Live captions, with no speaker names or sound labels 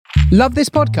Love this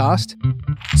podcast?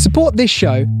 Support this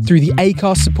show through the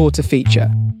Acast supporter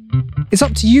feature. It's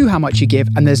up to you how much you give,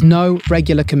 and there's no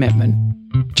regular commitment.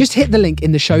 Just hit the link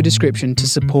in the show description to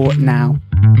support now.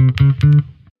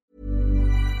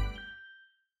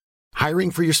 Hiring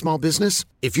for your small business?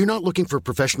 If you're not looking for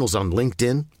professionals on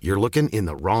LinkedIn, you're looking in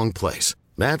the wrong place.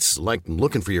 That's like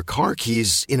looking for your car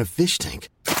keys in a fish tank.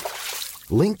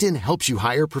 LinkedIn helps you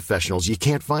hire professionals you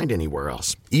can't find anywhere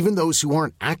else, even those who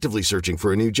aren't actively searching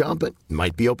for a new job but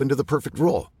might be open to the perfect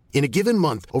role. In a given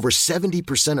month, over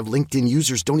 70% of LinkedIn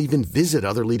users don't even visit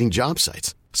other leading job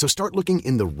sites. So start looking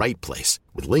in the right place.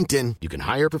 With LinkedIn, you can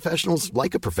hire professionals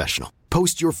like a professional.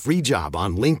 Post your free job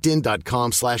on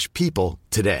linkedin.com/people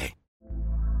today.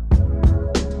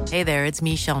 Hey there, it's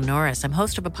Michelle Norris. I'm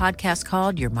host of a podcast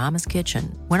called Your Mama's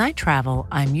Kitchen. When I travel,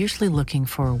 I'm usually looking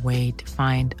for a way to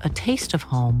find a taste of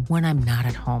home when I'm not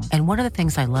at home. And one of the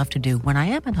things I love to do when I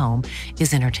am at home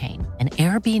is entertain. And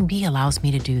Airbnb allows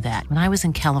me to do that. When I was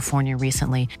in California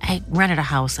recently, I rented a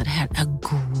house that had a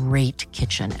great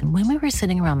kitchen. And when we were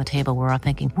sitting around the table, we're all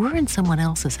thinking, we're in someone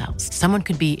else's house. Someone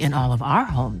could be in all of our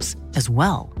homes as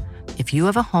well. If you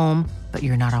have a home, but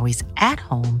you're not always at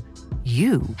home,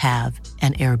 you have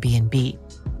an Airbnb.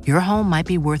 Your home might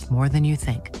be worth more than you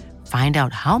think. Find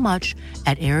out how much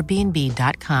at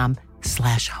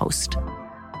airbnb.com/host.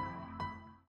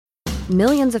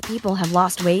 Millions of people have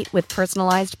lost weight with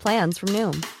personalized plans from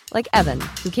Noom. Like Evan,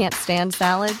 who can't stand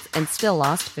salads and still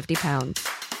lost 50 pounds.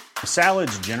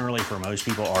 Salads generally for most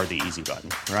people are the easy button,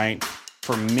 right?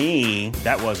 For me,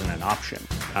 that wasn't an option.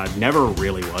 I never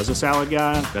really was a salad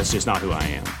guy. That's just not who I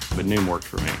am. But Noom worked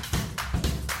for me.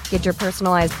 Get your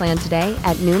personalized plan today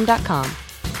at Noom.com.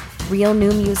 Real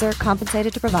Noom user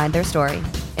compensated to provide their story.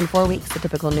 In 4 weeks, the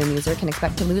typical Noom user can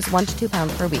expect to lose 1 to 2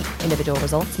 pounds per week. Individual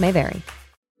results may vary.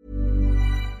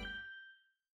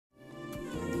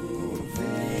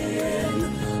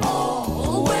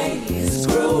 Always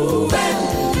grooving.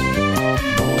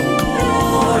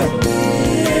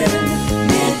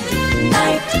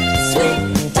 Midnight,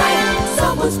 sweet time.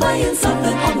 Someone's playing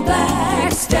something on the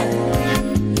back step.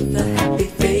 The happy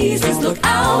faces look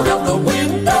out of the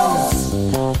windows.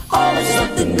 Always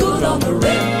something good on the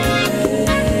radio.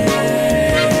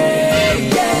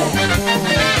 Yeah.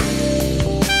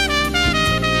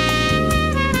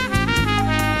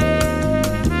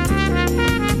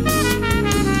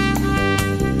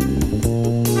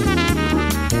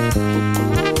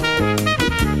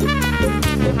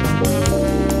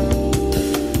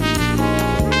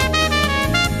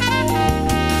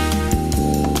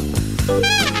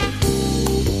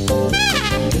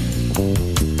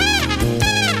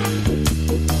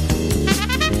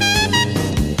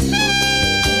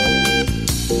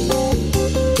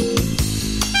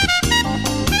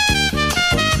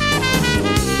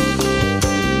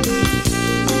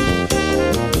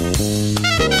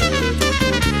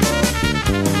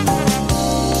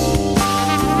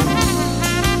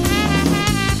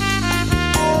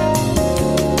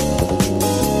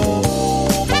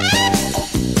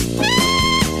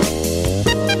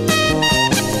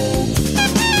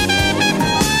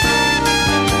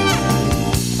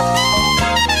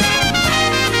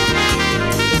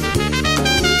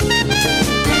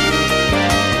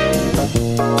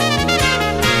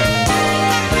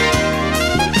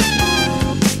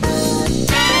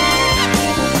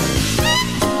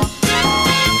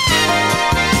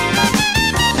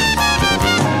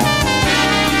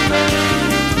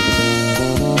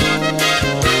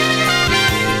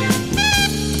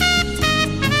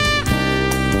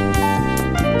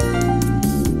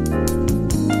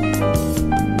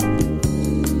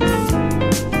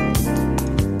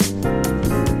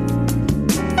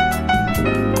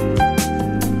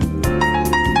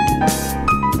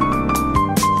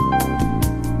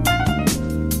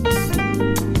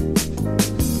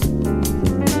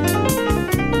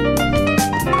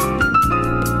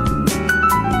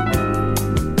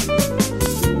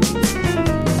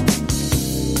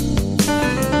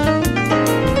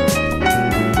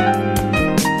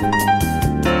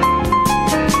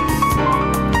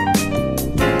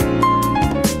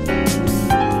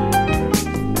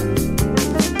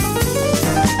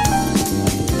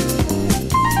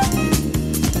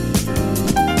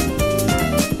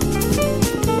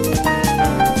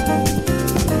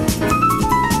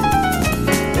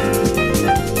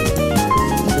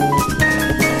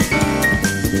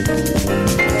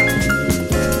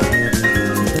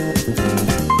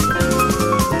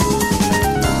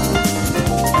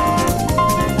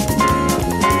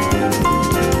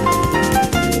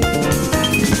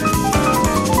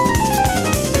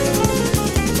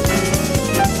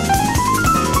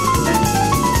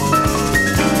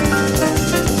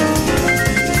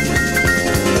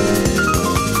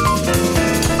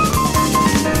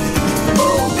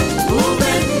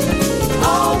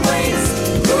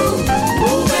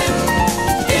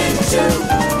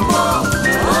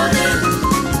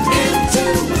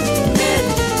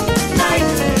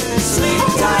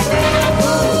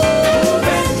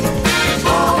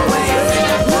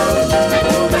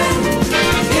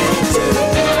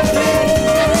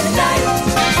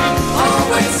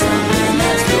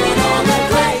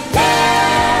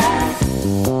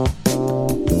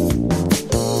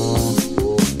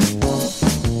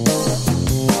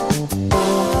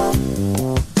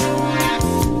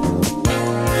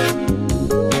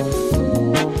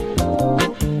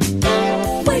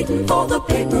 waiting for the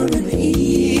paper in the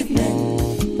evening.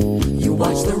 You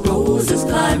watch the roses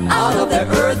climb out of their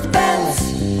earth beds.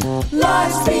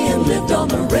 Lives being lived on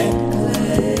the red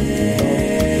clay.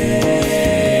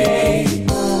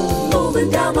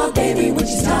 Moving down my baby when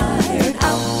she's tired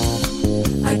out.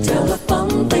 I tell her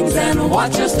fun things and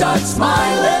watch her start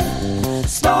smiling.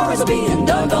 Stories being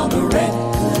dug on the red clay.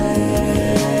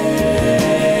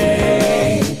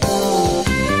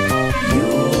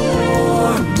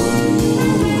 Your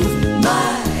move,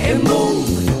 my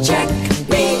move, check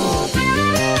me.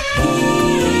 He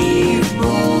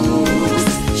moves,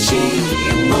 she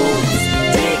moves,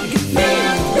 dig me.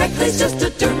 Reckless just a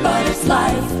dirt, but it's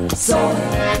life.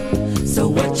 So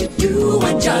what you do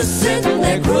when just sitting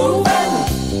there grooving?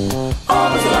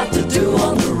 Always a lot to do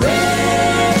on the red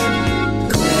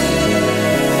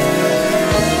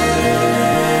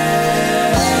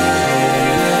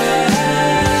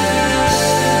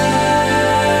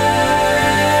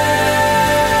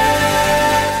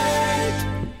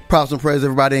Props and praise,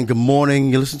 everybody, and good morning.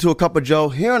 You listen to A Cup of Joe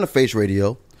here on the Face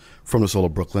Radio from the soul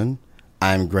of Brooklyn.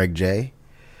 I'm Greg J.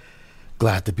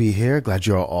 Glad to be here. Glad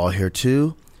you're all here,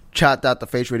 too.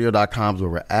 Chat.thefaceradio.com is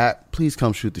where we're at. Please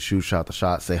come shoot the shoot, shot the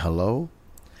shot, say hello.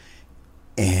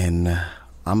 And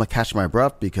I'm going to catch my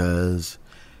breath because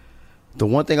the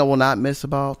one thing I will not miss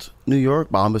about New York,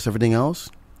 but I'll miss everything else,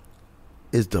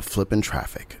 is the flipping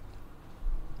traffic.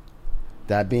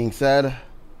 That being said,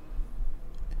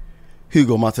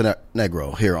 Hugo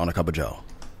Montenegro here on A Cup of Joe.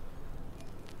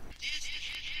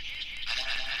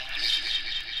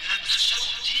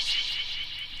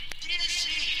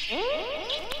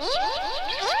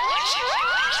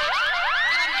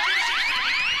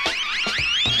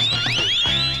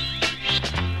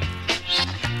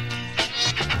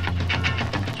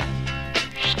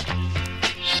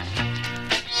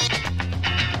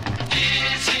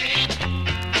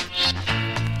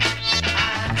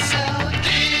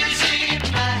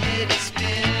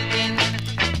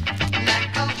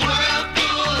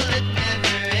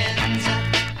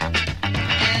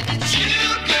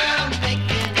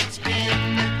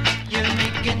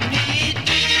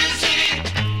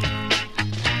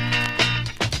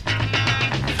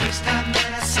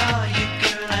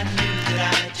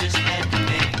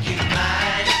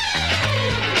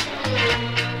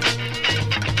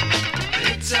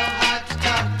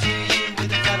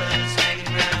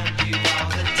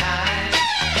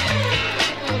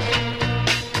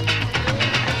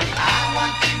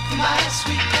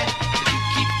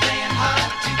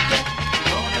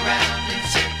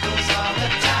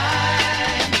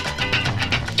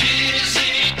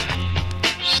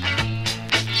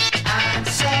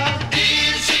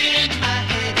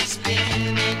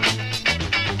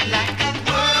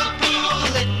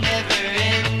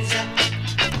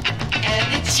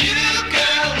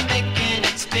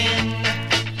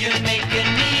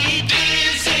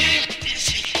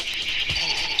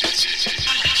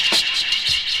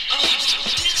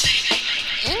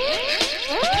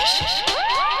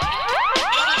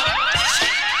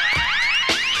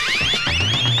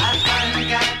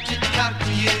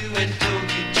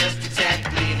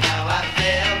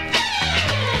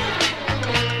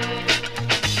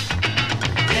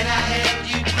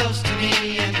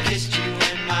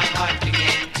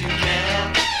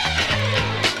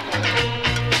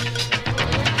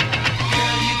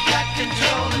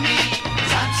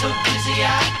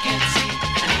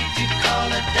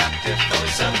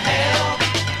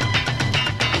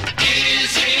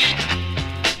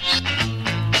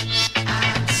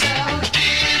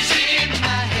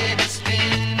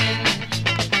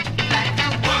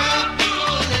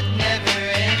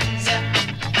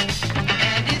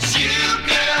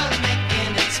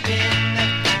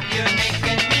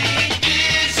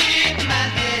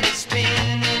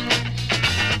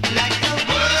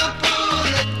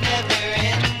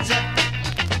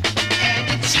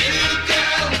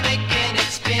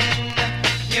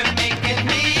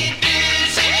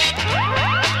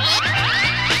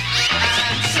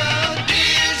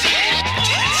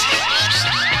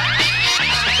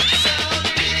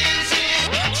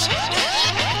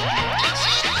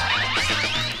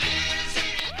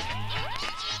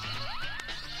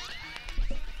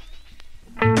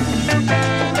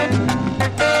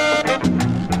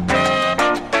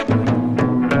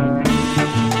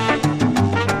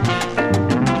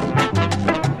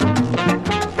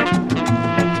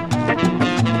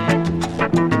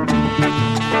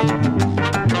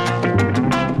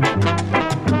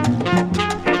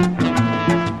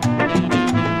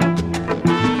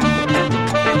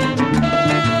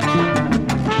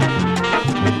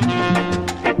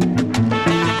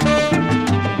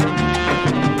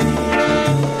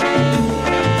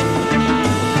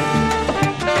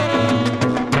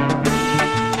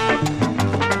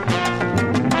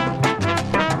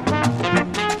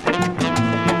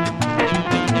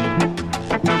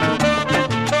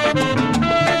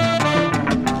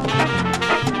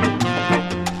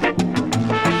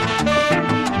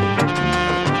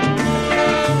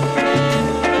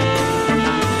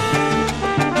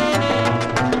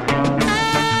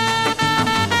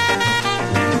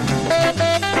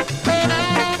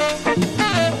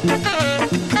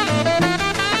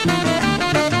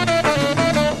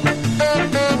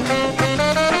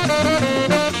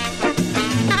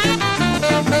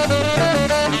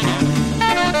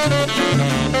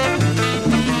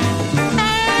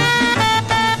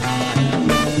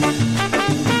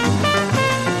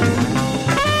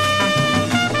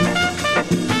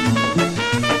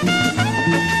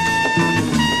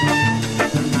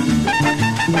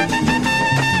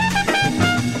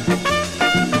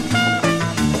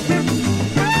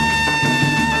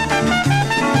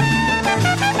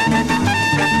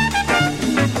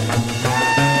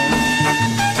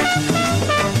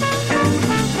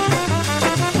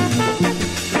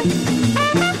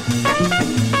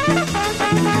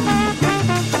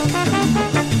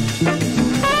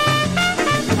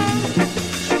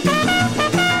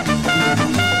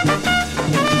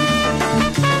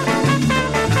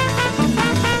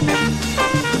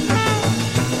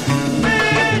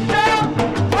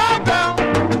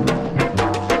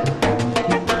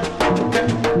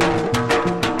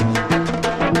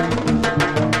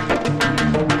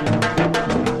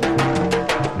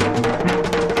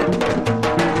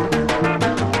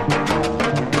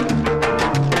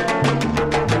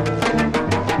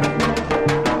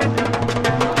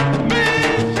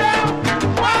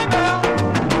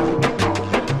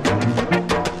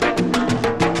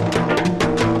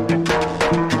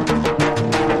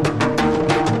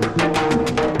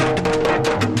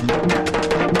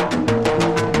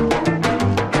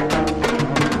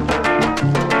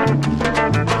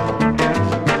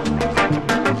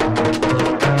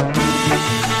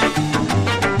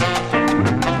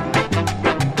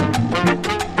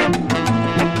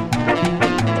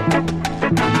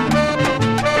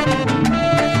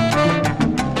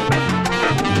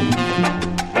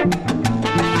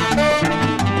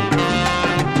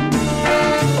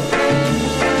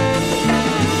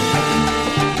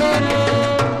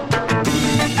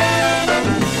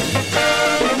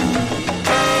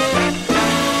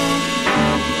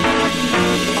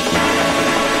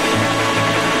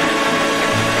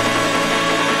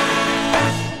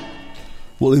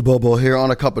 Willie Bobo here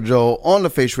on A Cup of Joe on the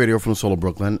Face Radio from Soul of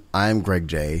Brooklyn. I'm Greg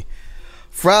J.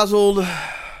 Frazzled,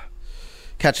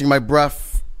 catching my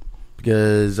breath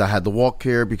because I had to walk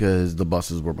here because the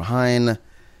buses were behind.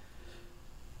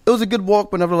 It was a good walk,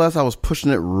 but nevertheless, I was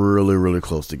pushing it really, really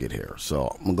close to get here.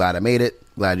 So I'm glad I made it.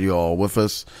 Glad you're all with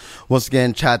us. Once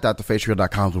again,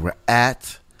 chat.thefaceradio.com is where we're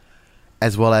at,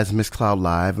 as well as Miss Cloud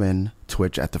Live and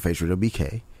Twitch at The Face Radio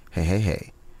BK.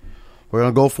 Hey. We're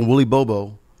going to go from Willie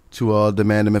Bobo to the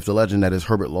man, the myth, the legend that is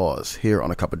Herbert Laws here on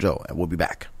A Cup of Joe, and we'll be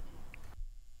back.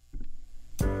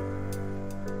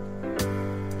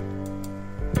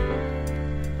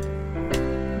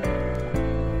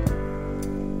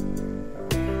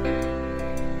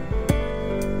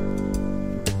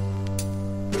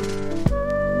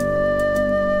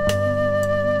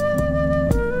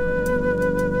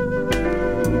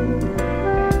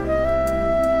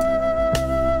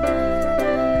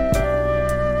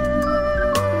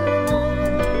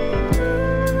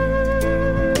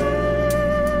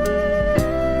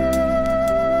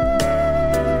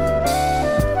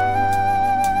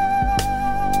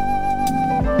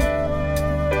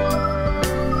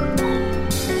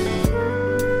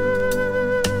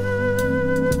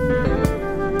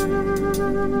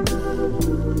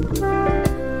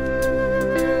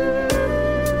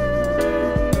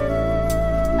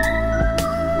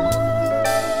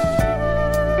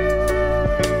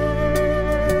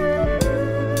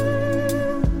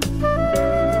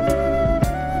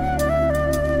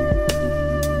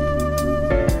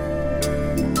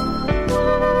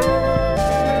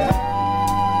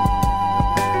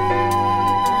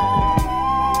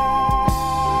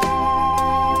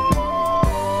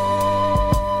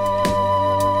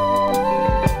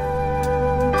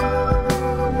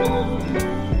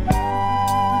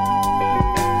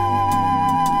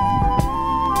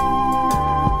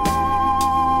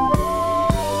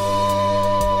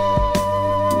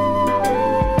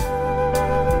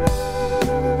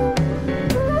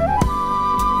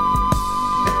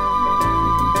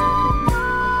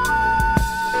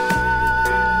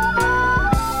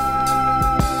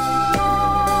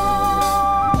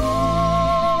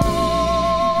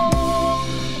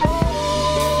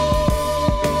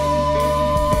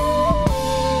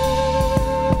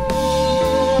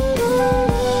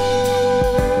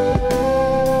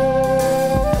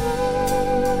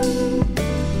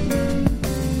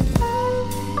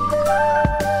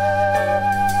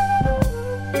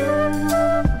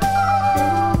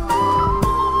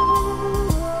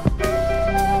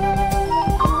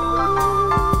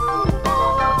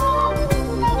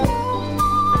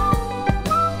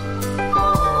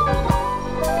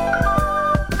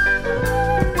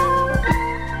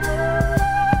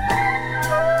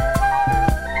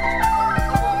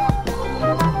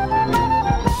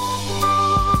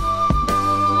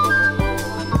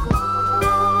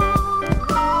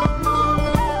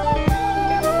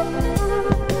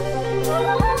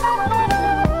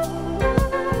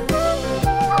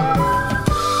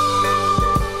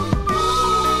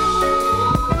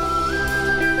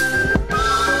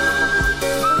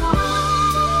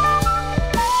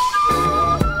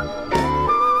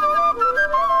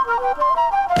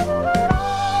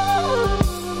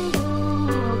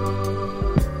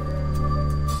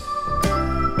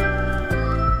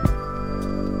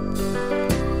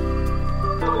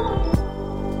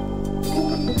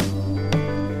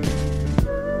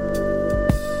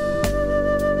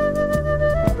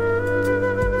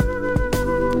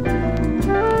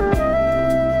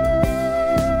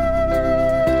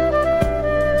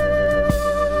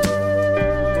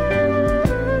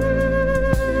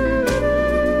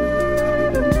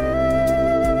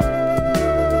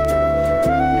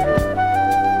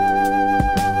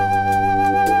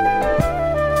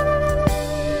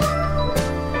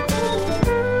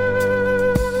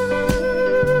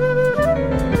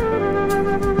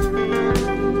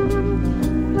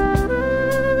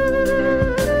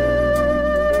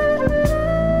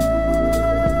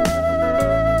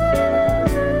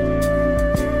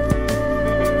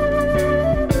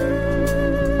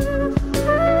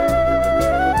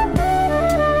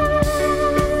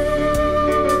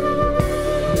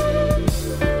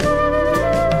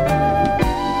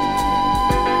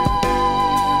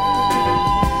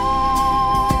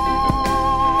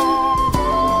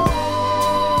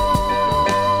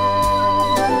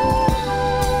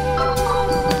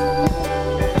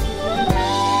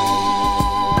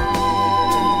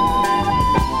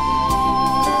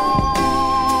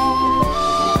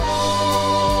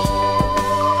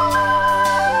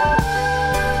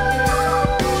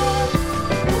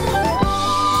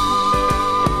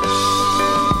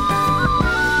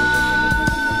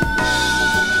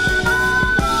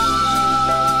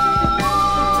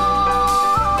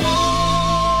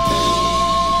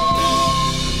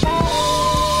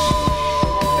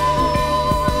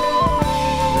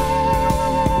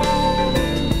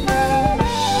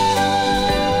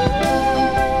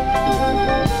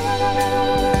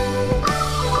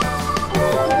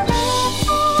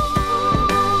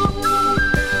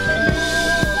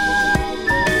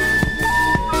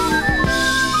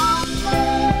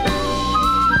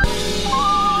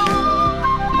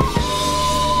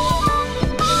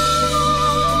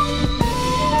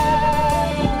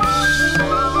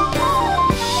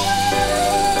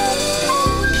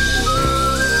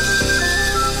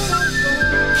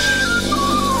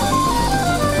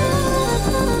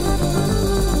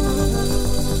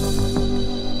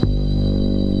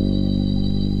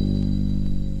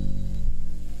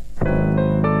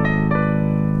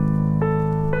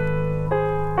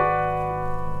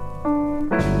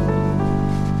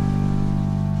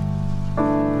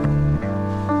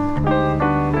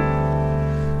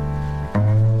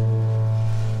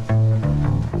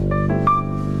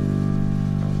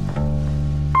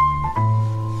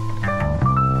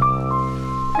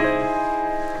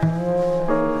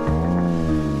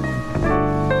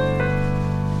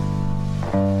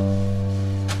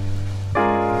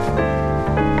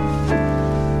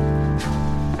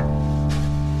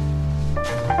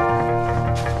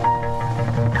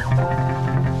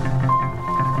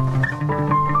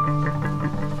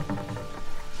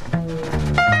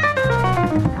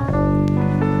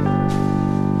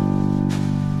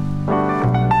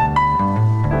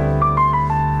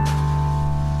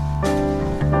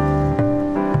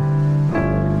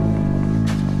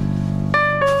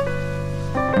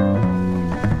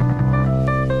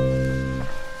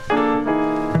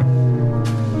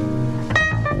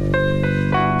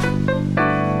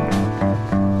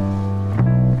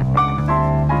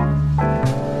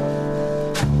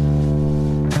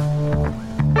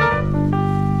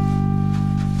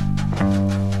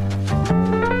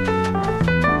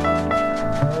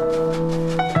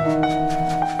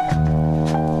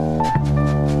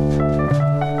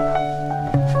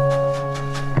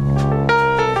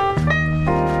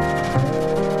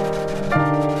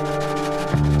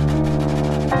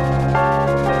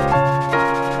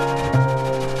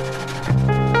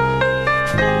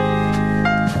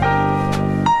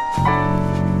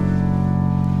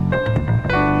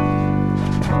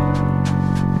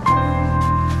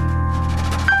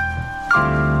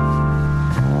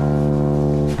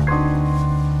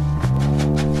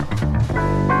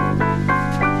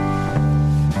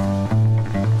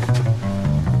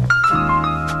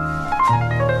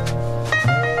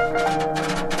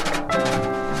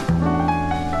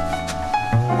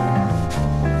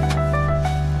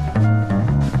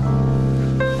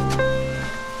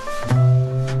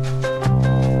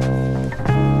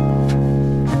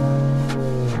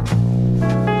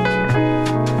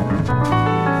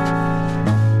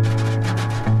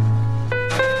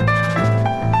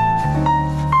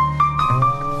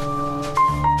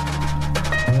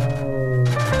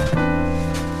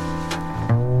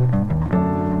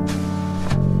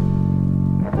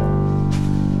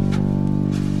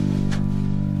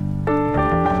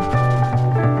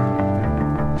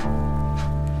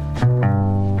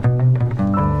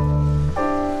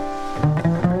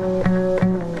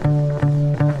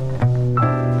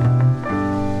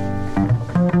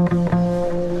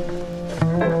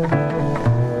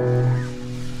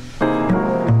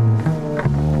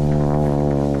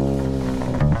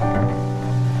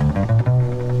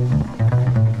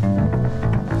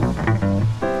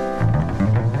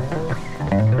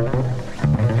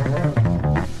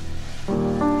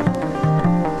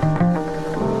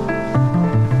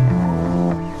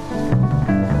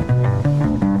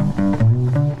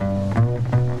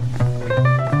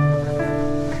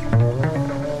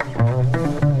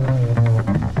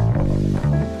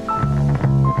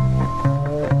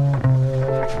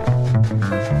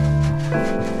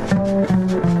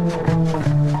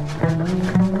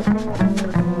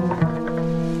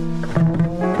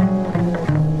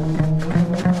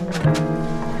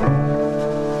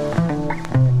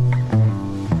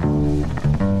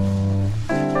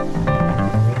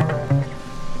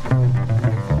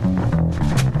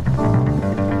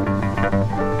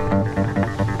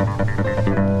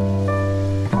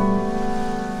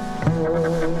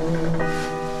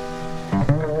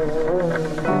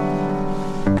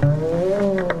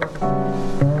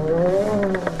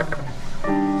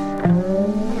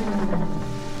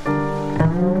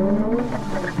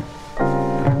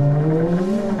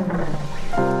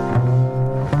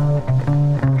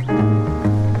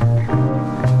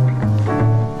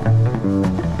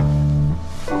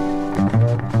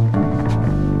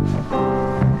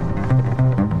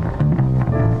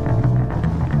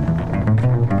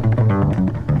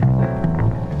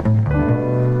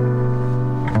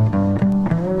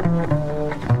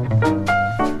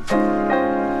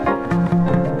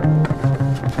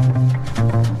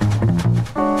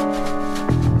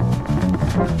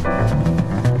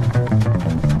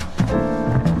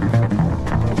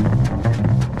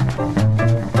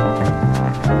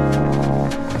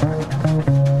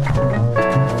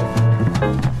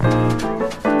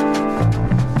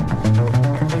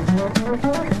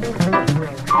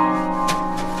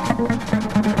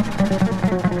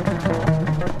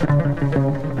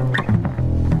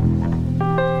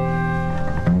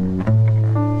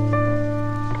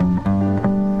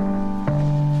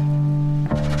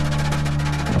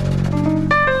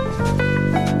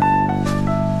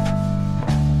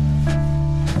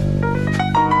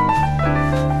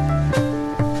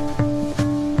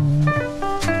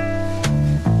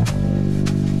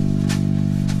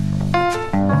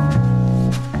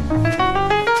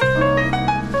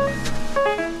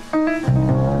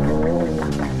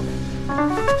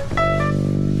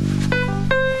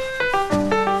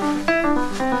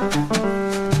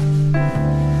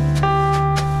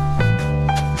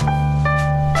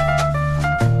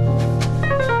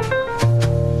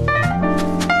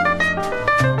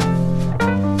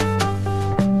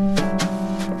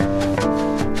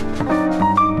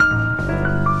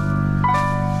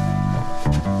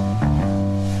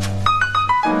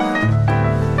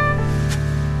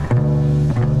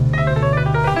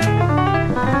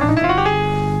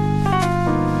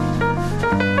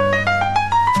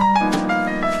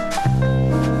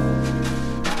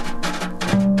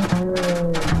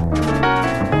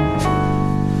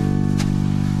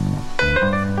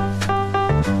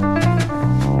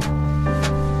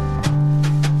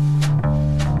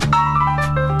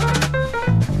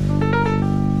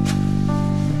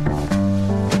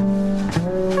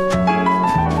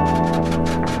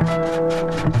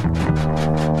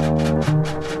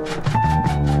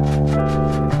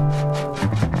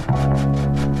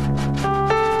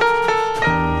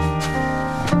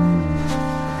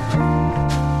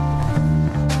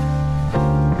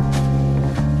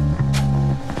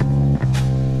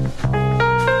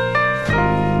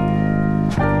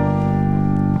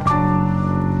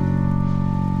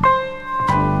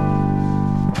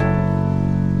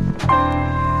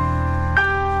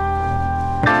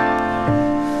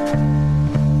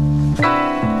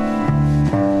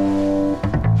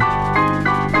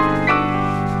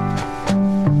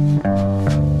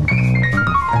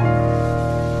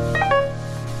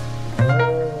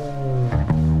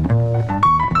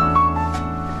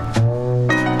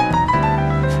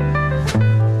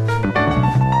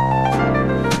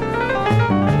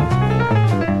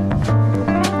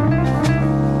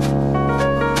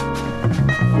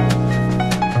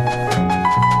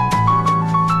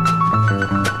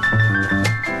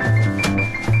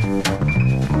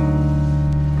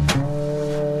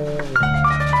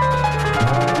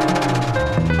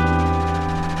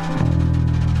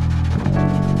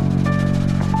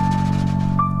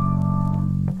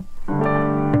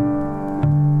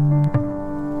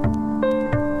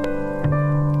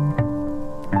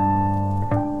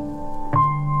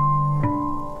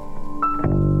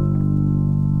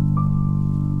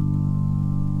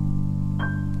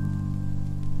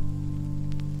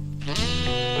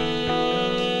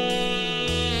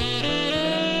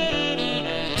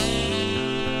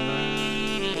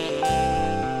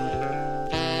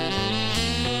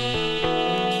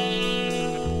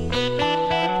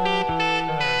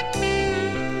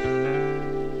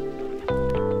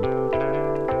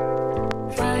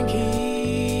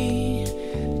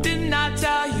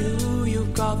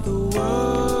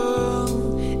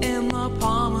 world in the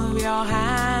palm of your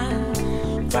hand.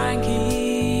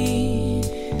 Frankie,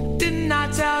 didn't I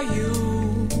tell you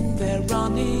they're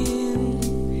running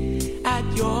at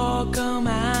your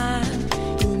command?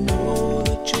 You know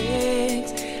the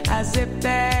tricks as if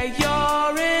they're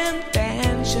your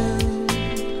invention.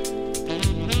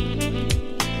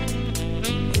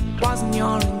 It wasn't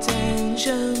your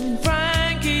intention,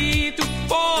 Frankie, to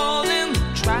fall in the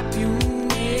trap you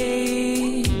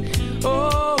made.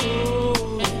 Oh,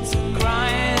 it's a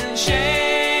crying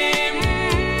shame.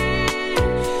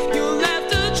 You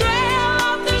left a trail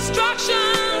of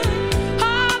destruction,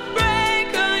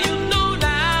 heartbreaker. You know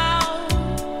now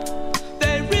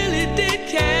they really did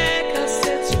care, 'cause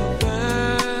it's your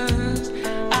first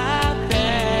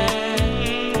affair.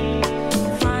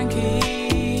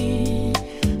 Frankie,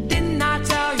 didn't I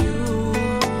tell you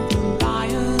the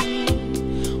lion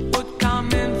would come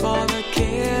in for the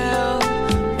kill?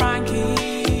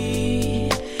 Frankie,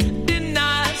 didn't I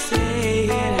say it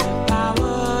had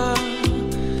power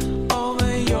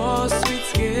over your sweet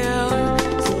skill?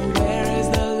 So where is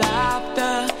the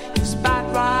laughter? You spat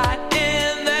right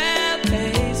in their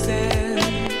faces.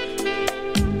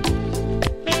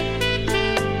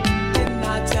 Didn't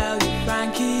I tell you,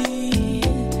 Frankie,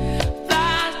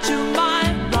 that you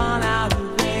might run out of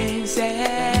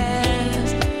races?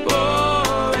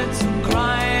 Oh, it's a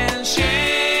crying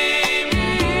shame.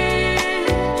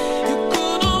 You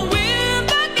couldn't win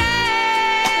the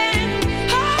game.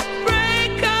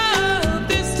 Heartbreaker,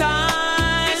 this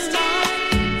time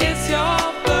it's your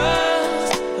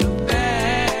first affair.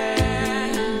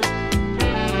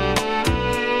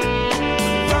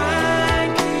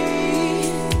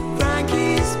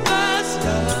 Frankie's first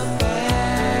affair.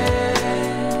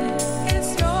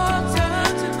 It's your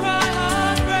turn to cry,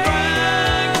 heartbreak.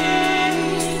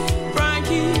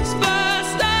 Frankie's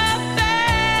first affair.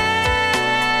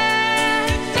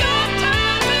 It's your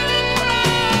turn to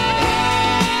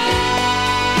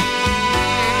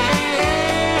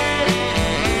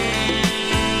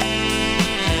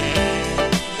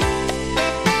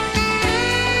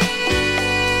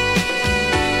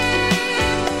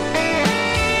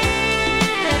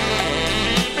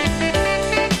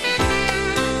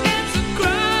It's a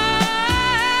crying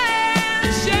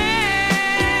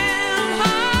shame,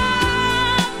 heartbreaker.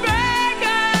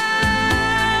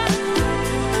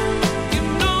 You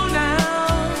know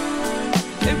now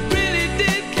they really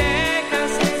did care,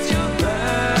 'cause it's your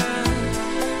first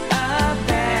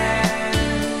affair.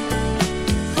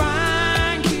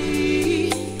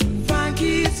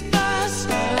 Frankie's first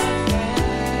affair.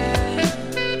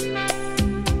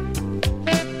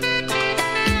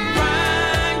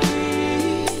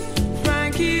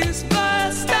 Frankie's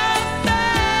first affair.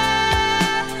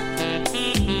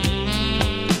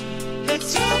 It's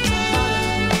your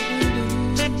turn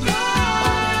to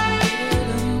cry.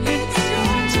 It's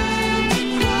your turn to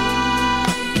cry.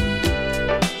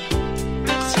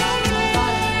 It's your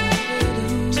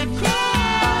turn to cry.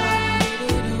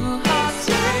 It's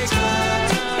your turn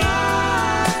to cry.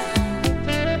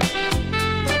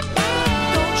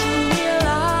 Don't you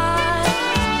realize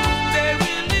they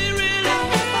really, really,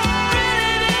 really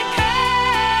did care?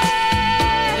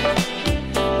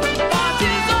 The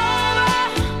party's over,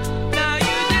 now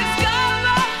you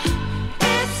discover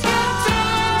it's your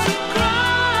turn to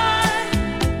cry.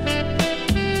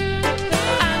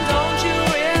 And don't you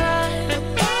realize,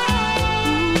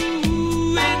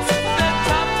 ooh, it's the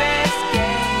toughest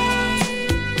game.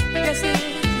 Yes it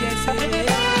is, yes it is.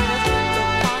 The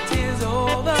party's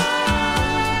over,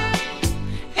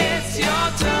 it's your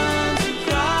turn to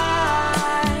cry.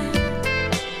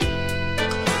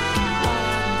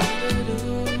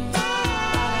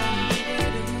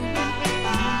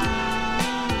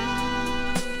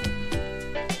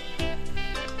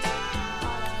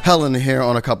 Helen here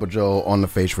on A Cup of J.O.E. on the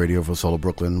Face Radio for Solo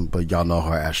Brooklyn, but y'all know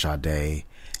her as Sade.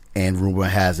 And rumor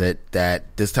has it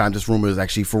that this time, this rumor is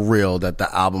actually for real, that the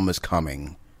album is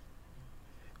coming.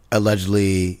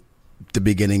 Allegedly, the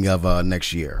beginning of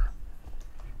next year.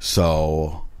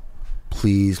 So,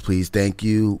 please, thank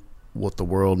you. What the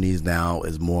world needs now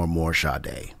is more and more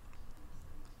Sade.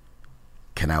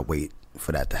 Cannot wait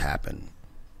for that to happen.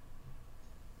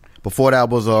 Before that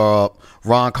was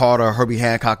Ron Carter, Herbie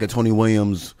Hancock, and Tony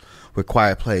Williams with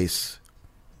Quiet Place.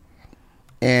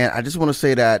 And I just want to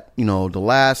say that, you know, the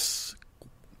last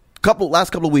couple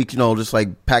of weeks, you know, just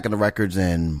like packing the records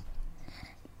and,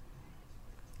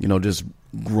 you know, just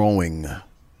growing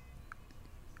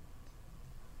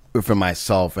for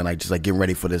myself, and like just like getting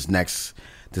ready for this next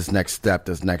step,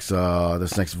 this next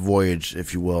voyage,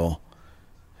 if you will.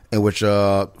 in which,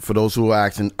 for those who are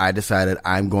asking, I decided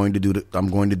I'm going to do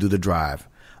the drive.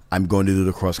 I'm going to do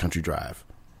the cross country drive.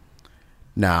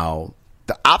 Now,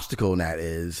 the obstacle in that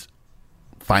is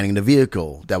finding the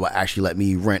vehicle that will actually let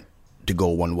me rent to go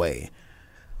one way.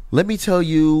 Let me tell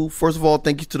you, first of all,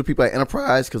 thank you to the people at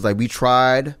Enterprise, because we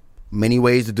tried many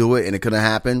ways to do it and it couldn't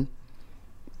happen.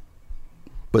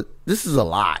 But this is a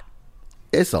lot.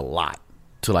 It's a lot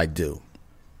to do.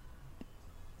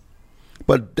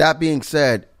 But that being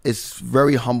said, it's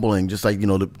very humbling, just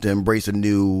to embrace a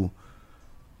new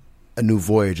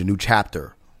voyage, a new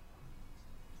chapter.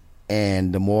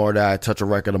 And the more that I touch a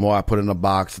record, the more I put it in a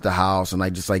box at the house, and I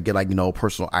just get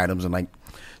personal items and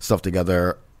stuff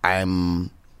together.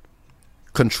 I'm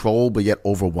controlled but yet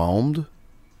overwhelmed,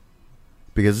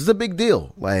 because it's a big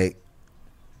deal.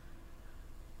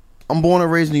 I'm born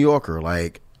and raised New Yorker.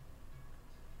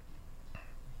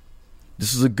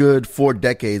 This is a good 4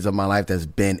 decades of my life that's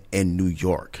been in New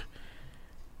York,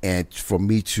 and for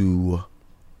me to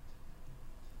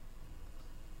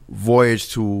voyage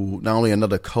to not only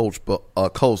another coast, but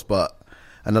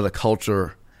another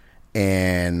culture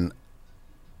and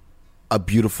a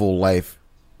beautiful life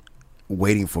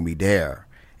waiting for me there,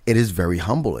 it is very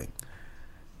humbling.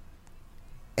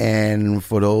 And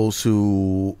for those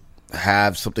who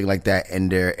have something like that in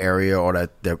their area, or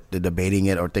that they're debating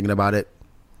it or thinking about it,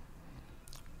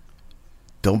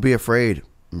 don't be afraid.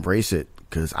 Embrace it,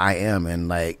 because I am.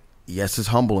 And yes, it's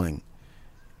humbling.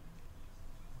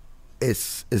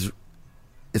 It's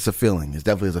a feeling. It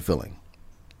definitely is a feeling.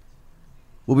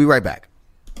 We'll be right back.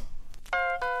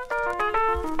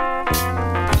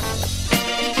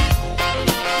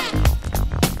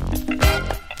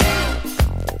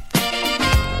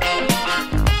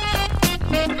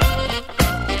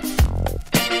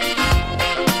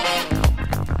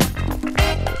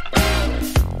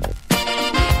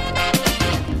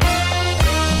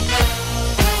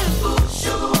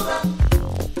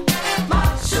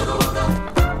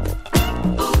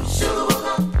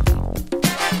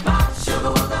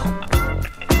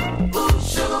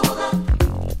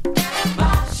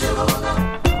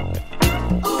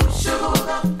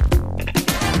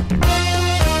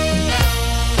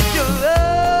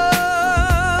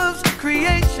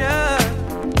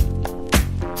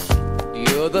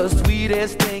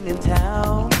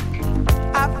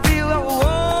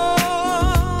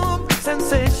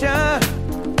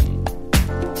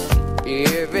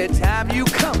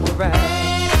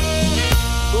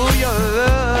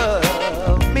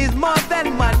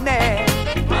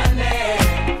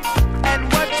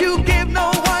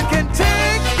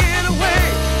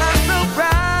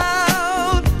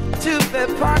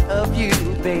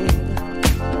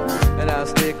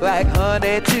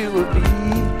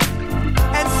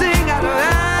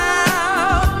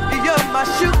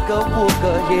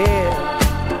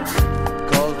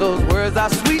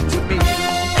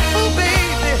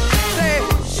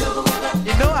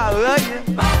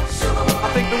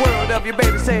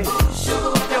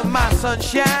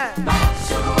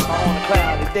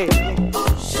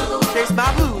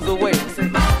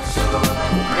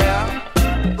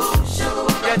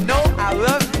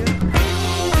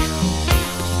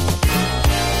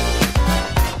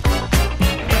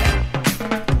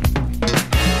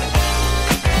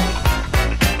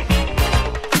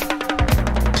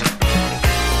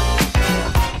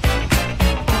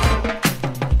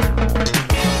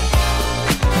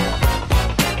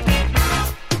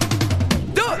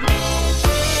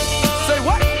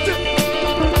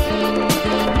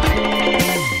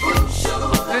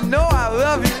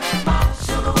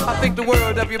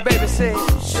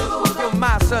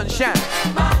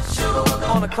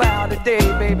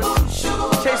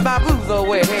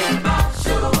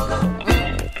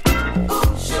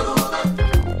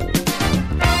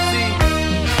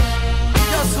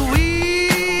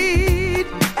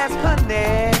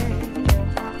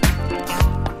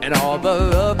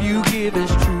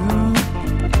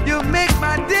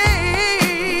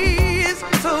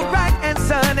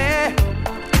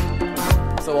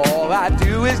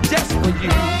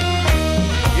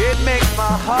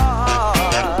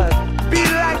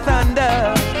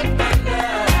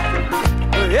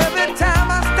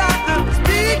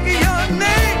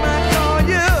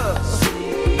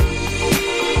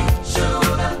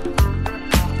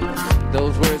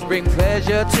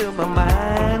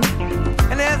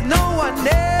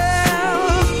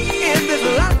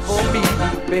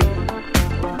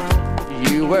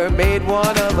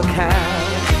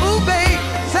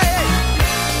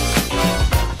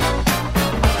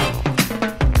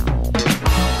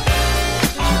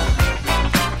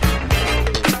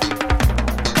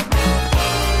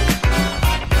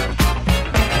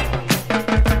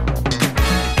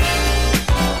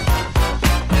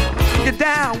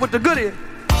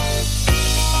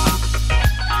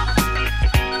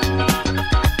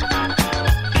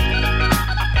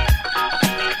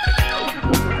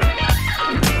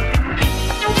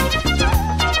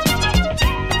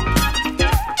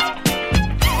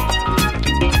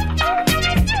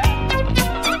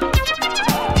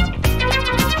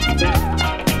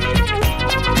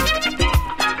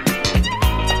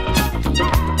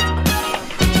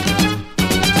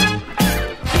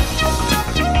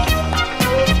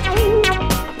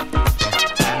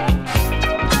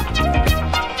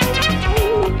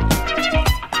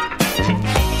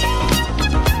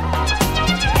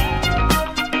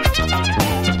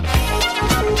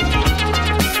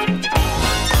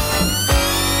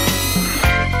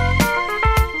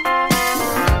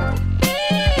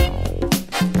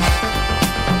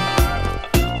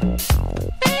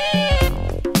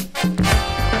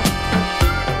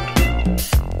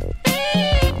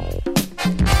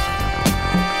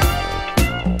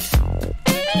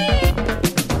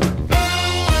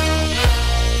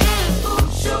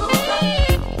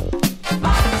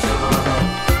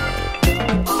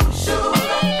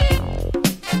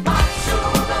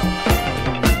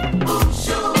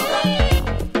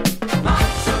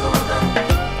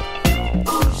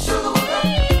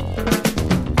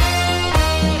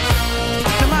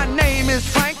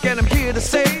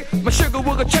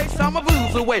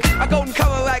 way. A golden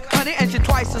color like honey and she's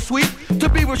twice as sweet. To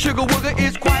be with Sugar Wooger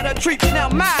is quite a treat. Now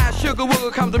my Sugar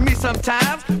Wooger comes to me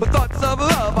sometimes with thoughts of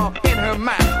love are in her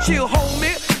mind. She'll hold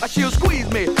me or she'll squeeze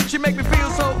me. She make me feel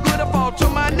so good I fall to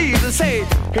my knees and say,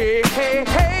 hey, hey,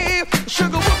 hey,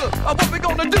 Sugar Wooger, what we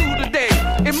gonna do today?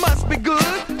 It must be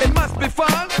good, it must be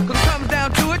fun, cause it comes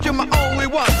down to it, you're my only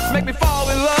one. Make me fall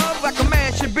in love like a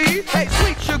man should be. Hey,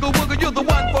 sweet Sugar Wooger, you're the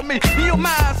one for me. You're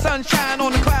my sunshine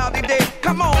on a cloudy day.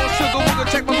 Come on, Sugar Wooger,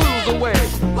 take my blues away.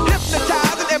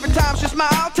 Hypnotizing every time she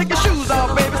smiles. Take your shoes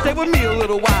off, baby, stay with me a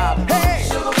little while. Hey,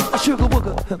 Sugar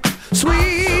Wooger,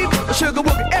 sweet Sugar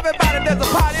Wooger. Everybody, there's a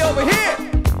party over here.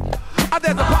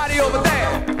 There's a party over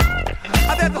there.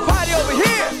 There's a party over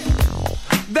here.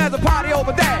 There's a party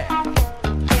over there.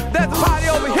 There's a party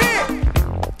over here.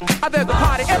 There's a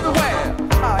party everywhere.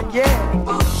 Oh yeah.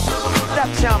 Stop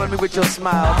charming me with your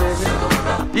smile, baby.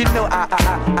 You know I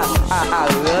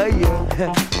love you.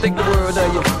 Think the world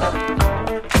of you.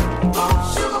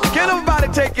 Can't nobody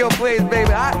take your place,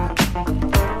 baby.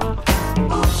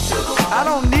 I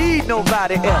don't need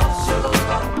nobody else.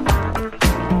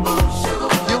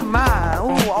 You're mine,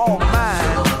 ooh, all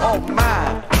mine, all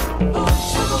mine.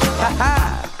 Ha ha.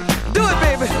 Do it,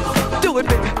 baby. Do it,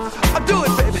 baby. Do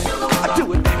it, baby. Do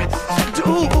it, baby.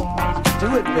 Do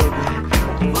it, baby.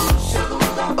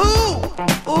 Ooh,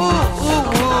 ooh, ooh,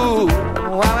 ooh.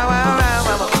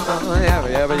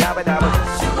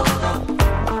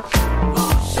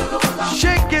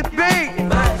 Shake it, baby.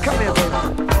 Come here, baby.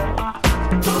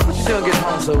 What you doing getting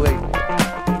home so late?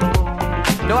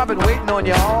 You know I've been waiting on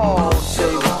you all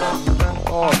day long.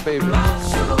 Oh, baby.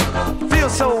 Feel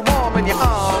so warm in your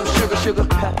arms, sugar, sugar.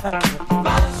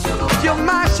 You're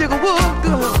my Sugar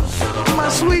Wooger, my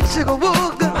sweet Sugar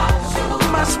Wooger,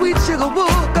 my sweet Sugar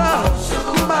Wooger,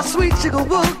 my sweet Sugar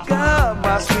Wooger,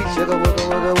 my sweet Sugar Wooger,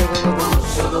 Wooger,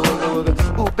 Wooger, Wooger, Wooger,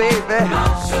 Wooger. Ooh, baby,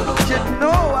 you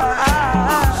know I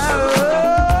love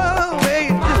the way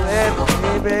you do it,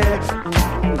 baby.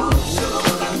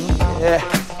 Yeah.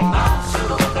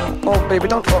 Oh, baby,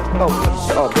 don't.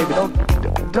 Oh, baby, don't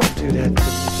do that.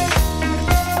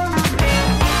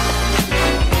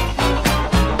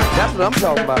 That's what I'm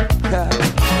talking about.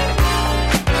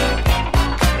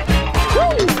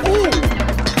 Woo, ooh.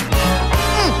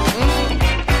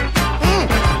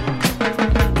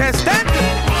 Can't stand it.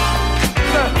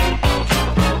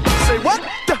 Say what?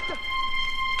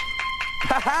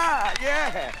 Ha ha,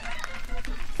 yeah.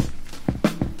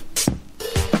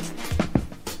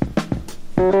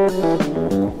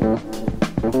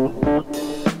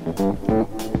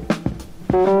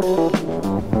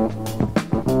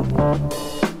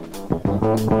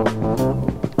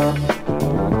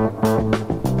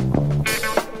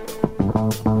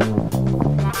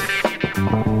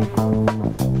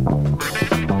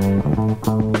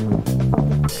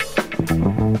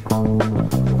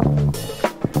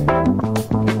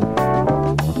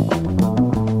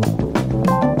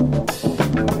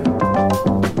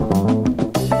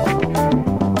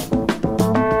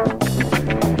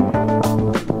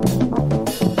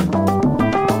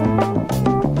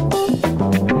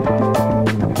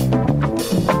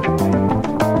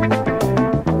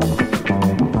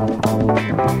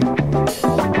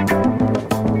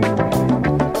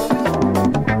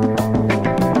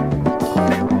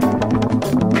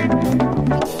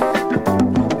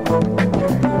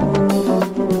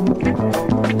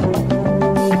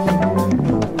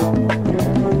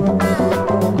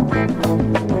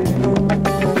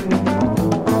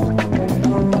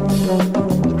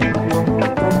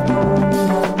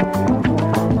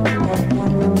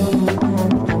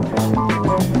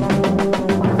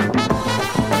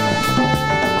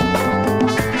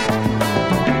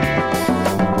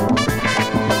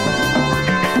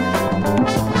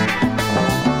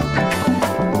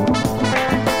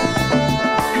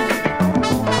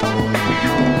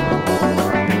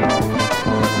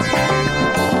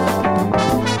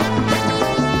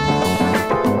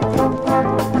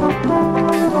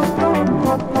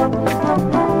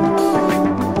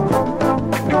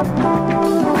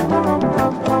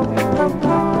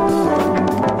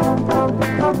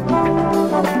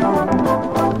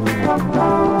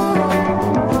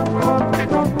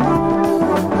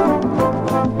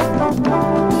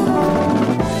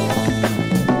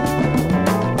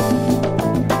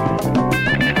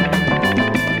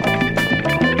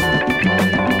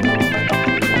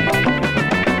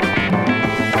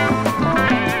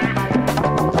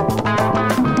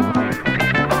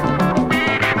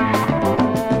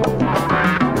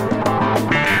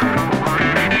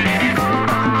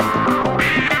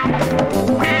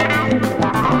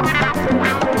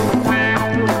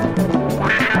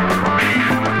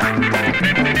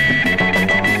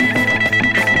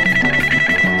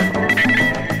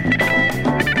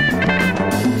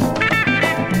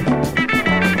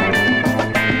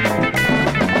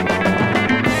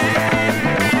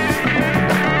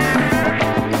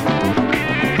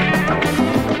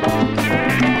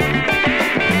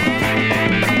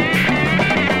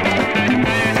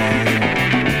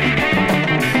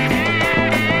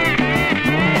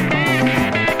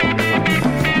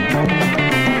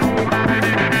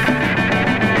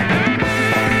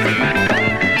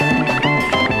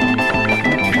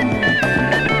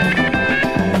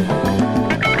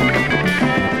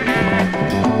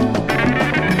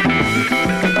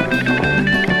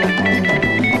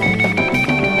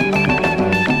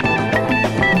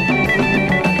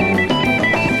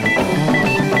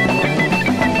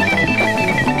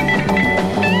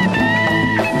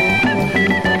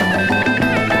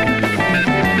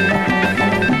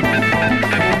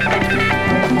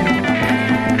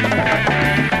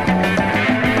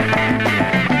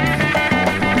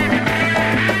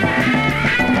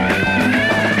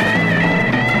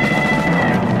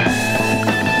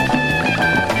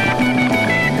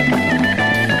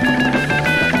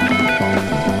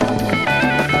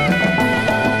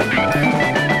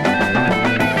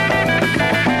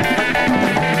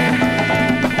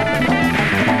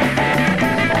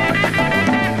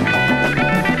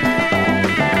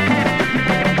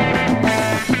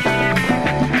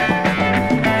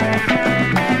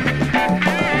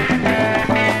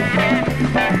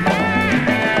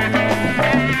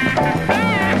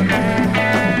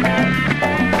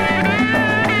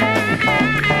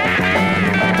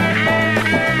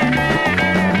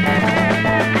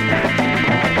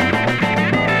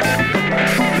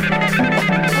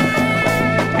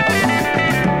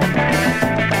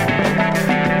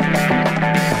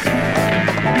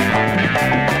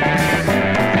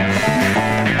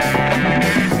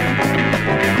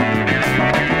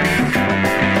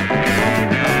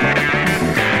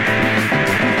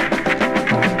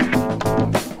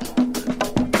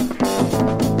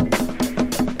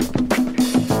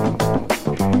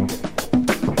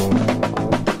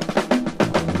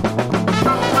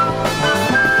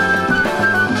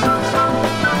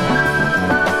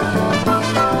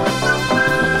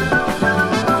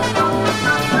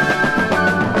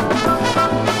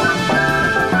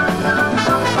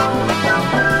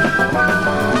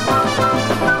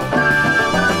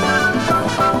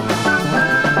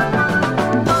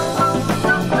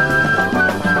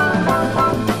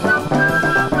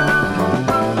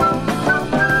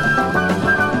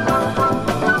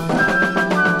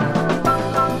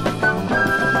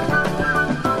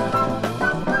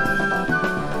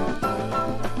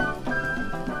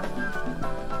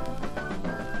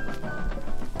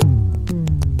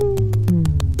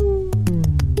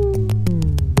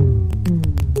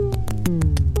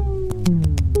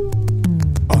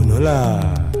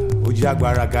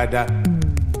 gbaragada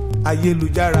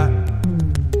ayélujára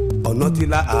ọ̀nà ti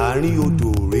la àárín odò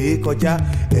rèé kọjá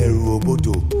ẹ̀rù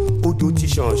òbodò odò ti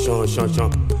ṣàn ṣàn ṣàn ṣàn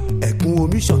ẹ̀kún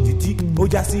omi ṣàn títí ó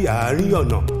já sí àárín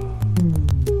ọ̀nà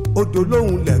odò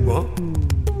lóhùn lẹ̀gbọ́n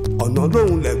ọ̀nà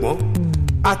lóhùn lẹ̀gbọ́n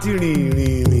a ti rìn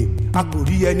rìn rìn a kò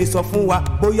rí ẹni sọ fún wa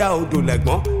bóyá odò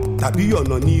lẹ̀gbọ́n tàbí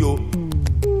ọ̀nà ní o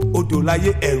odò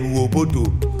láyé ẹ̀rù òbodò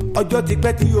ọjọ́ ti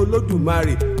pẹ́ tí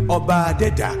olódùmarè ọba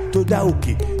adẹ́dà tó dá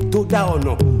òkè tó dá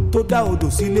ọ̀nà tó dá odò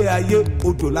sílé ayé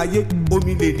odò láyé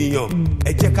omi lè nìyàn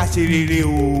ẹ jẹ́ ká ṣe rere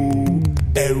o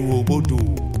ẹ̀rù òbodò.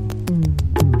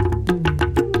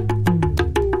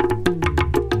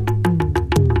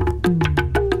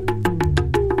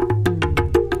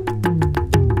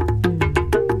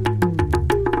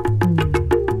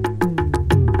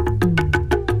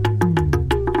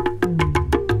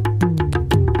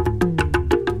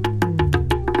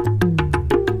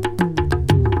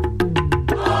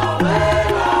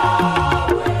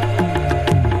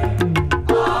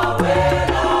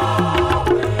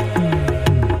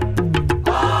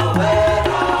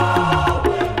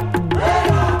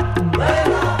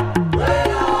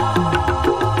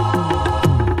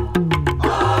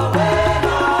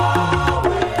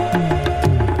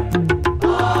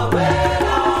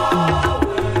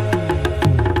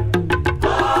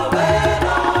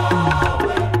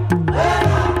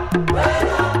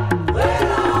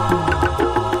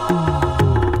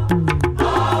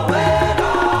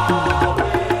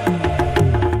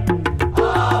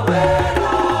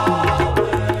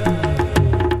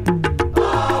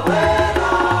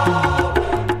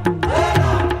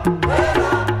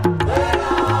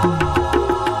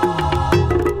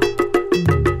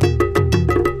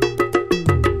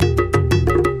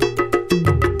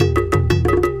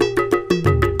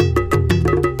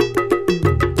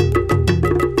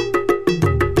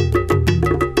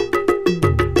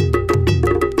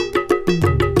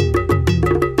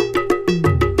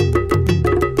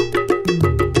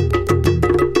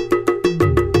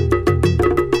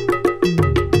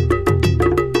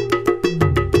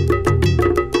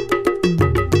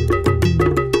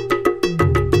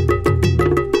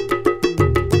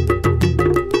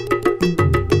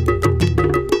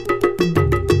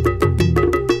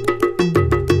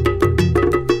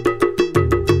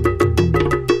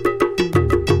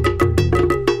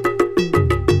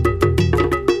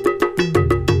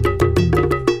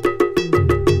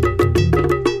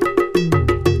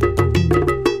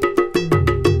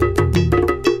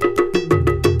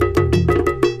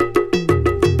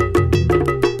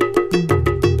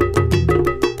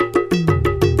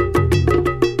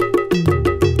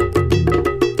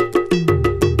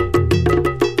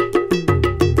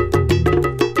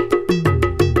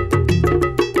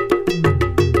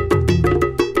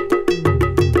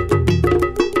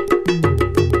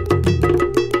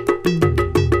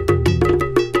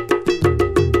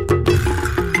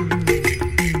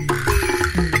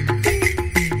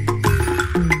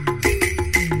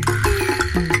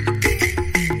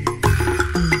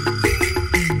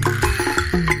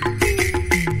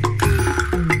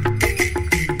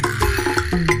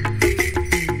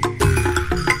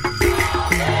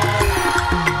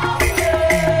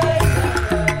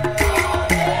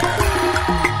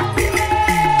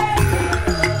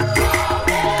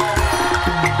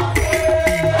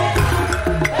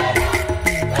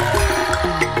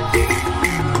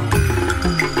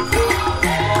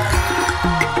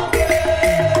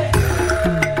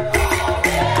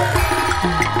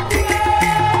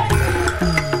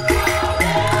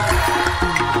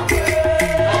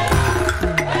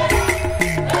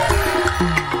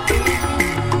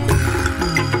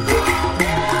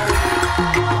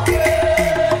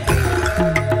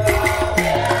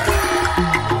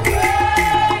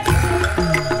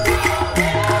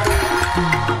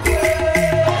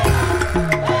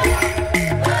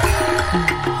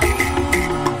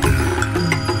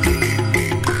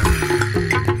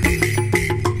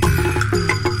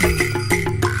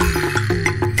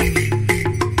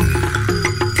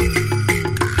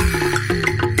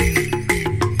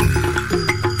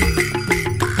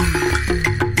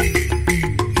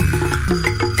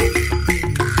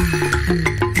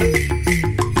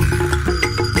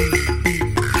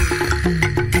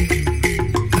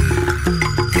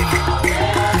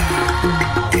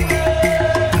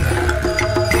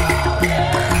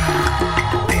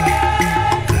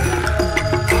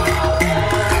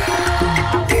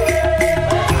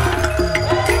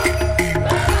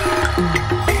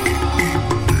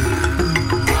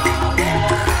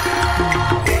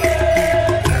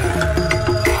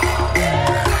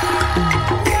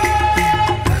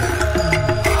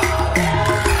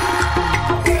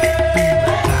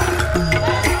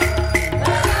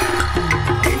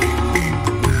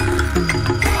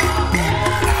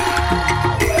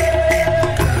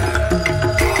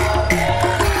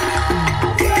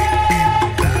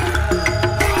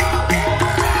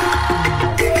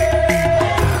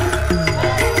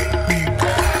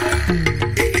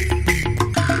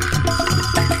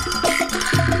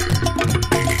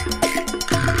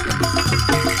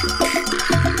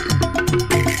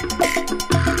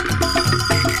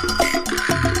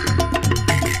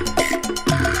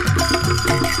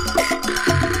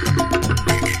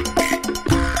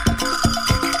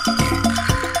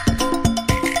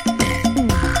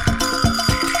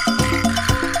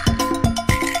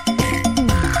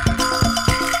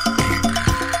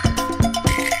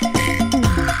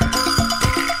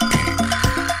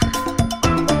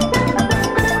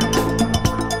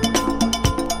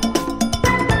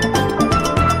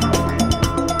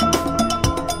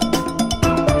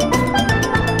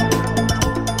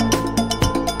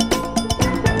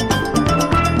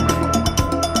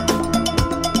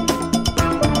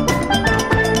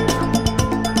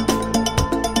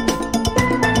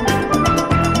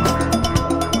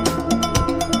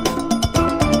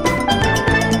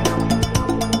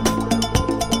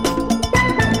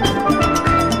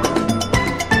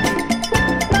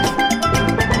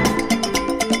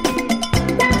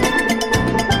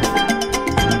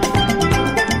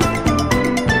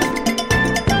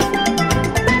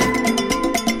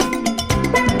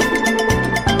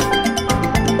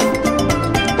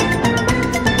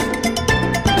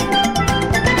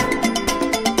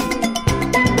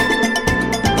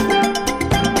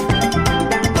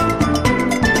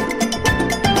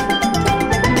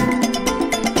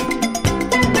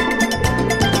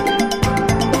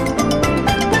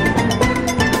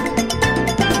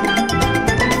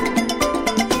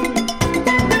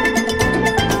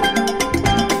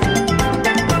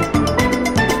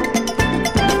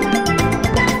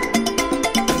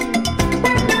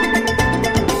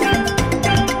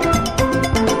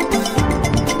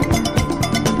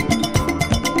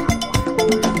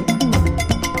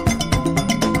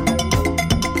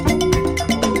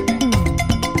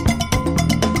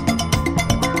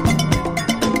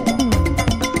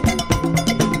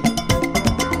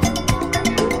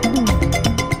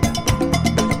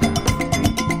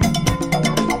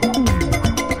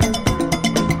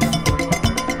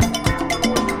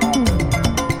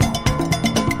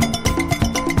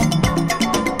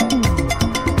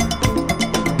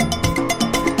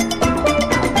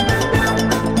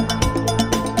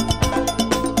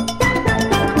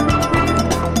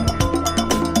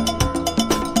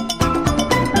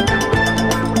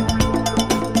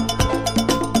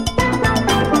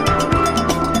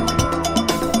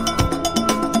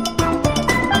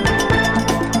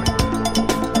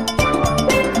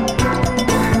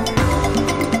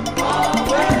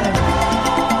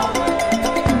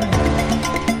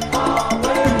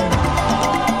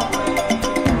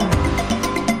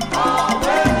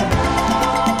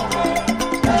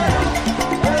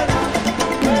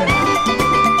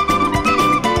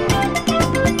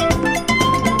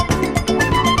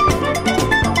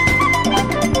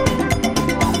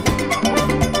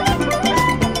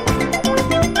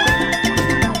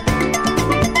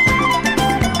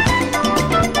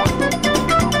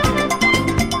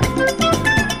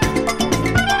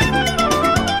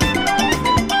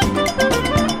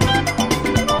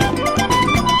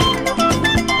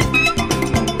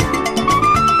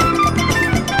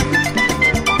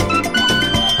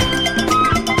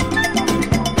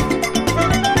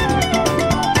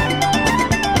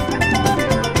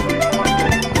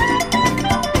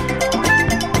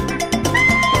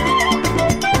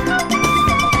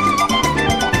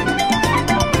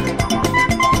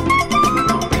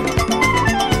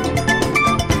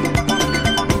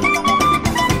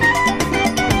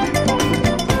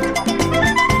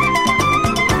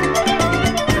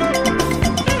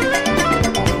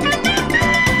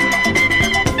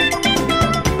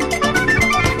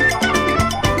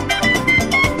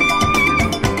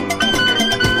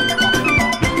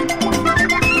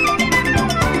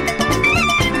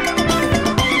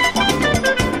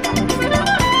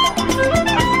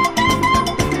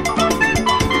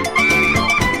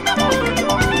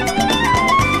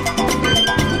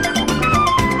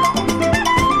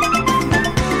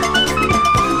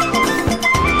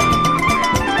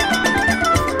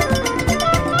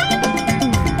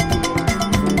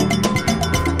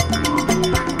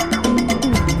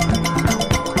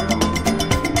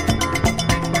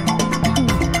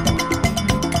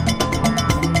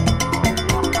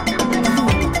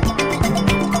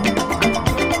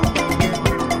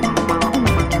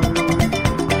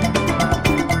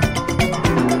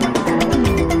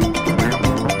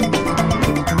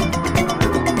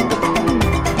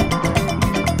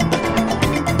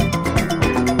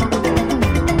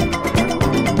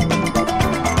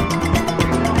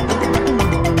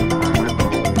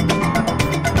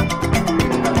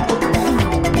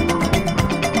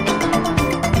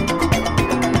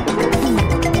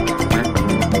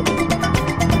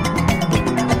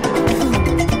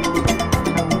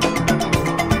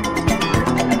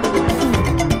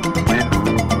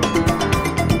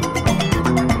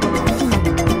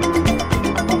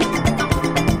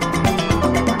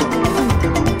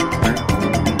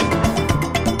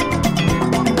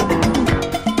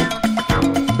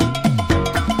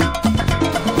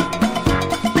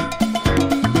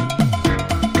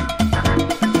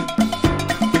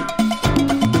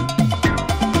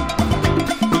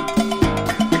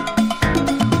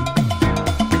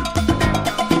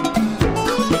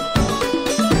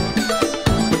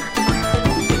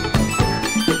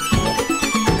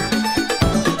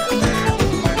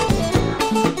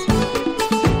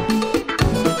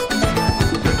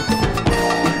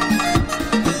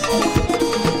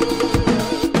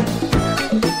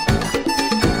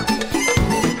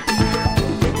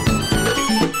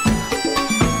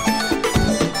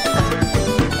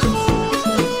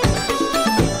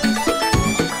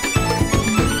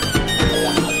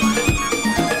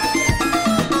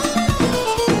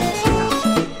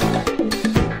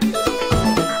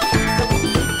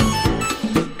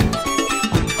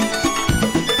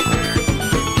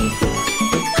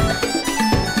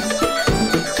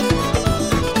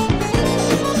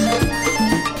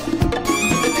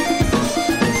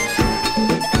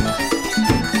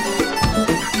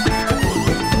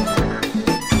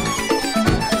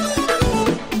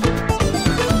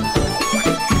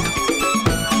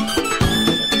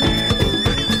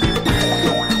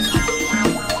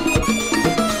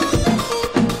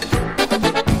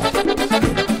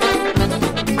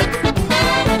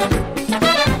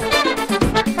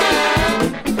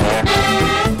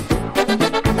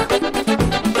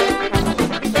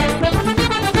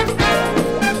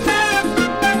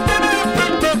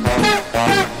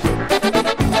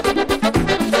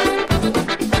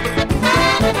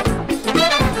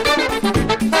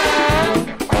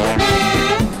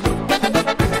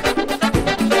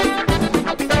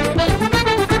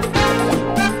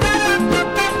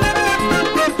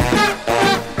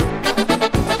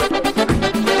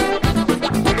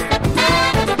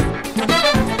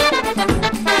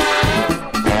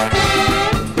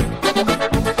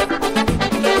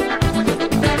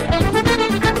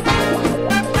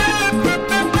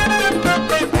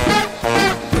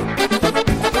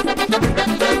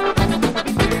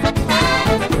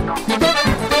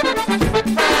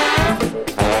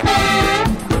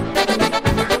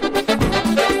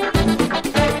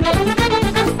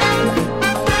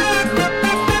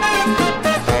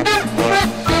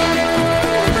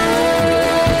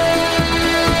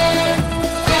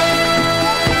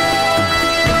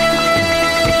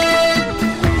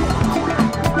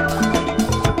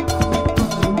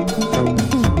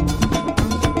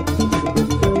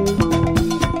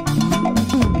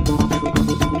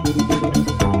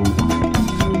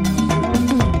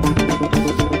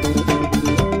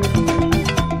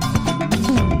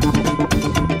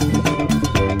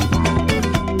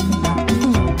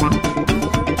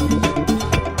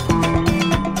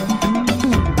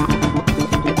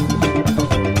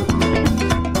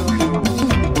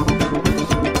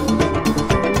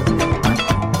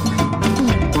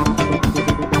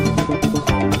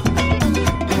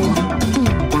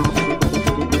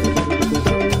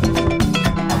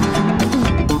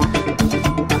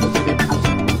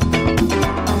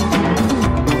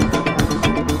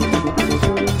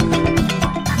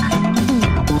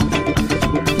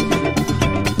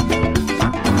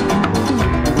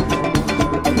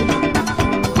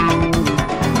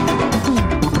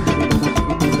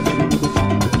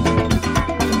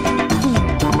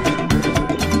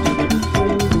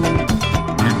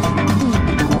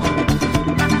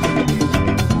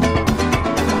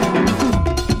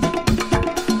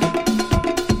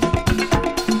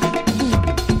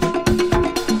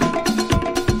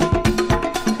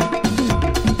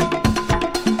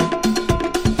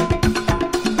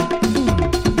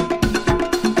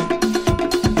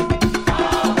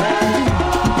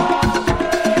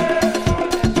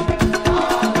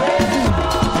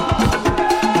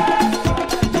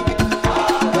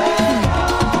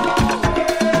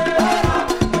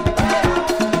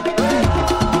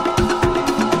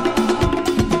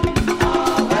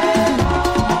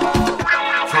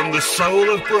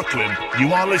 soul of Brooklyn,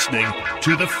 you are listening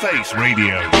to The Face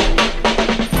Radio.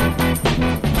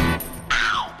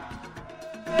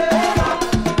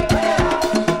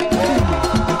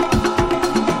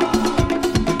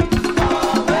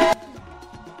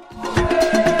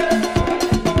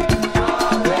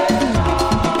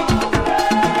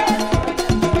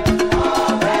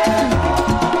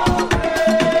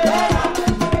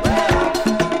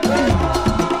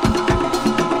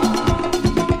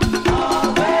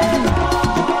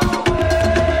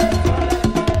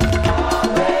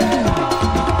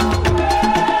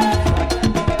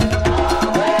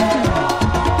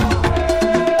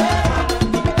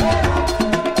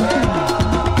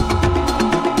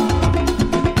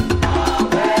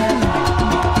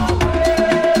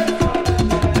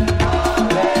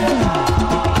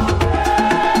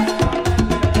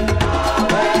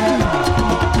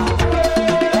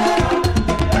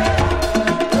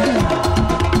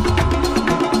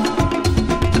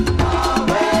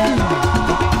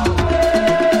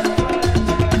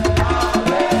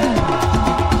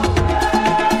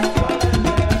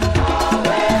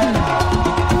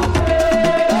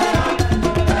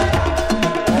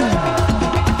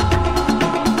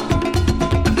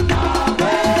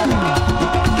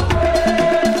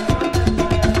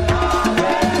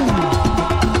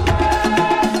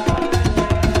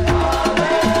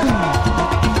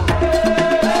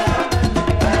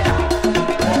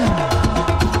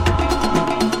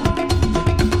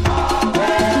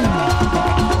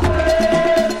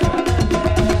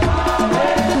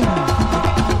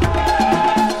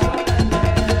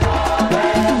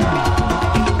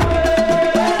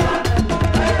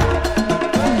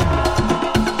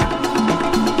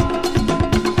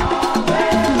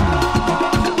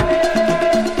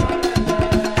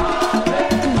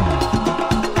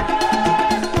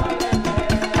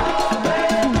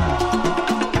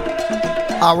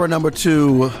 Hour number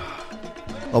 2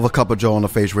 of A Cup of J.O.E on the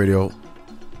Face Radio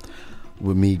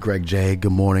with me, Greg J.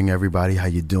 Good morning, everybody. How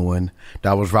you doing?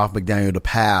 That was Ralph McDaniel, The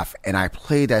Path, and I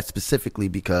played that specifically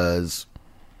because,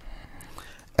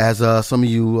 as some of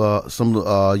you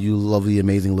lovely,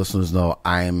 amazing listeners know,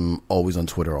 I'm always on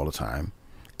Twitter all the time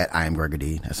at I am Gregor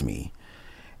D. That's me.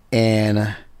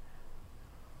 And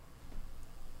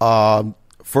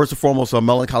first and foremost, a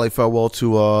melancholy farewell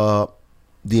to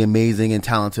the amazing and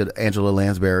talented Angela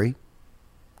Lansbury,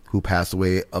 who passed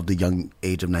away of the young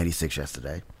age of 96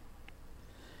 yesterday.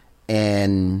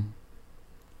 And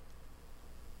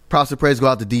props and praise go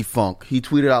out to D-Funk. He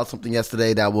tweeted out something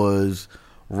yesterday that was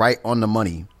right on the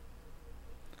money.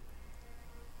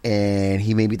 And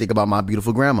he made me think about my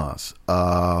beautiful grandmas,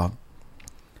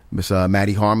 Miss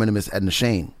Maddie Harmon and Miss Edna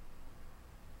Shane.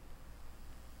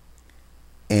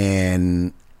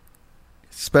 And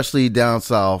especially down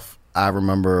south, I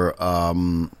remember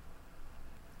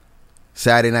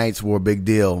Saturday nights were a big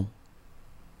deal,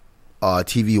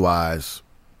 TV-wise,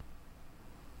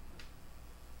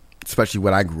 especially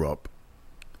when I grew up.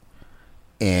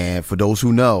 And for those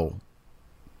who know,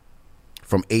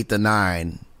 from 8 to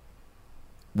 9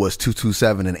 was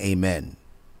 227 and Amen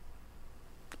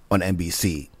on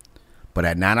NBC. But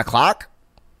at 9 o'clock,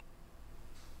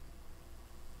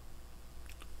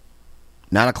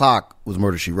 9 o'clock was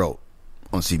Murder, She Wrote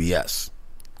on CBS.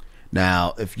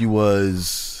 Now, if you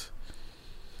was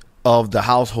of the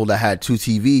household that had 2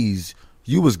 TVs,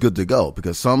 you was good to go,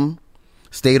 because some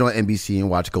stayed on NBC and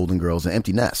watched Golden Girls and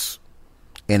Empty Nests,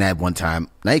 and at one time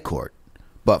Night Court.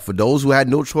 But for those who had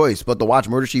no choice but to watch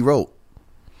Murder, She Wrote,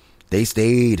 they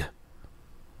stayed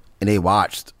and they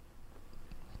watched.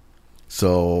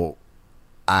 So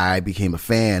I became a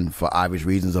fan, for obvious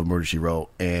reasons, of Murder, She Wrote,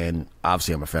 and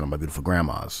obviously I'm a fan of my beautiful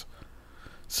grandmas.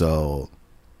 So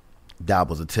that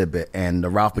was a tidbit. And the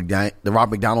Ralph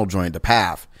McDonald joint, The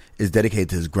Path, is dedicated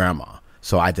to his grandma.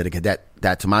 So I dedicate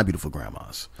that to my beautiful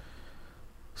grandmas.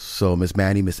 So Miss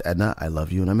Maddie, Miss Edna, I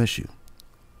love you and I miss you.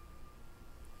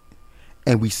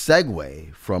 And we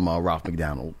segue from Ralph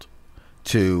McDonald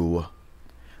to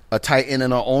a Titan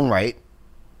in our own right,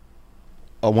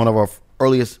 one of our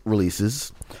earliest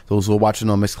releases. Those who are watching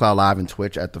on Mixcloud Live and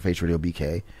Twitch at The Face Radio BK,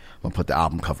 I'm going to put the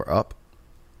album cover up.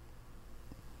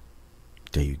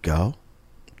 There you go.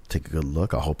 Take a good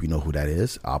look. I hope you know who that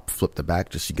is. I'll flip the back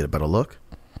just so you get a better look.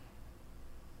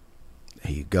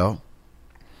 There you go.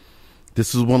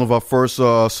 This is one of our first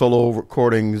solo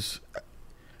recordings.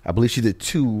 I believe she did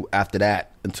 2 after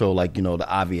that until, the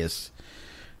obvious.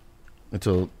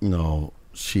 Until,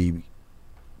 she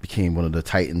became one of the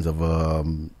titans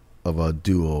of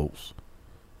duos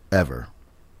ever.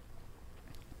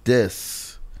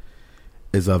 This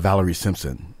is Valerie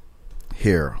Simpson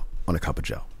here on A Cup of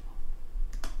J.O.E.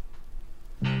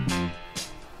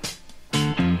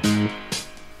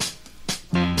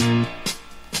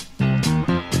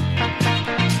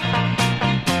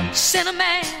 Sinner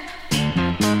man,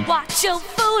 watch your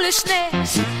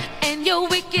foolishness and your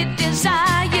wicked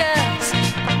desires.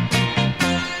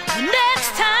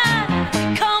 Next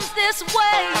time comes this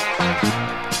way,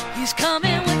 he's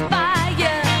coming with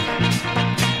fire.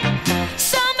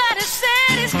 Somebody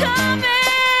said he's coming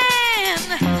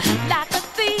like a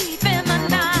thief in the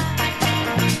night,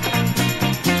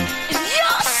 and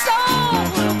your soul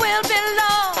will be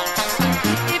lost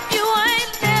if you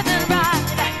ain't living right.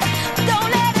 Don't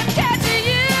let him catch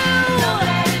you. Don't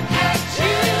let him catch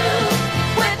you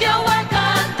with your work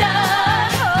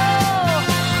undone. Oh.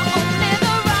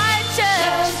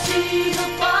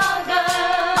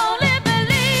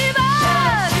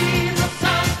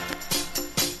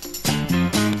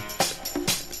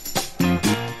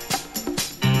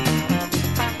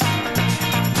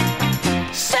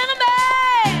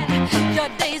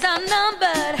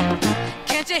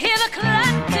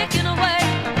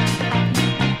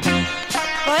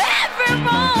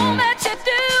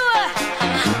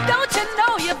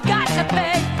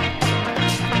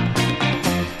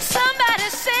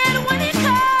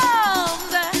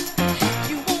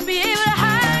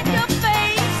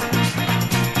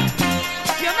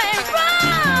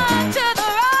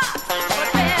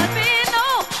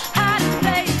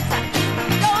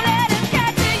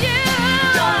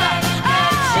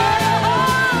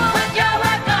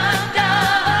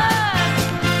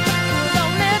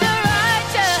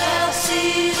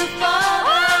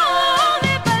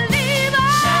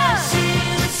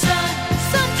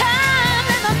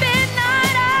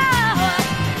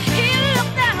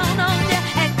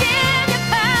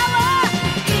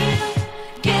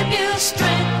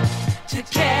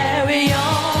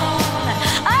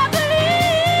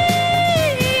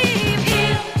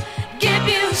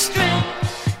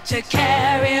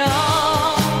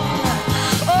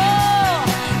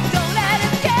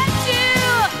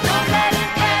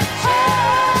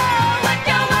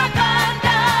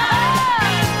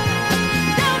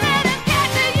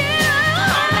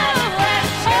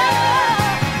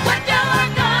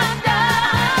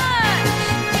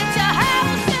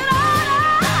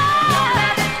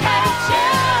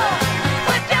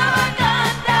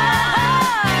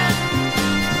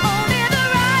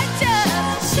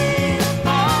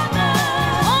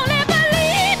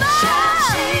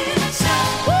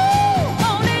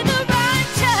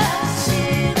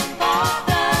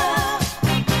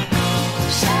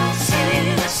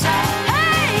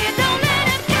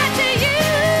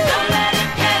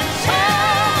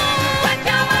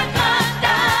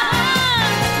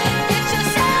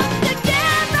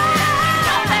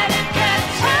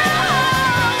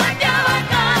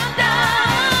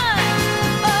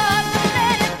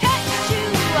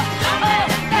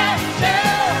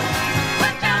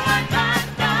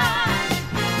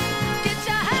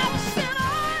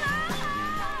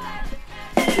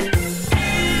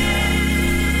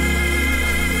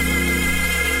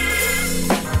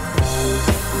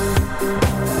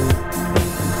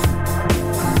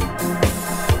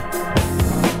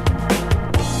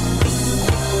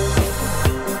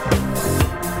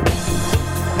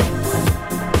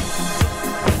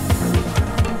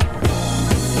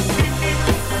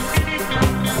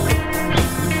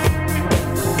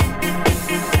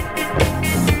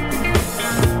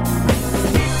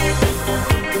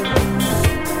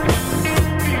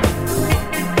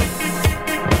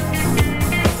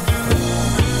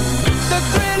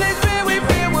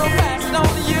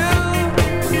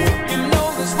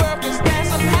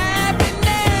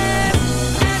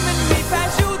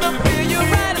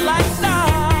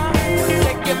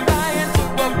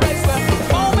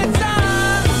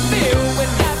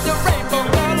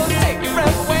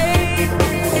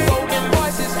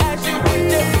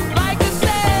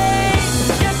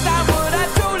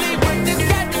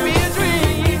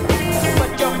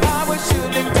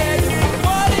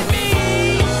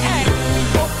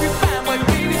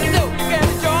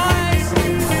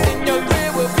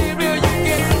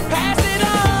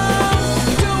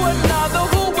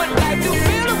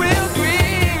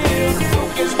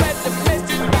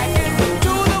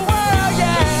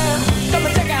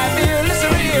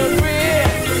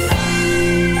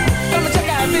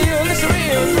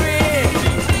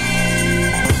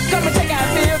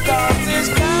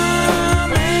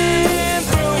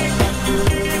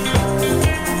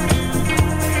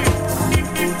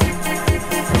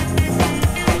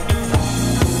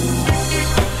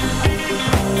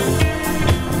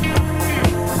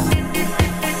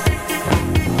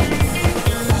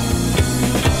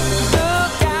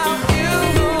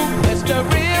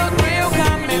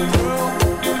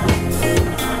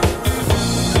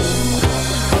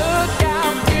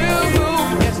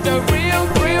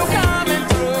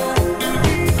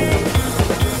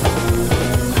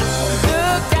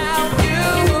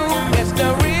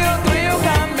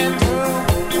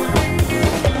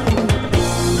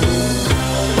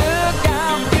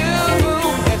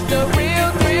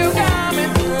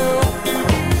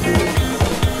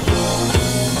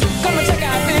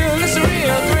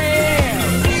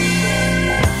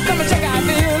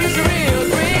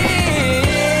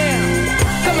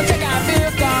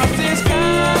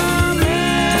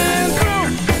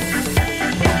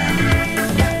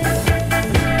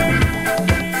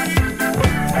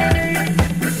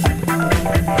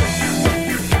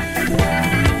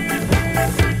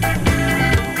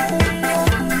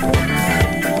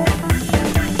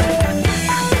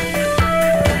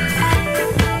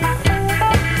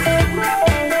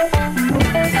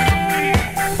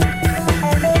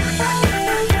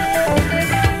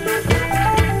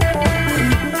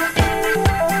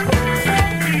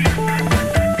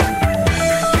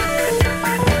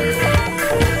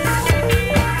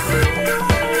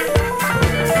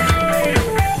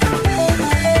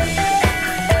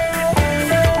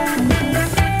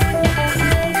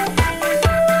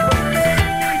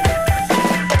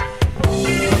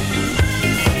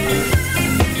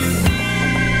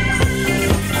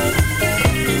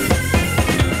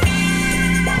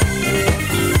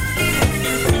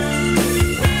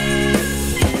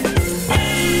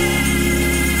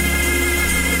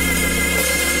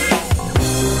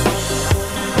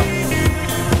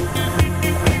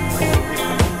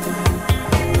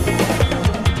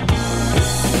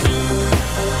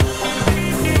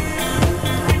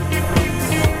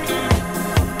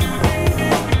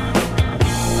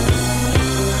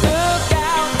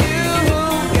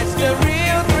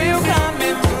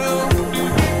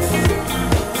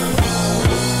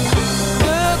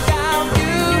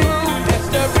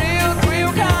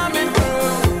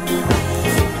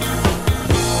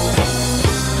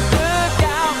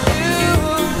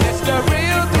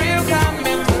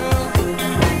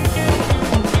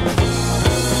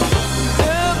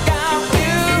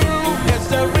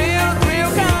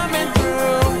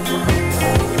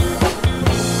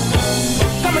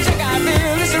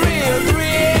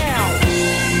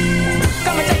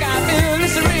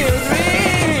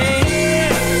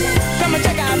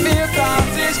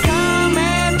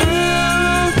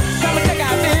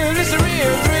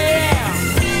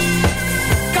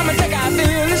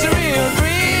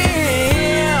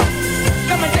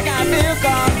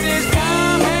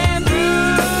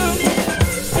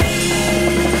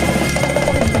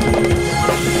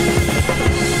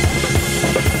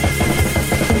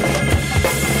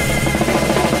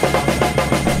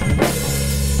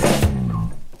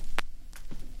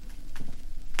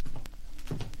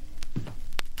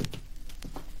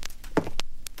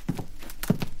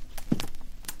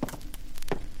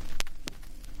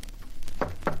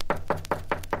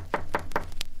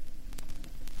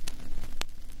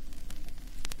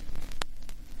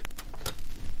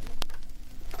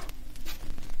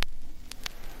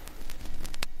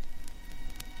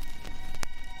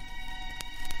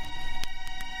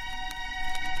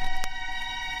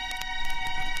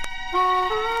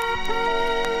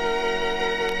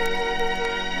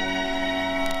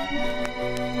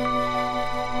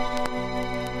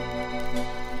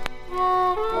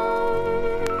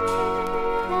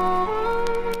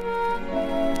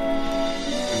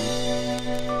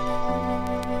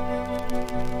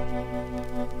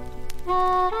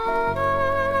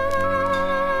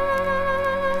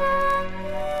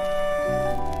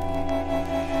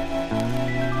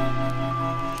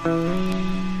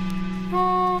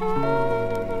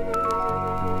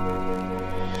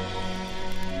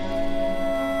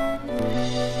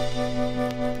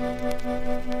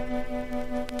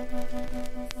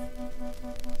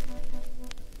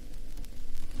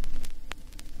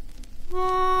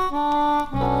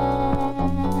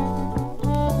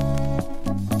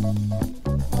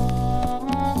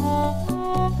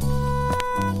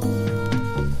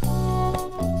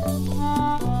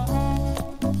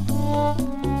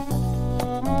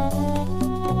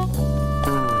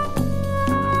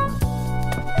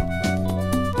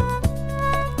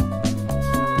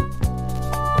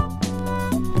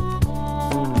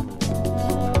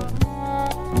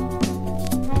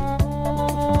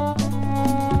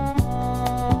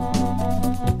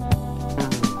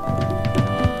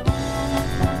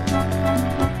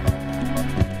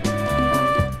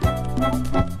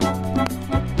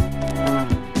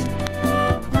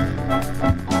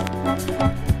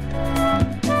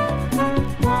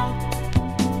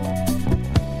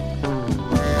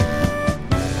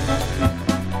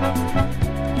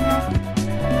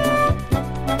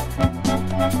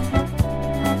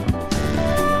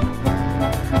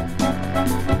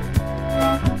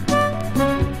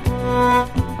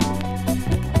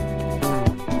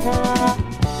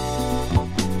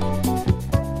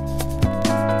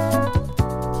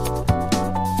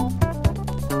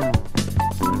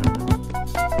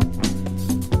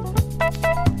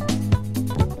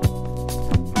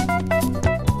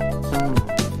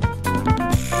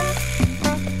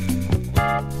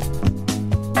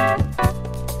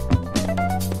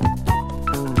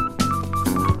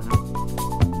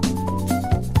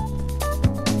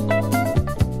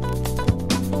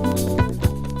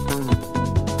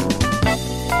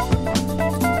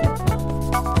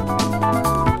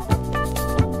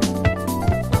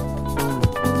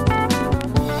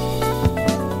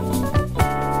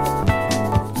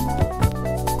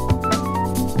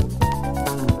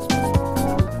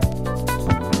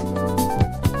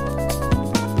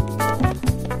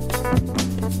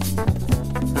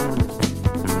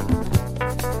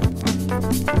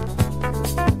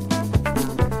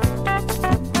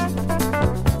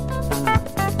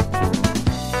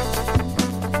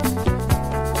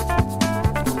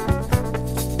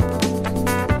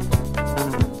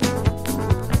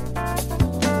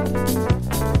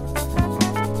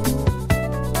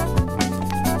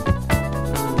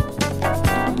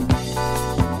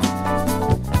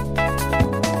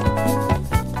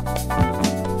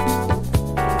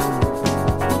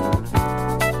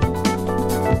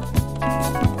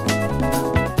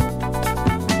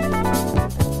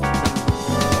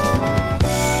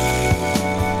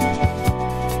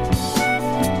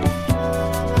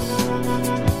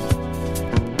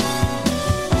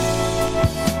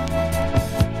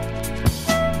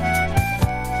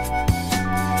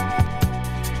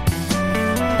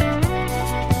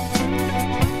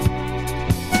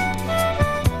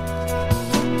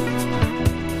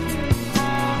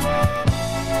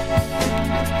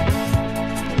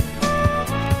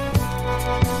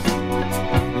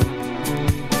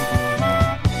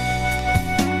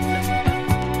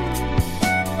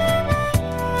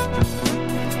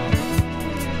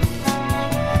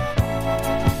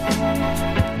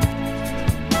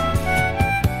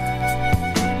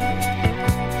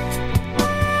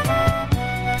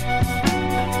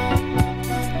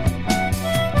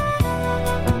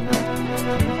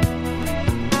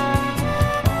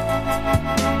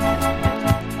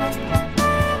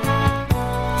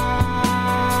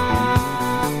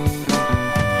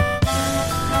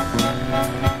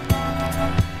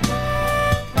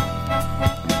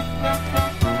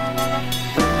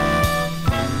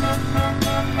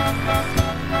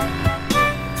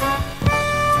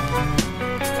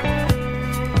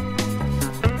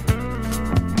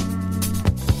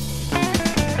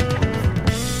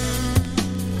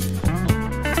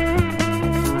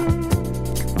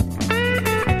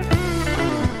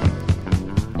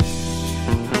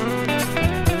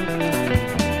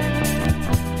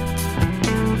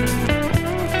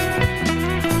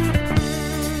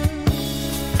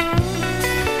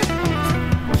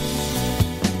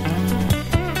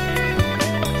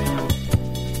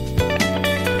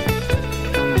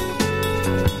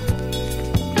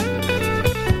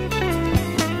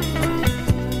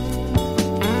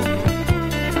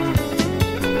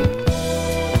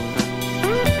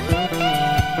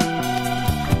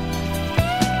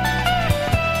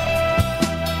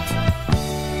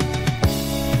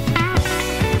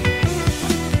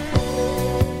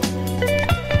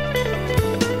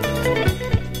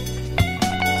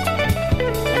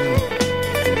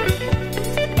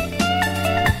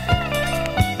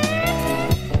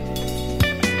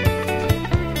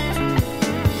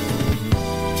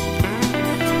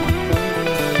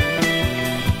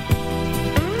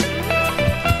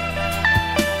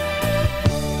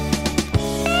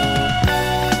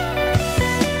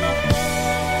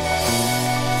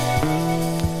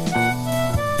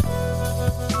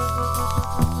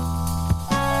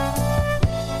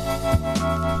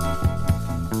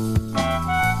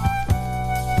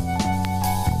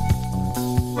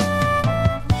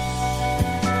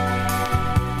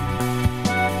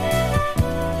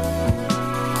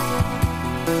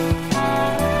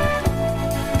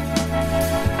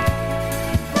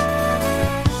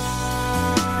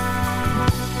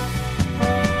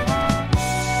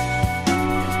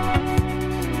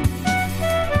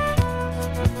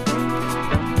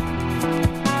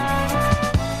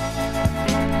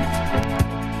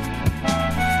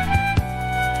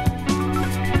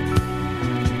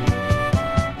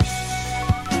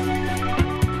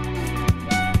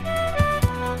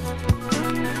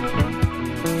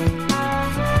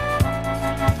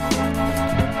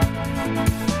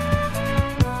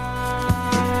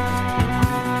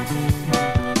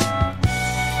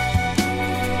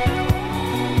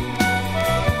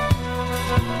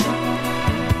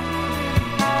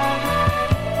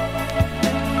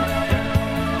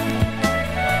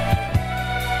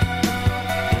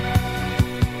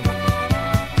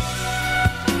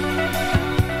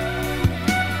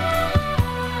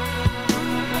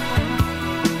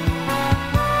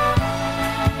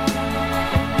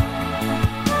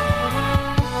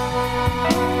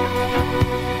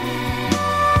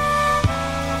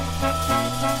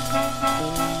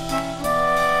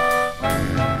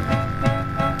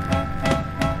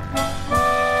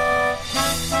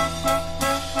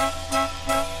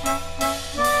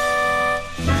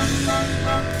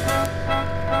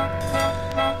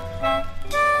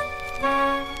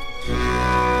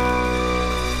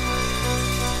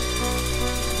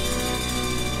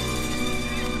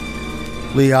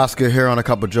 Lee Oscar here on A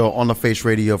Cup of J.O.E. on the Face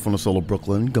Radio from the Soul of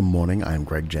Brooklyn. Good morning. I am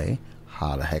Greg J.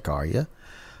 How the heck are you?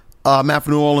 Matt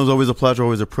from New Orleans, always a pleasure,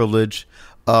 always a privilege.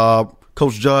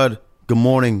 Coach Judd, good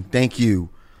morning. Thank you.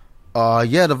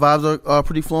 Yeah, the vibes are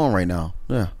pretty flowing right now.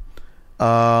 Yeah.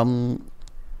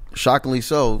 Shockingly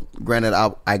so. Granted,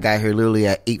 I got here literally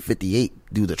at 8:58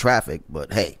 due to traffic,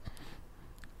 but hey,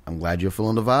 I'm glad you're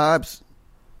feeling the vibes.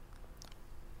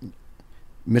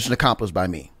 Mission accomplished by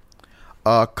me.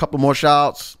 A couple more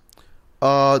shouts.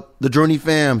 The Journey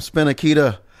fam, Spin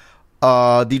Akita,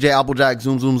 DJ Applejack,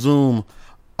 Zoom Zoom Zoom,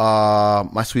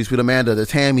 my sweet Amanda, the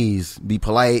Tammys, Be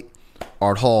Polite,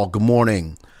 Art Hall, good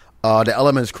morning. The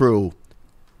Elements crew,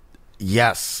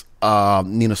 yes.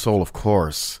 Nina Soul, of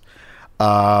course.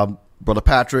 Brother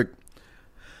Patrick,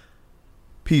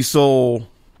 P Soul,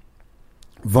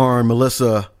 Vern,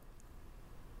 Melissa,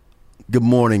 good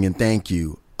morning and thank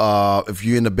you. If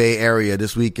you're in the Bay Area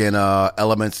this weekend,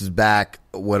 Elements is back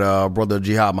with Brother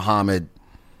Jihad Muhammad.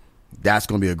 That's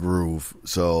going to be a groove.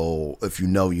 So if you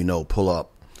know, pull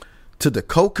up. To the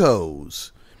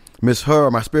Cocos, Miss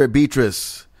Her, My Spirit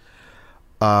Beatrice,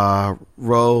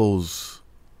 Rose,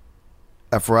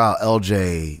 Ephraim,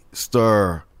 LJ,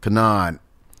 Stir, Kanan,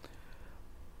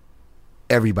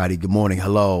 everybody, good morning,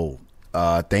 hello,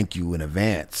 thank you in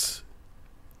advance.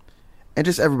 And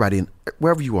just everybody,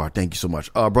 wherever you are, thank you so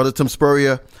much. Brother Tim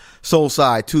Spurrier,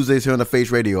 Soulside, Tuesdays here on the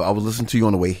Face Radio. I was listening to you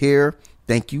on the way here.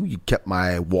 Thank you. You kept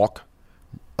my walk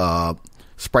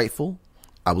spriteful.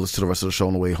 I will listen to the rest of the show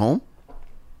on the way home.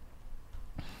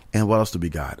 And what else do we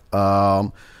got?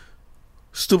 Superstar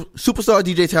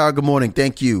DJ Tara, good morning.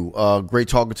 Thank you. Great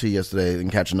talking to you yesterday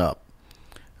and catching up.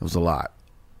 It was a lot.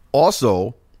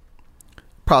 Also,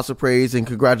 props of praise and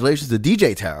congratulations to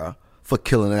DJ Tara for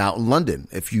killing it out in London.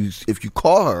 If you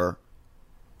call her,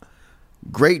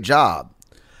 great job.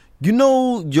 You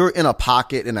know you're in a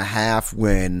pocket and a half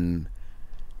when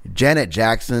Janet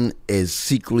Jackson is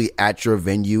secretly at your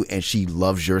venue and she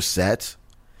loves your set.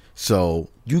 So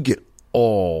you get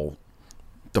all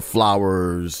the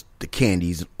flowers, the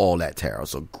candies, and all that, Tara.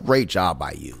 So great job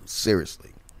by you.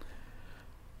 Seriously.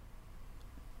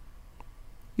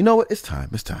 You know what? It's time.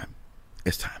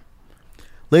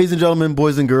 Ladies and gentlemen,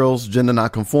 boys and girls, gender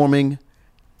not conforming,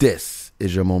 this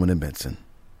is your moment in Benson.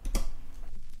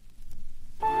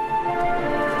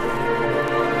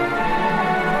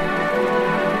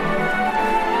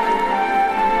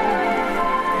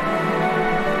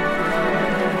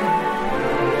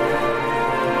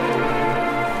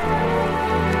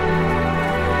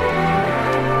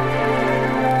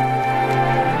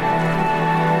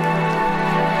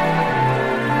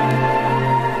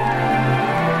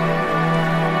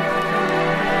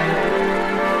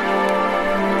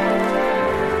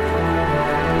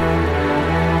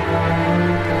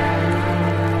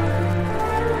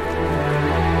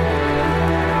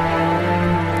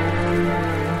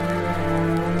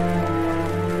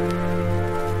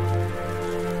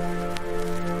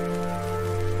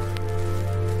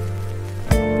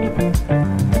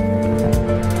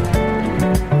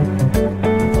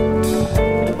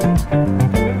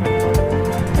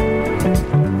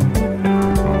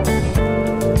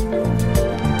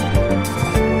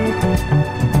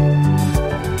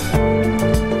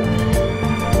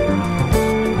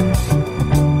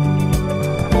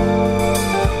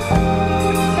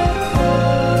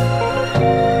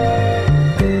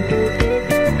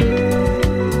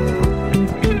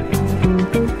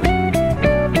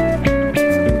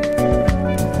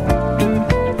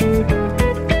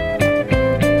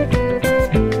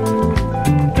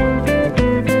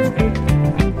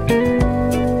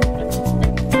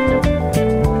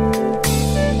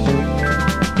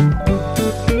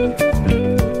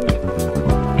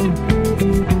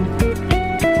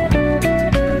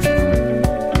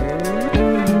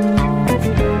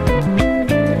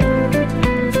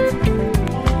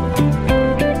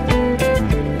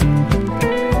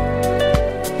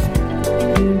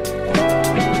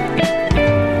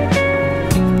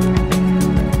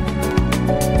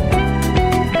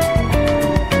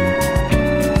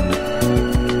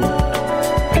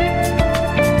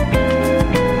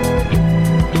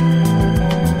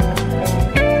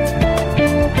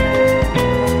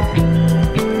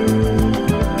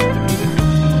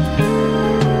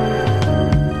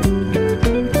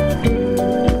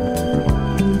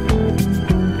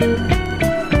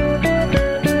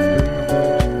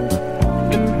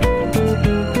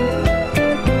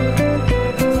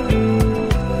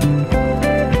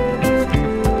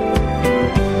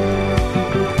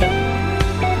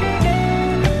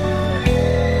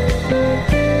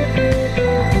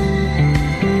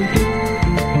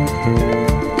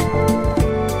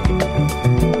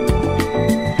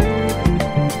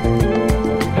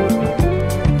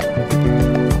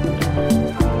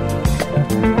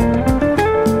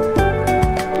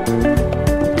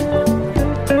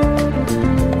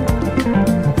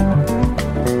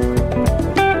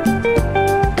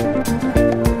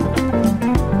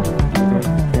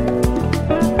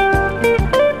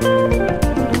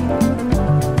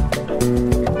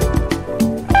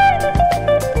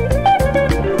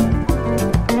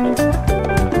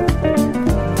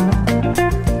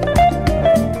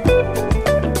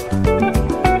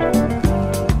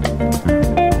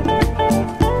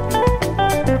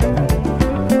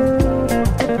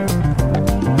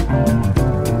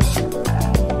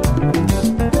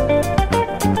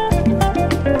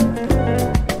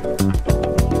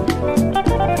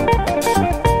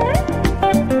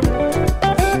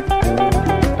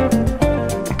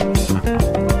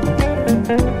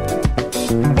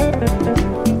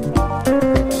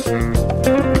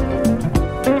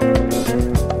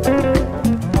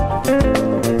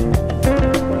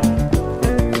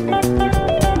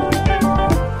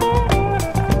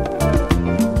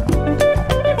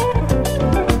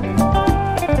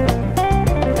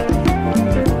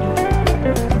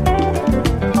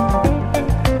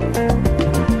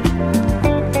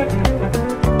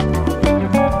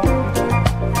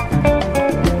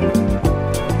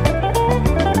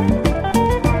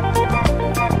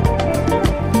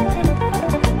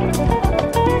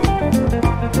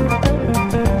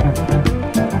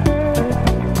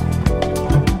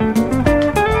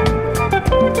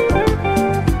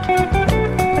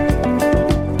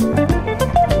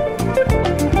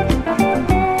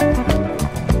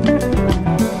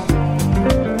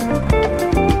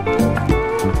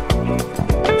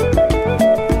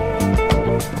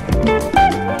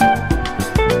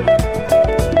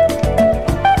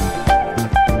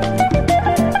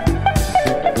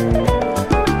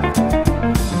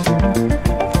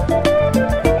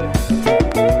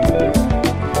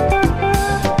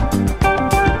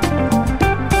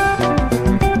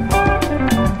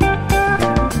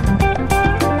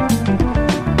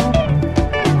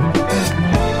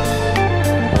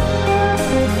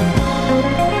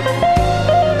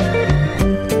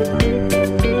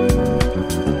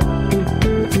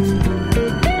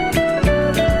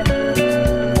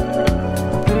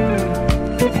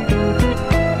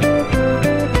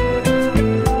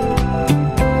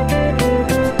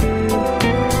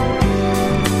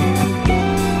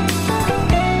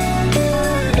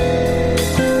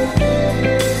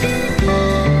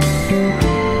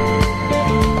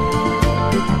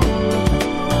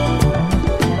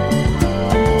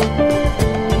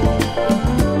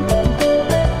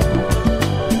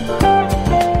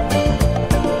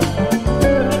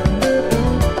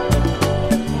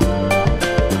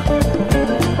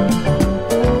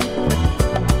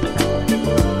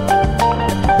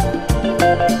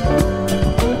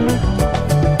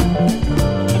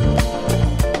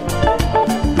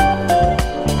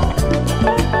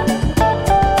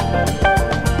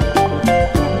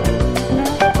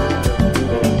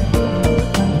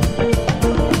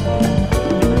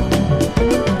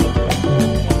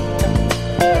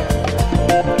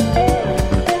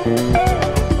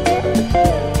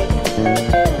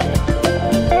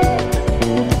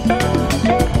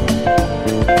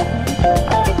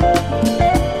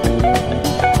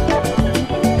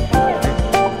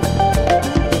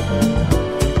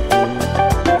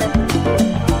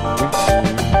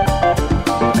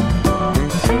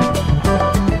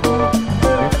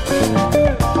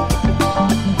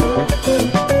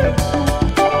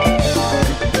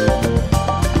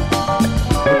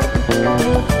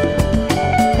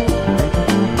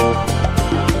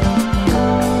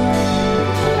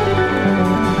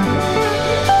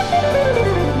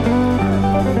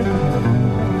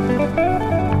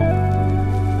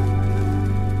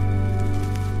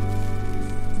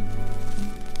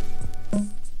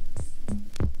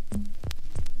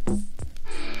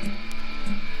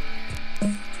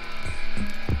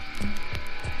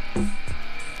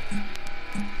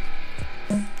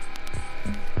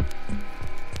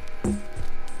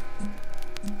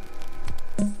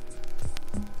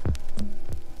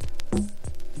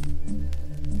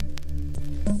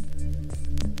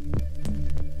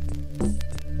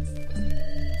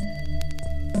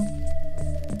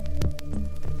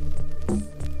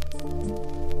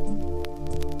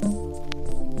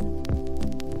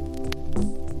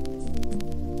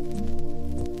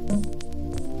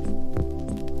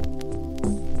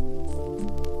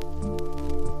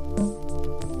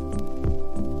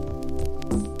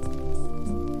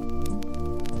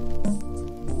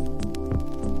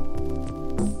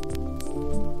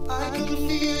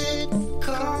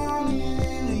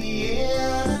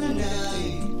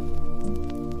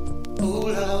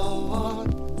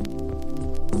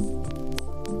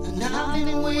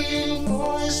 waiting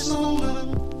for this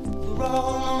moment for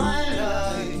all my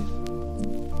life.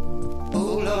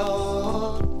 Oh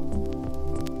Lord,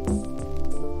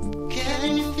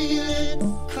 can you feel it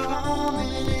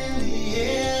coming in the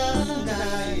air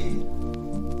tonight?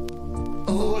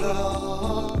 Oh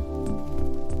Lord,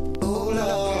 oh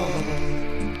Lord.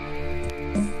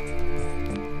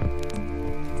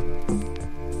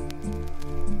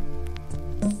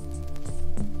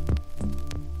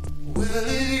 Well,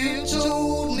 if you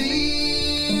told me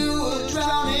you were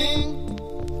drowning,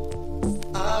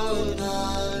 I would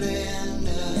not lend a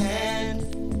hand.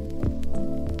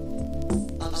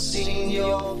 I've seen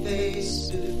your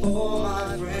face before,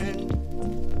 my friend,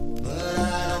 but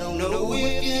I don't know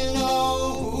if you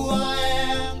know who I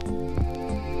am.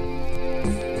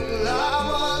 Well, I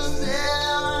was there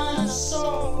and I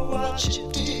saw what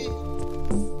you did.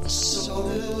 I saw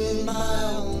it with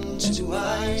my own two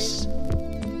eyes.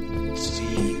 So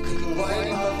you couldn't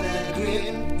wipe off that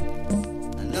grin.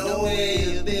 I know where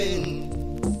you've been.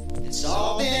 It's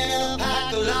all been a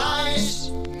pack of lies.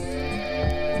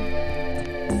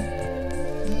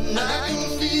 And I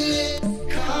can feel it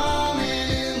coming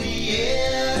in the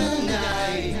air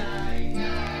tonight.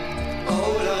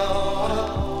 Oh Lord.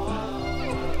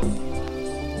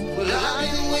 Well, I've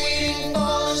been waiting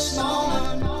for this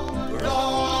moment for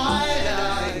all my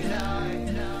life.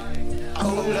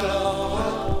 Oh Lord.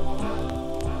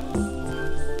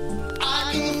 I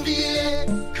can feel it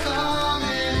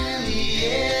coming in the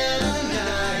air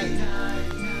tonight.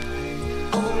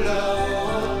 Oh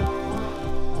Lord.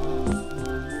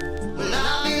 Well,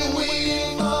 I've been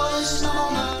waiting for this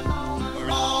moment for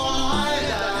all my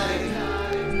life.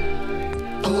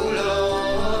 Oh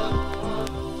Lord,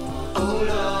 oh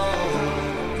Lord.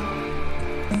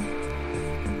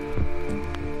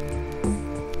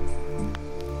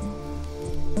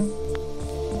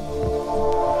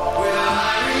 Well,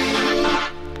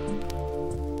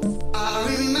 I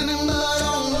remember,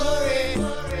 don't worry.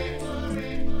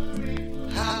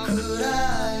 How could I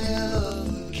ever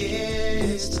forget?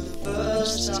 It's the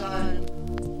first time,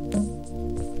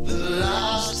 the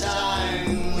last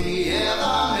time we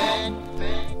ever met.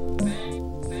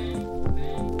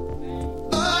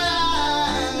 But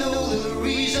I know the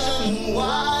reason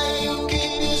why you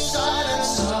keep your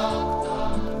silence up.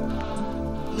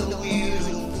 No, you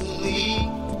don't fool me.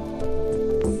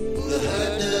 The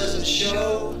hurt doesn't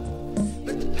show,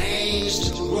 but the pain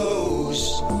still grows.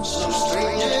 Some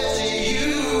stranger to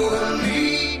you and me.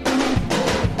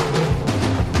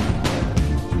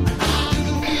 I can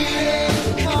feel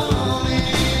it coming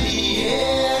in the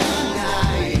air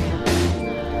tonight.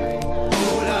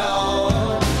 Oh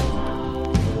Lord.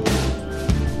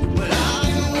 Well, I've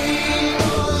been waiting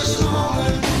for this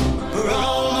moment for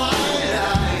all my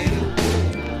life.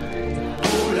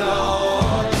 Oh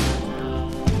Lord.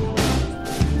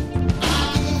 I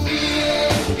can feel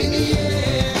it in the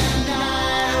air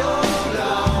tonight. Oh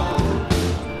Lord.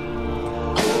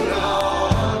 Oh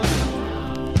Lord.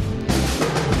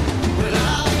 Well,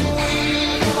 I've been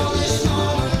waiting for this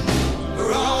moment for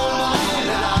all my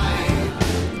life.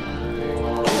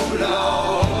 Oh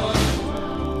Lord.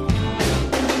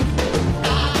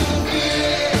 I can feel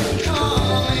it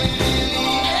coming in the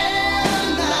air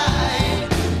tonight.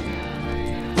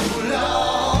 Oh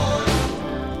Lord.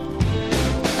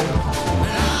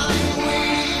 And I've been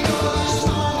waiting for this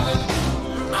moment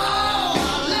for all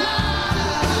my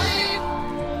life.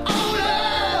 Oh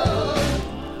Lord.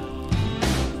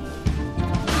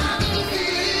 I can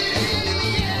feel it in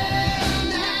the air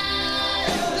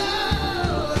tonight.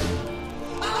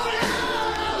 Oh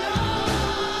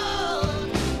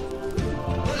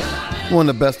Lord. One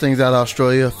of the best things out of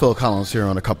Australia, Phil Collins here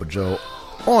on A Cup of Joe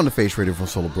on the Face Radio from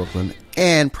Solar Brooklyn,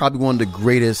 and probably one of the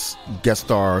greatest guest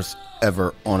stars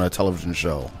ever on a television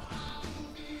show.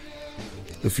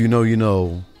 If you know, you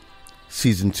know,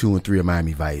 season 2 and 3 of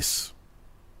Miami Vice.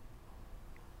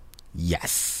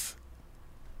 Yes,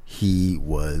 he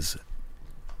was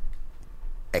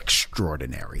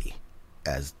extraordinary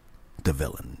as the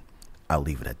villain. I'll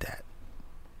leave it at that.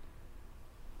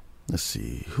 Let's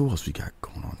see, who else we got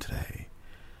going on today?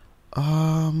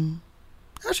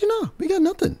 Actually, no, we got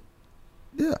nothing.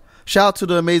 Yeah, shout out to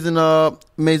the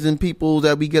amazing people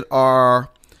that we get our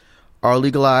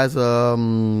legalized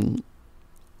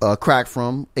crack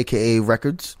from, aka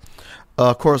records.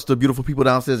 Of course, the beautiful people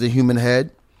downstairs at Human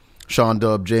Head, Sean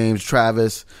Dub, James,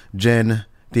 Travis, Jen,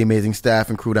 the amazing staff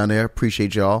and crew down there.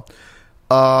 Appreciate y'all.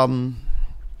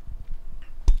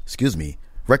 Excuse me,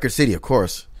 Record City, of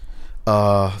course.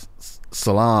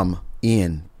 Salam,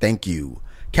 Ian, thank you.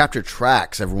 Capture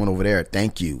Tracks, everyone over there,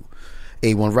 thank you.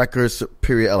 A1 Records,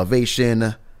 Superior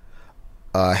Elevation,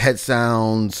 Head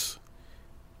Sounds.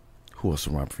 Who else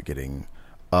am I forgetting?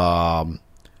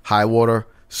 High Water.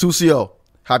 Susio,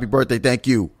 happy birthday. Thank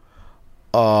you.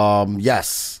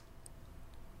 Yes.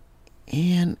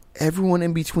 And everyone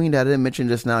in between that I didn't mention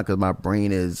just now because my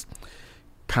brain is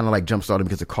kind of like jump started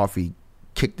because the coffee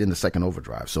kicked in the second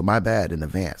overdrive. So my bad in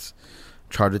advance.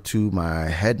 Charge it to my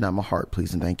head, not my heart,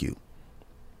 please and thank you.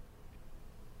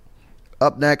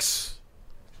 Up next,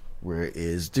 where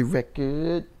is the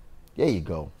record? There you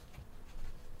go.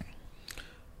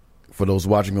 For those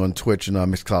watching on Twitch and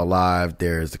Mixcloud Live,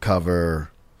 there's the cover.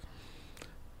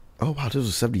 Oh, wow, this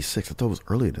was 76. I thought it was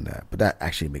earlier than that, but that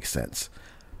actually makes sense.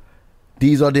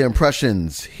 These are the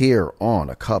impressions here on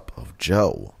A Cup of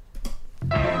Joe.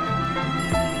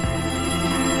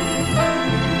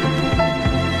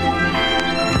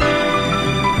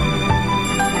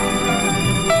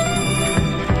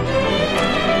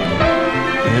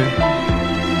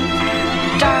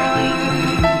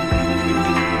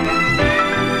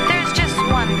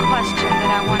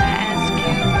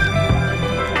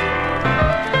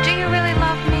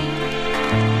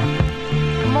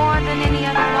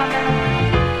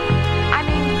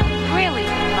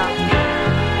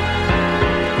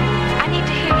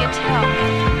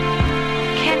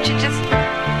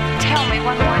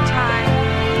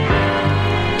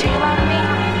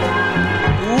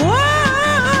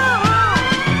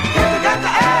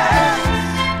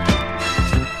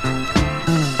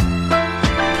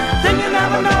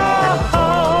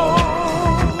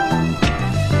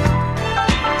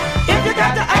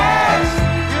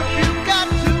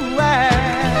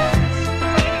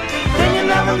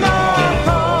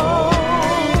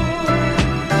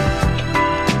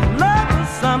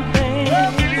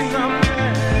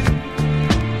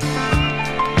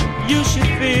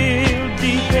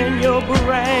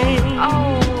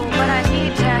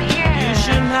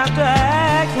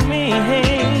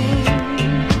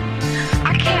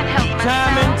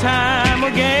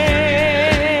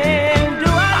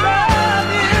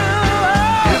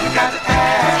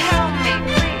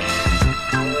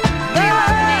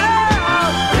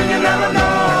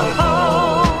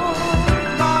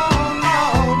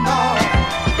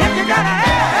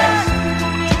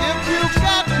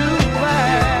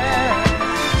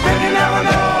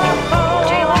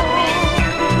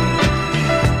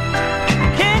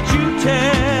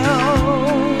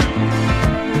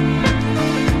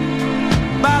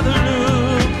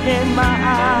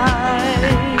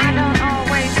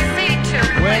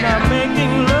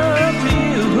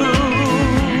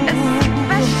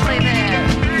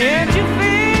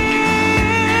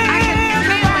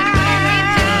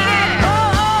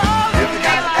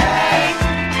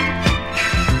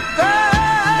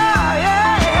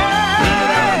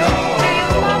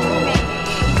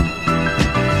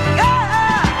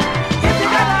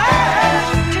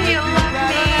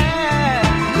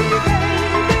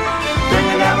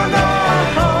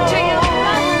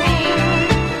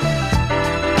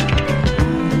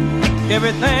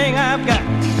 Everything I've got,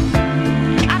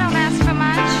 I don't ask for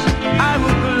much. I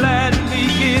will gladly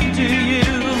give to you.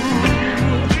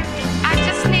 I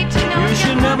just need to know You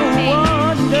should never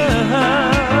wonder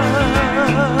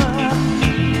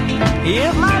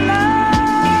if my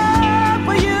love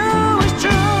for you is true.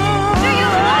 Do you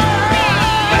love me?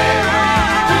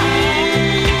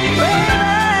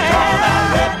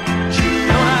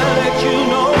 Don't I let you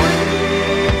know?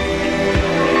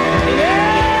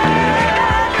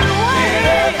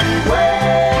 Way.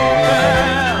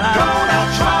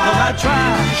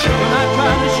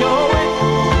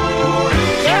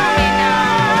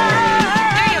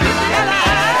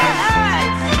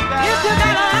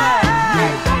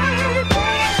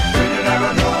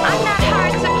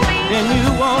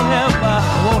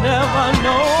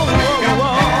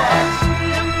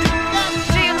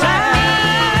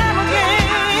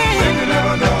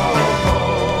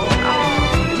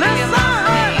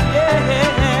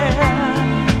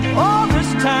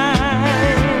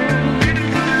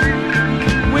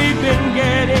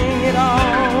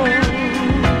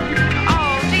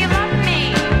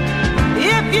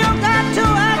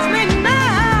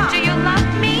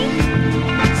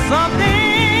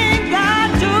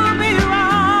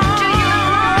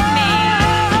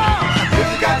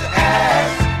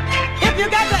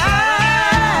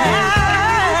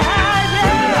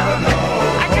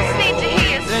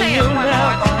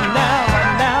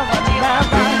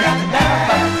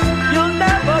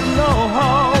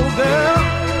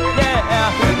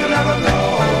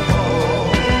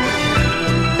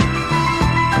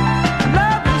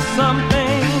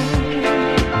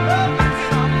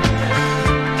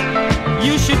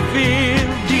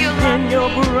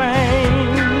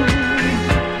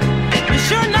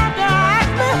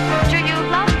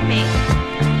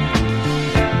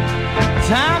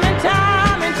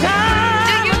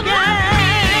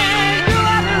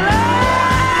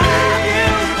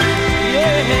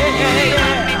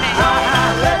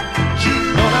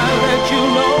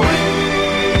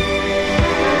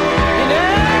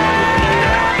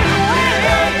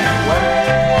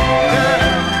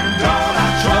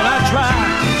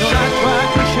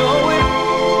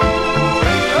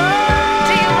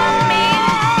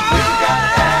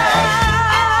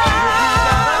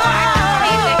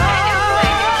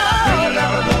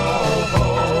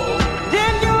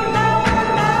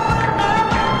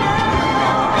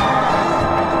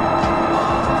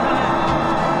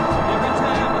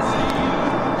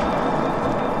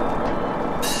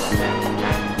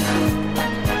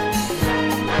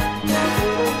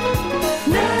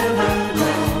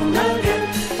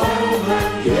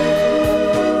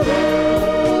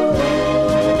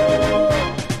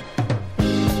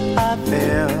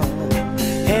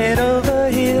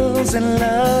 was in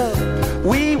love.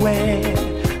 We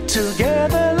went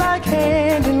together like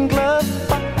hand in glove.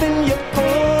 But then you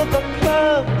pulled the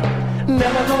plug.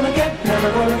 Never gonna get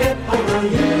over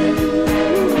you.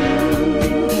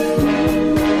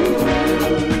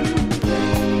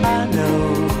 I know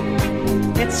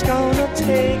it's gonna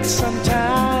take some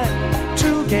time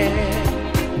to get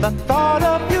the thought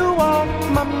of you off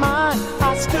my mind.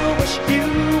 I still wish you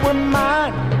were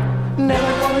mine.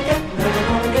 Never gonna get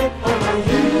over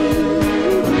you.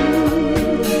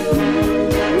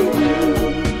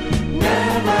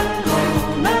 Never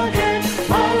gonna get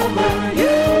over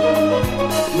you.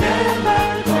 Never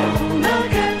gonna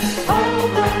get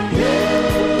over you.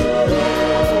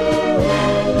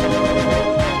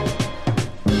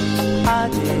 I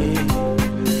did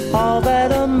all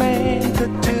that a man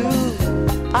could do.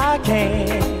 I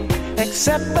can't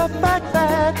accept the fact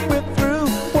that we're through.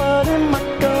 What am I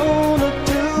gonna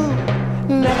do?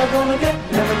 Never gonna get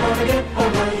over you.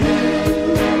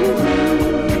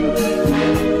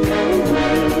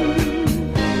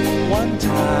 One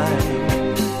time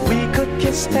we could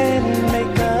kiss and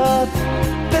make up.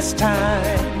 This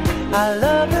time our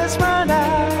love has run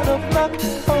out of luck.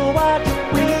 Oh, why did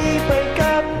we break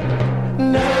up?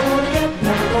 Never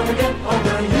gonna get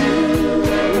over you.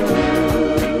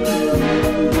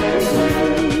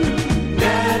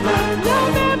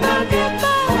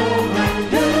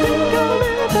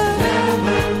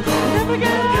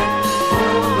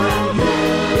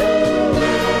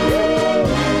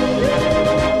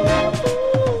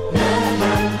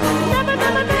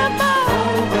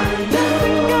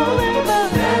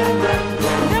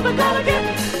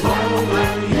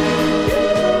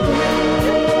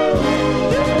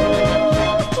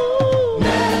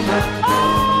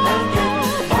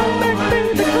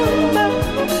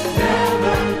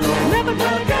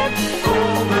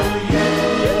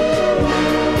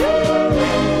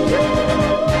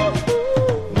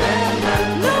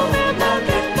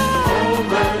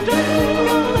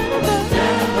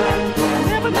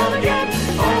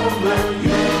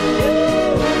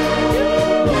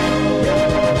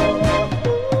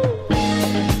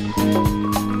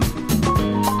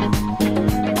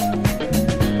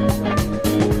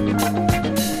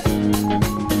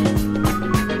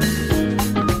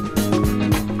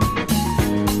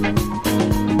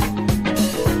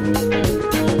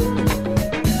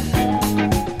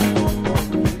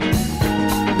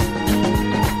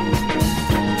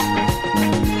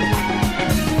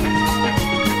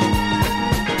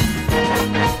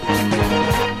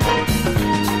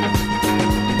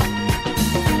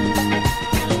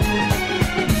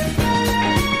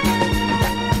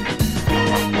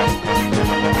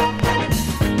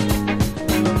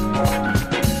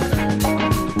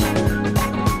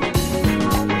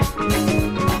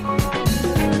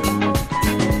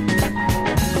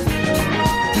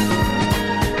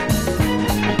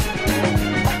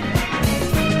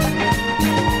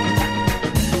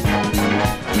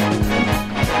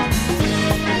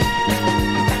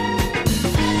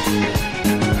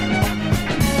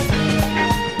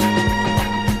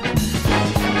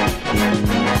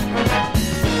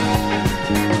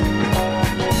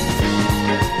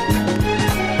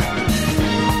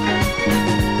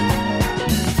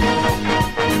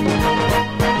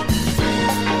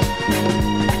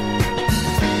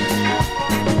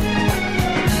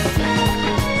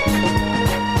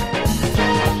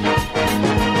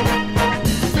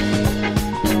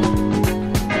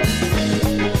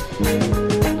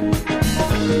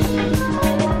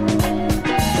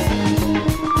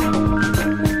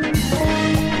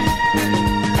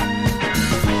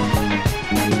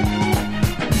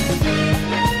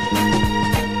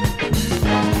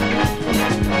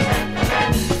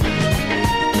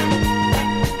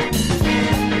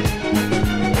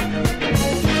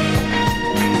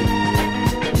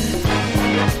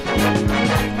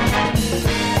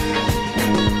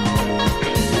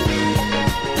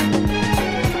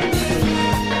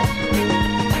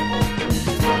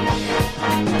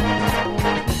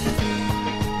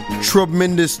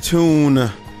 Tremendous tune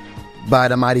by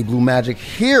the Mighty Blue Magic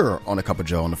here on the Cup of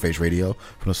J.O.E on the Face Radio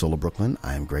from the soul of Brooklyn.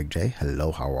 I am Greg J.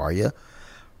 Hello, how are you?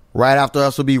 Right after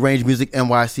us will be Range Music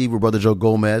NYC with Brother Joe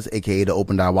Gomez, a.k.a. the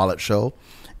Open Die Wallet Show.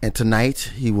 And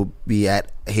tonight he will be at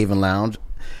Haven Lounge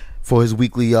for his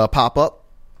weekly pop-up.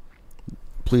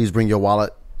 Please bring your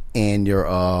wallet and your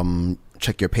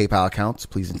check your PayPal accounts,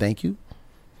 please and thank you.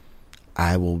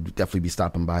 I will definitely be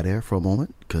stopping by there for a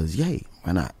moment because, yay,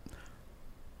 why not?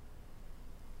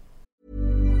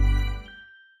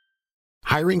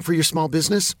 Hiring for your small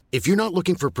business? If you're not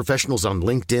looking for professionals on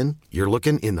LinkedIn, you're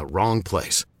looking in the wrong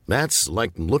place. That's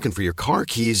like looking for your car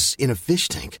keys in a fish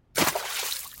tank.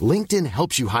 LinkedIn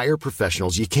helps you hire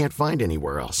professionals you can't find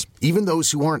anywhere else, even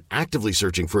those who aren't actively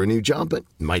searching for a new job but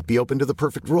might be open to the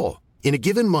perfect role. In a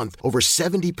given month, over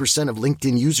 70% of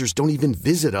LinkedIn users don't even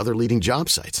visit other leading job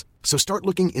sites. So start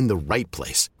looking in the right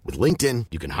place. With LinkedIn,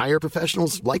 you can hire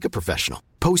professionals like a professional.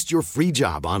 Post your free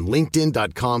job on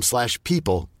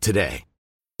linkedin.com/people today.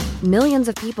 Millions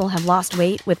of people have lost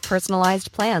weight with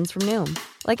personalized plans from Noom.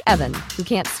 Like Evan, who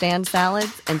can't stand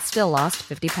salads and still lost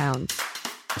 50 pounds.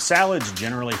 Salads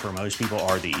generally for most people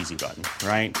are the easy button,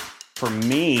 right? For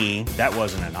me, that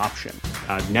wasn't an option.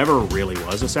 I never really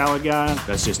was a salad guy.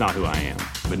 That's just not who I am.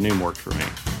 But Noom worked for me.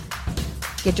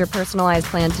 Get your personalized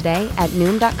plan today at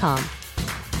Noom.com.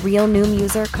 Real Noom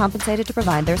user compensated to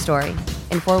provide their story.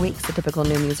 In 4 weeks, the typical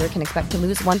Noom user can expect to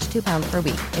lose 1 to 2 pounds per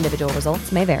week. Individual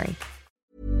results may vary.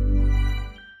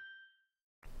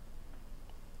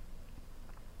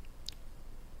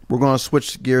 We're going to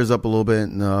switch gears up a little bit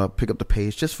and pick up the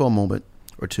pace just for a moment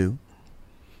or two.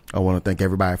 I want to thank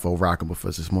everybody for rocking with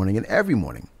us this morning and every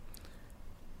morning.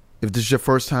 If this is your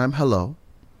first time, hello.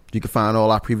 You can find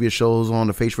all our previous shows on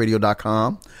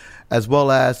thefaceradio.com as well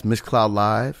as Mixcloud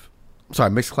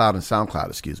and SoundCloud,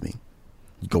 excuse me.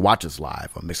 You can watch us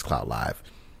live on Mixcloud Live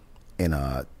and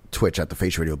Twitch at The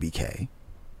Face Radio BK.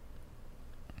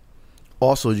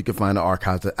 Also, you can find the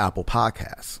archives at Apple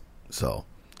Podcasts. So,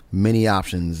 many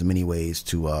options, many ways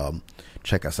to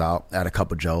check us out at A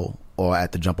Cup of J.O.E. or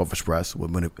at the Jump Off Express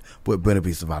with Buena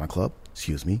Vista Savannah Club.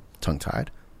 Excuse me,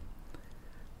 tongue-tied.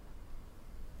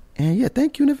 And yeah,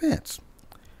 thank you in advance.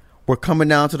 We're coming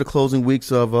down to the closing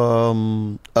weeks of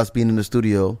us being in the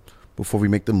studio before we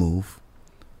make the move.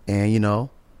 And,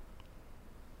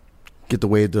 get to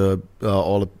wave to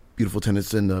all the beautiful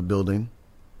tenants in the building.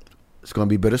 It's going to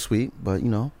be bittersweet, but,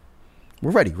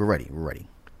 we're ready. We're ready.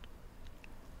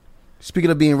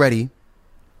 Speaking of being ready,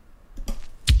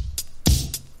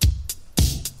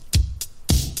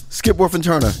 Skip Worth and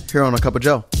Turner here on A Cup of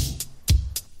J.O.E.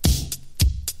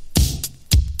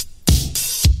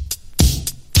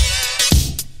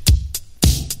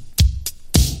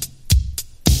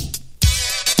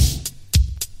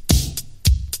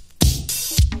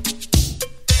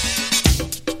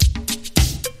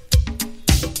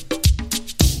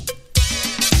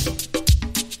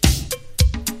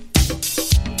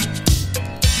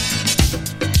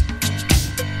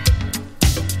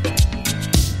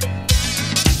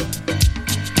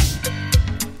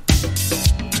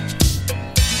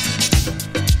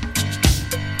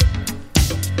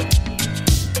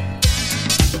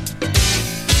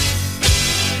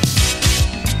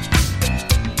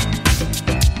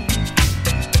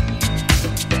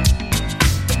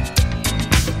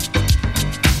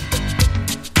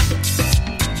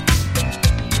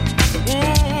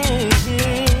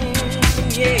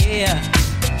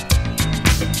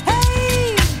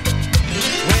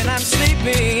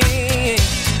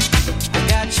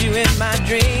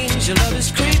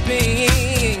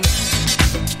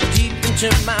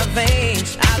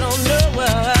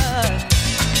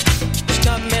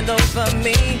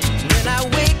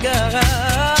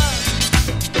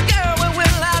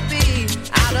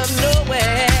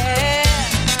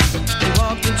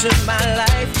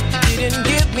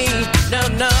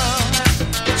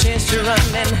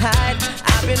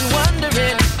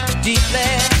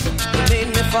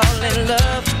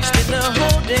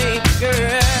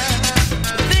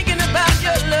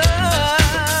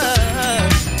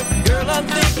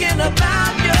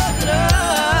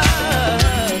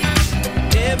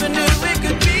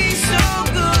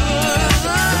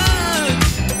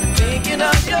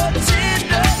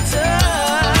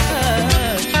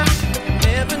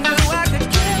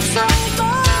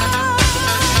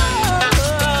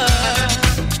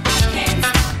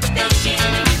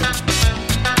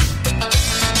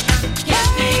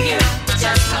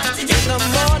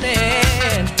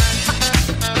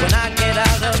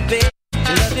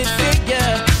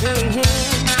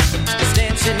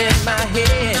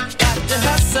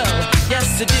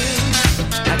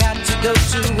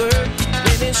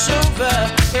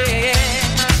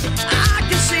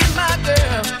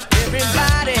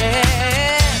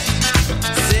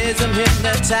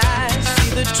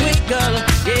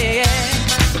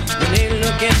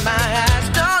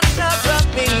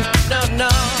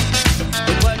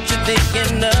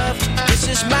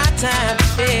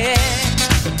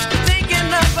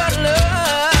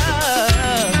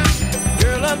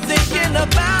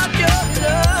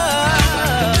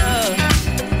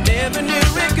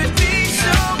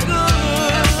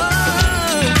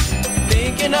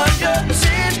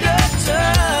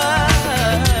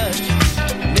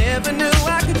 Never knew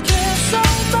I could care so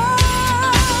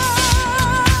much.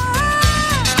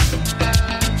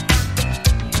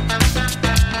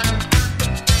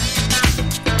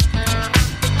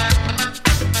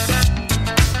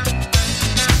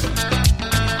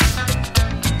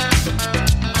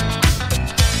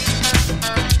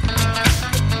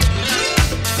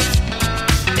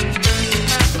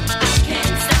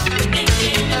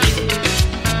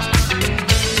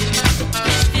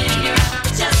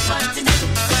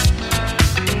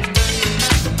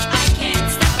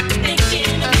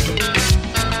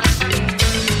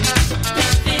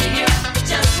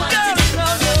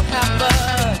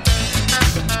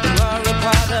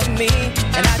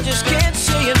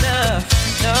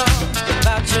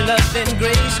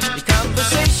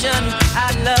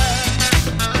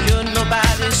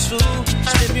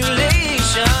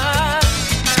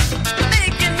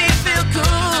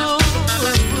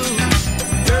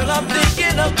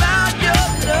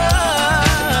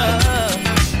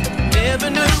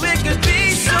 it could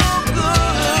be so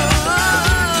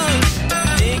good.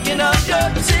 Thinking of your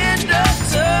tender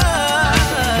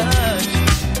touch.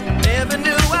 Never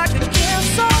knew I could care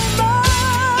so much.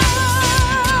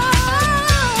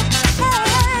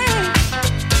 Hey,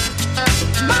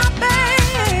 my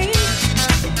babe.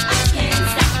 I can't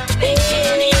stop thinking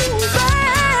of you,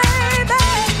 baby.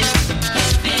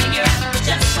 Can't figure out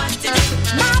just what to do,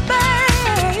 my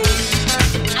babe.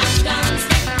 I'm gonna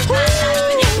spend my life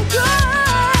with you,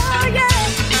 girl, yeah.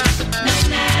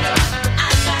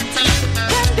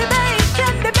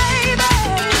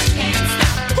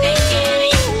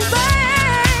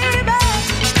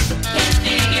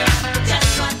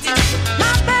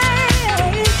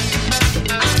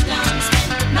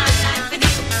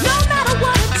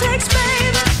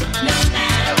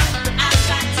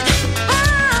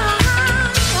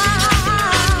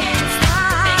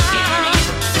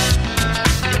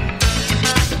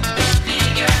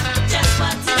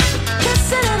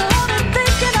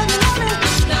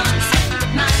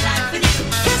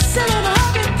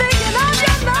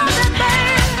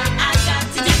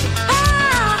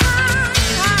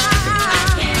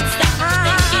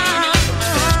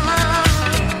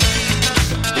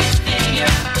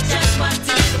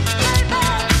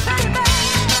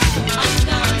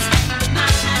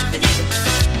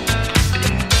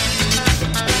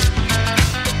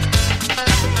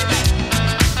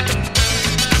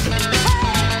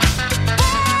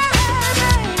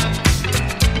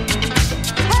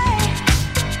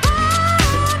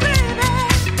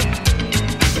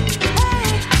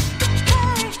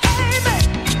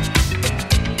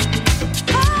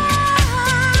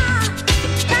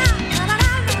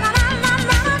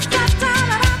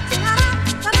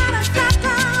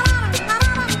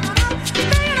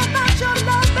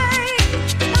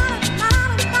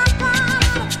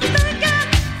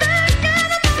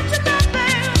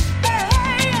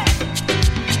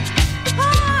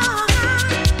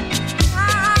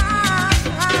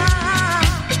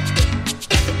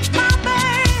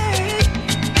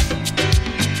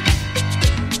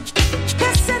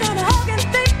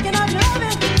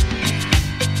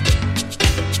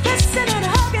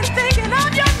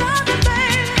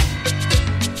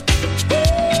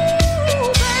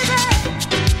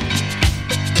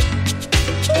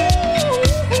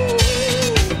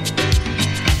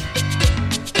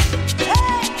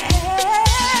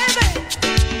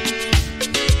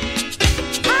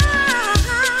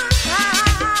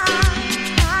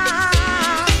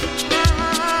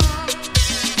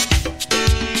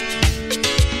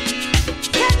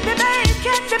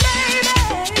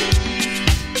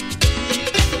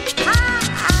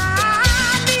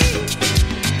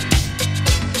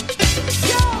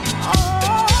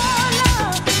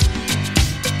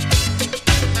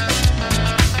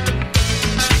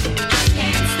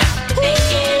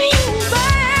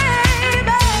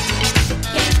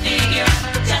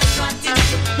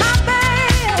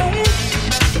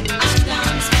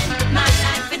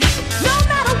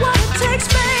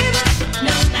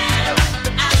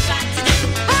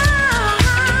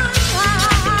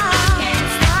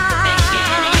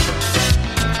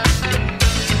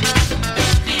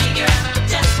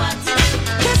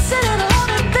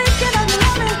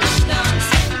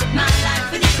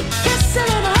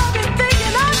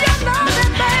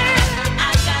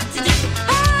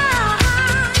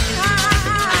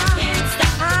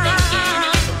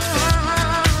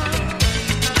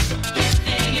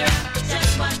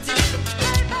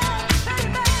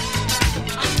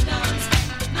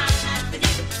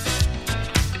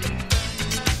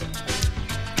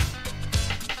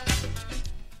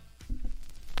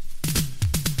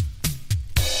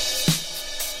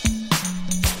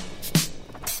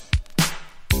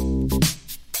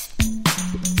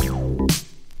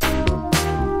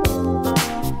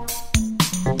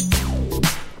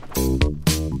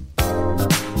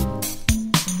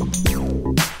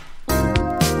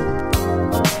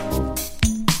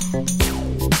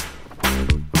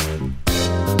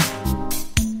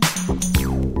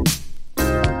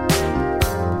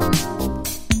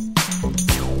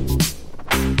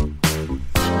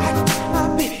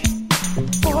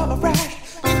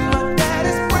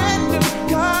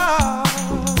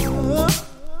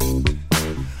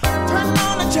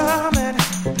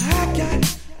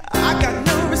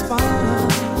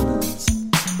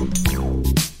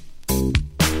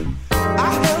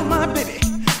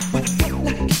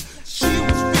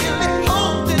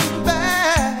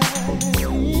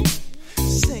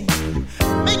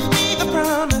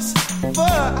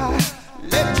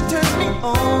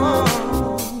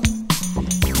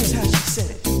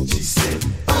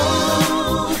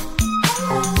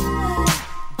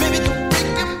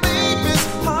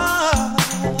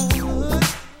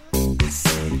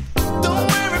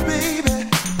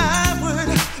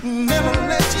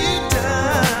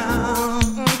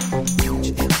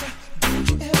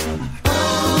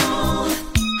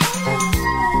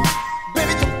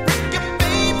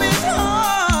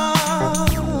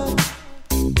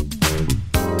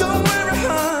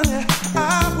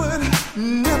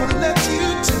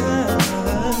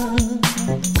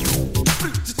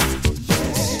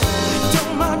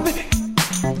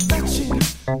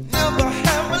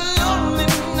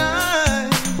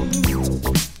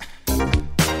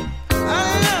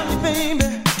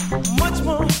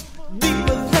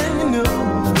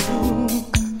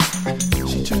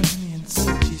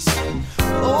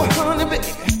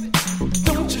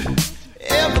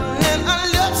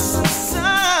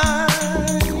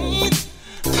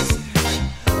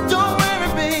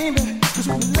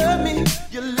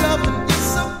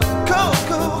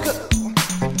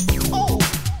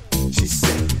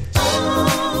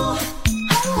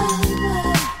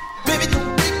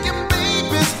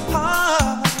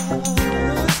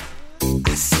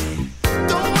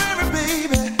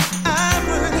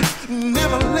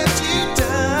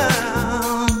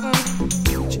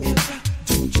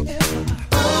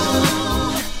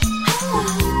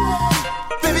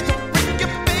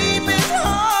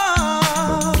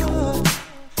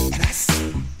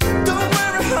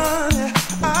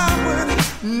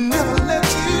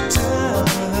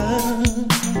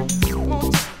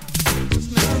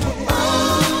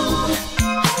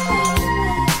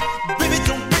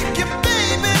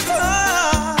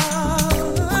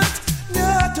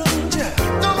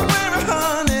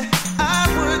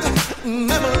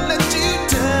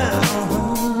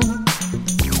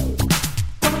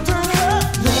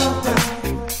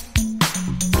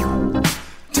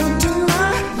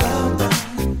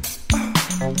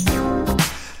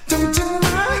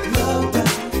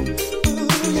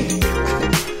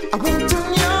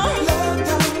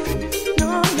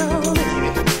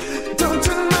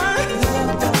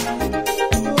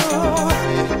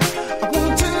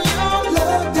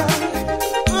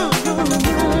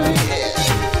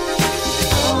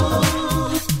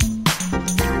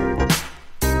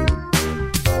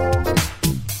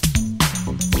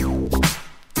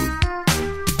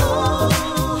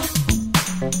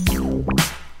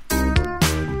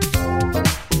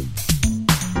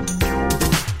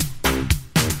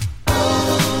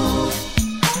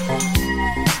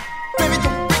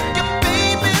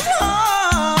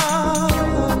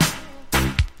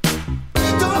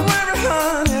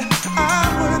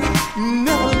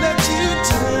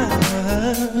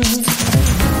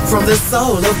 From the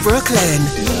soul of Brooklyn,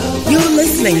 you're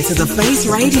listening to The Face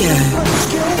Radio.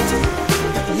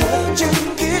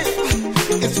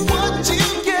 It's what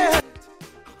you get.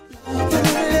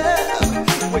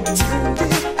 When you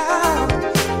get out,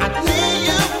 I need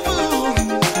you fool.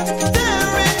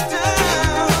 Stare it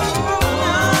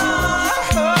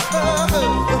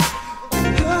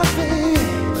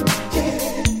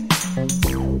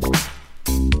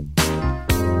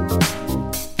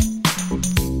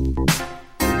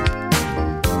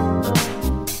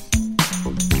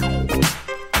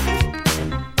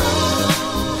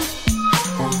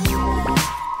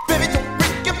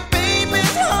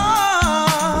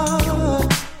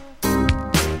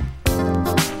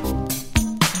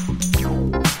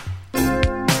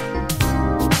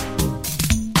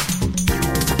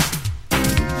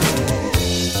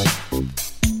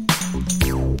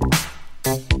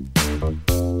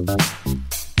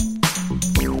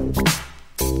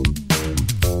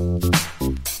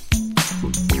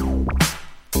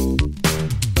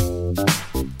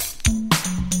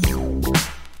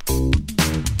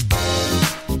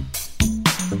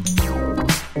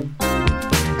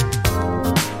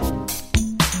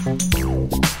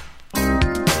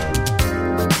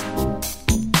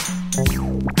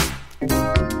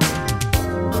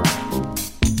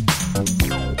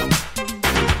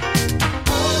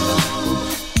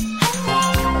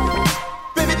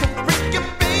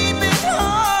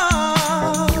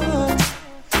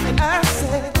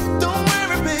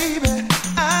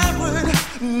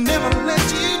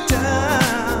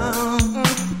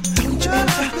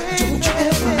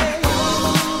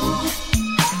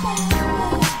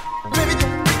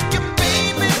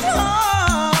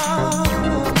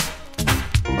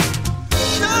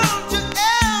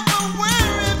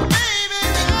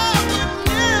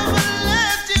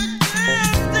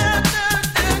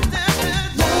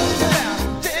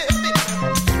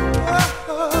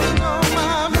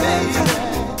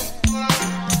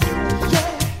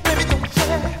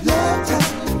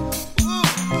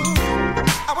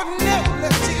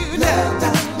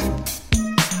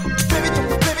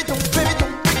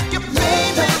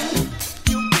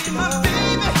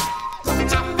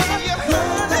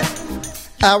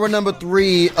Hour number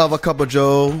 3 of A Cup of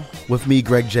J.O.E. with me,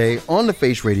 Greg J, on the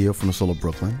Face Radio from the soul of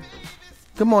Brooklyn.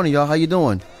 Good morning, y'all. How you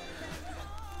doing?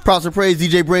 Props and praise,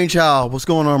 DJ Brainchild. What's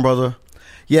going on, brother?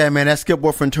 Yeah, man, that Skip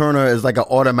Wolfram Turner is like an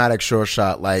automatic sure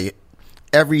shot. Like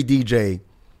every DJ,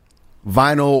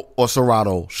 vinyl or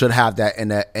Serato, should have that in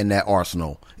that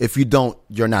arsenal. If you don't,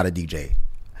 you're not a DJ.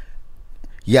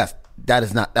 Yes,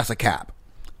 that's a cap.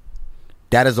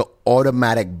 That is an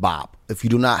automatic bop. If you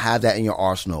do not have that in your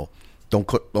arsenal, don't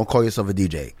call yourself a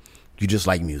DJ. You just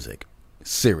like music.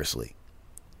 Seriously.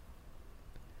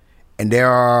 And there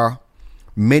are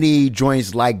many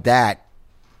joints like that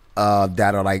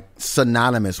that are like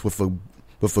synonymous with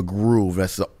a groove.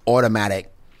 That's an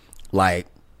automatic, like,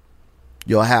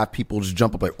 you'll have people just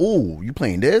jump up like, "Ooh, you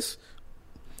playing this?"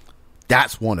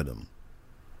 That's one of them.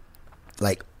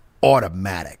 Like,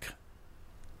 automatic.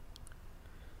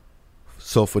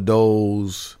 So for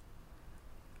those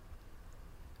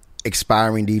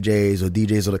aspiring DJs or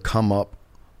DJs that come up,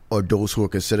 or those who are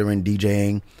considering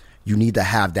DJing, you need to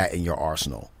have that in your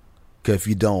arsenal. Because if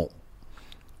you don't,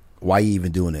 why are you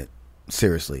even doing it?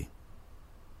 Seriously.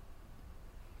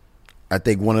 I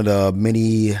think one of the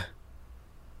many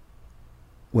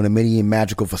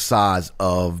magical facades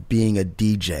of being a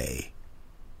DJ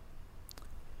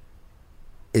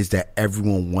is that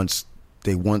everyone wants,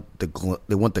 they want the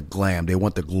glam, they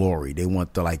want the glory, they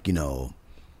want the, like, you know,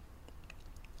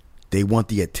 they want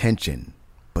the attention,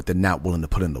 but they're not willing to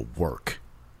put in the work.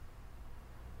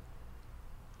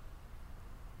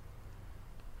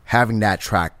 Having that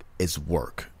track is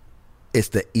work. It's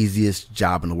the easiest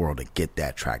job in the world to get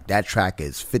that track. That track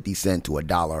is 50 cents to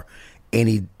 $1,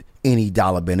 any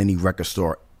dollar bin, any record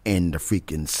store in the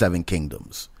freaking 7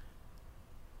 kingdoms.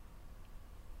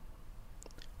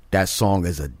 That song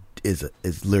is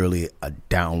literally a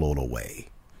download away.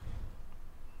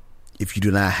 If you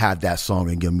do not have that song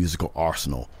in your musical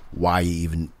arsenal, why are you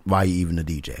even a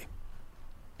DJ?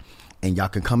 And y'all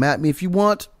can come at me if you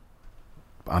want.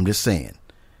 I'm just saying.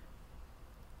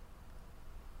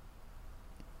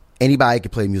 Anybody can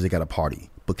play music at a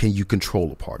party, but can you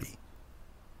control a party?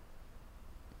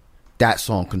 That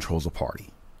song controls a party.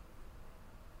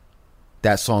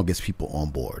 That song gets people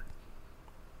on board.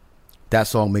 That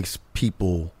song makes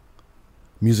people,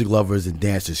 music lovers and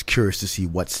dancers, curious to see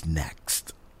what's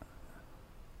next.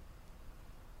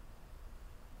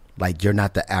 Like, you're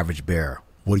not the average bear.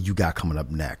 What do you got coming up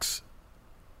next?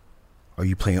 Are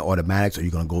you playing automatics, or are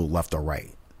you going to go left or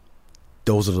right?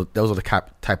 those are the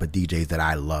type of DJs that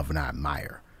I love and I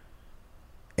admire.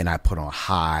 And I put on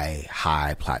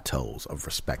high plateaus of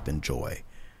respect and joy.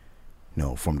 You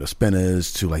know, from the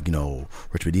Spinners to like, you know,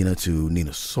 Rich Medina to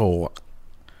Nina Soul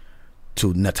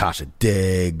to Natasha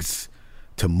Diggs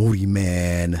to Moody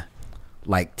Man.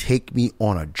 Like, take me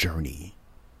on a journey.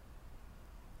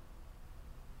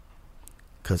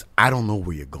 Because I don't know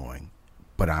where you're going,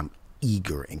 but I'm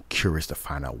eager and curious to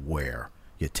find out where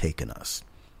you're taking us.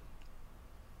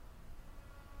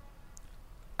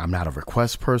 I'm not a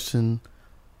request person.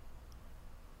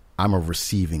 I'm a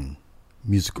receiving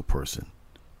musical person.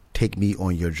 Take me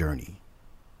on your journey.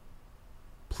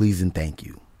 Please and thank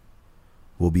you.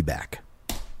 We'll be back.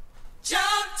 Jump,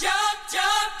 jump,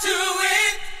 jump to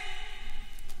it.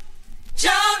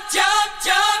 Jump, jump,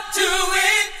 jump to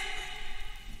it.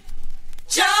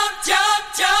 Jump, jump,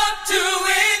 jump to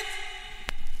it.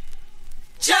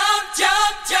 Jump,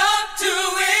 jump, jump to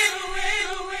it.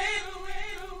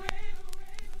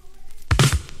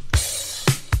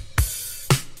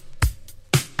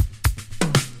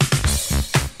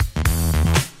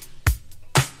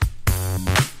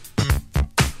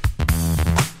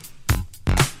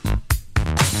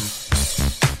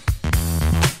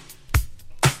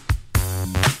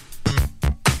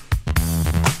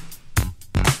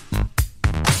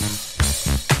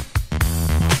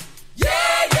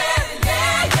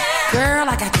 Girl,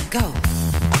 I got to go.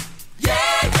 Yeah,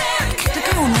 yeah, I got to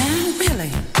go now,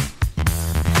 really.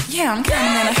 Yeah, I'm kind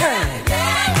of in a hurry.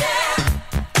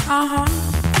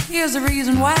 Here's the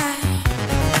reason why.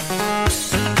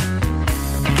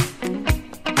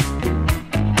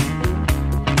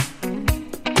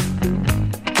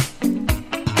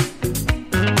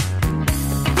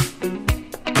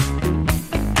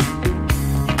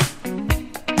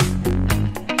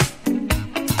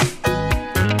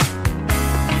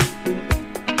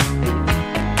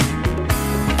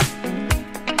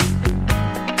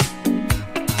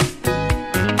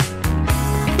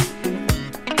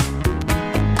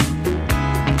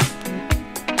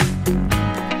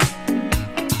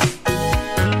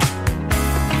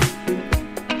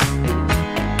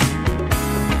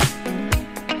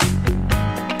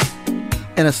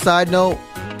 And a side note,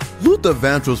 Luther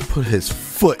Vandross put his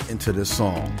foot into this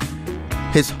song.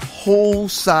 His whole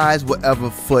size whatever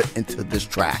foot into this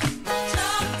track.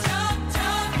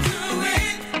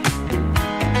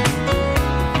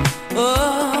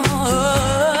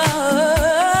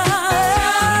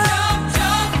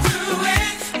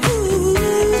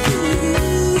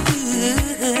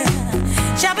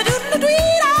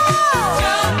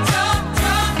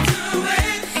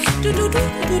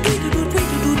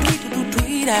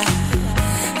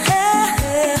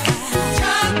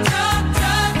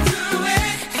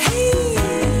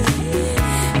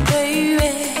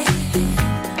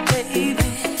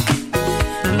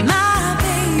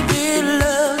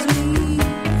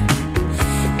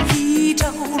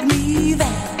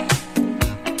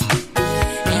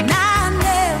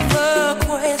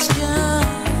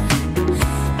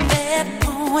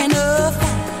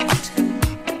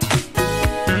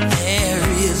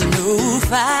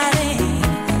 Fighting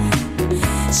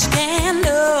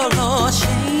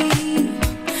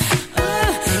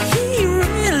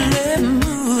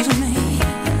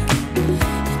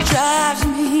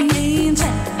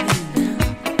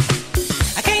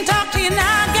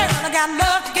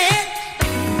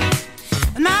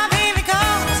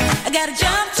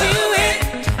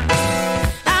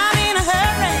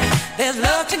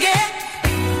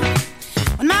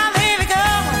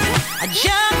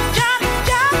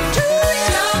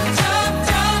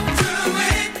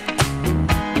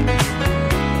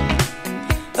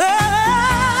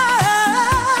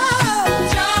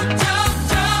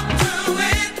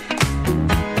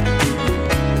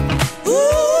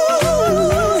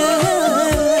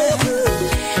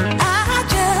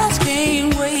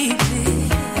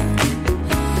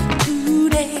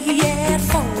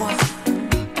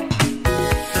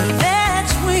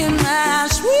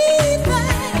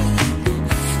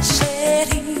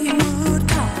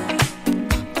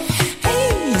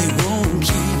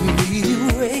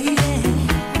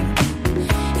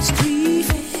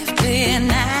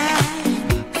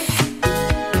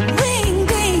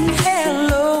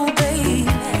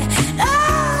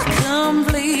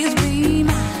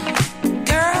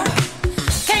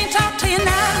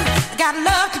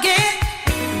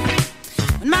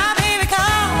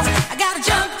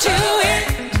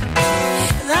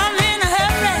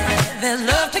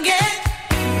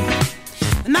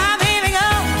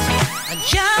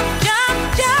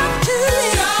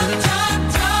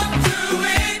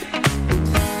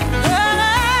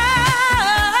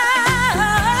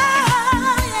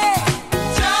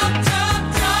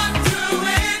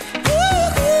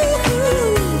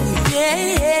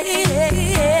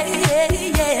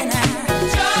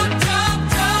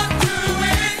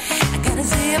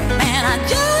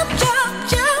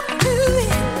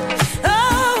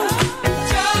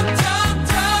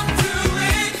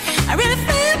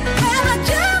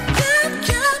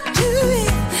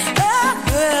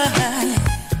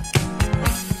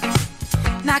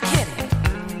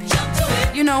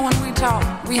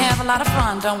a lot of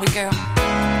fun, don't we, girl?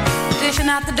 Dishing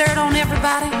out the dirt on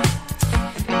everybody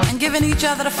and giving each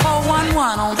other the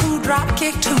 411 on who dropped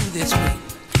kick 2 this week.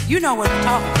 You know what we're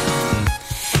talking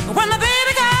about. But when the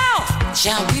baby calls,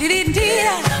 shout dee dee dee dee.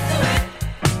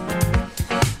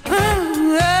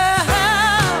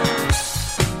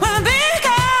 When the baby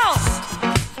calls,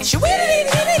 shout dee dee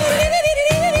dee dee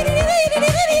dee dee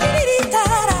dee dee dee da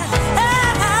da.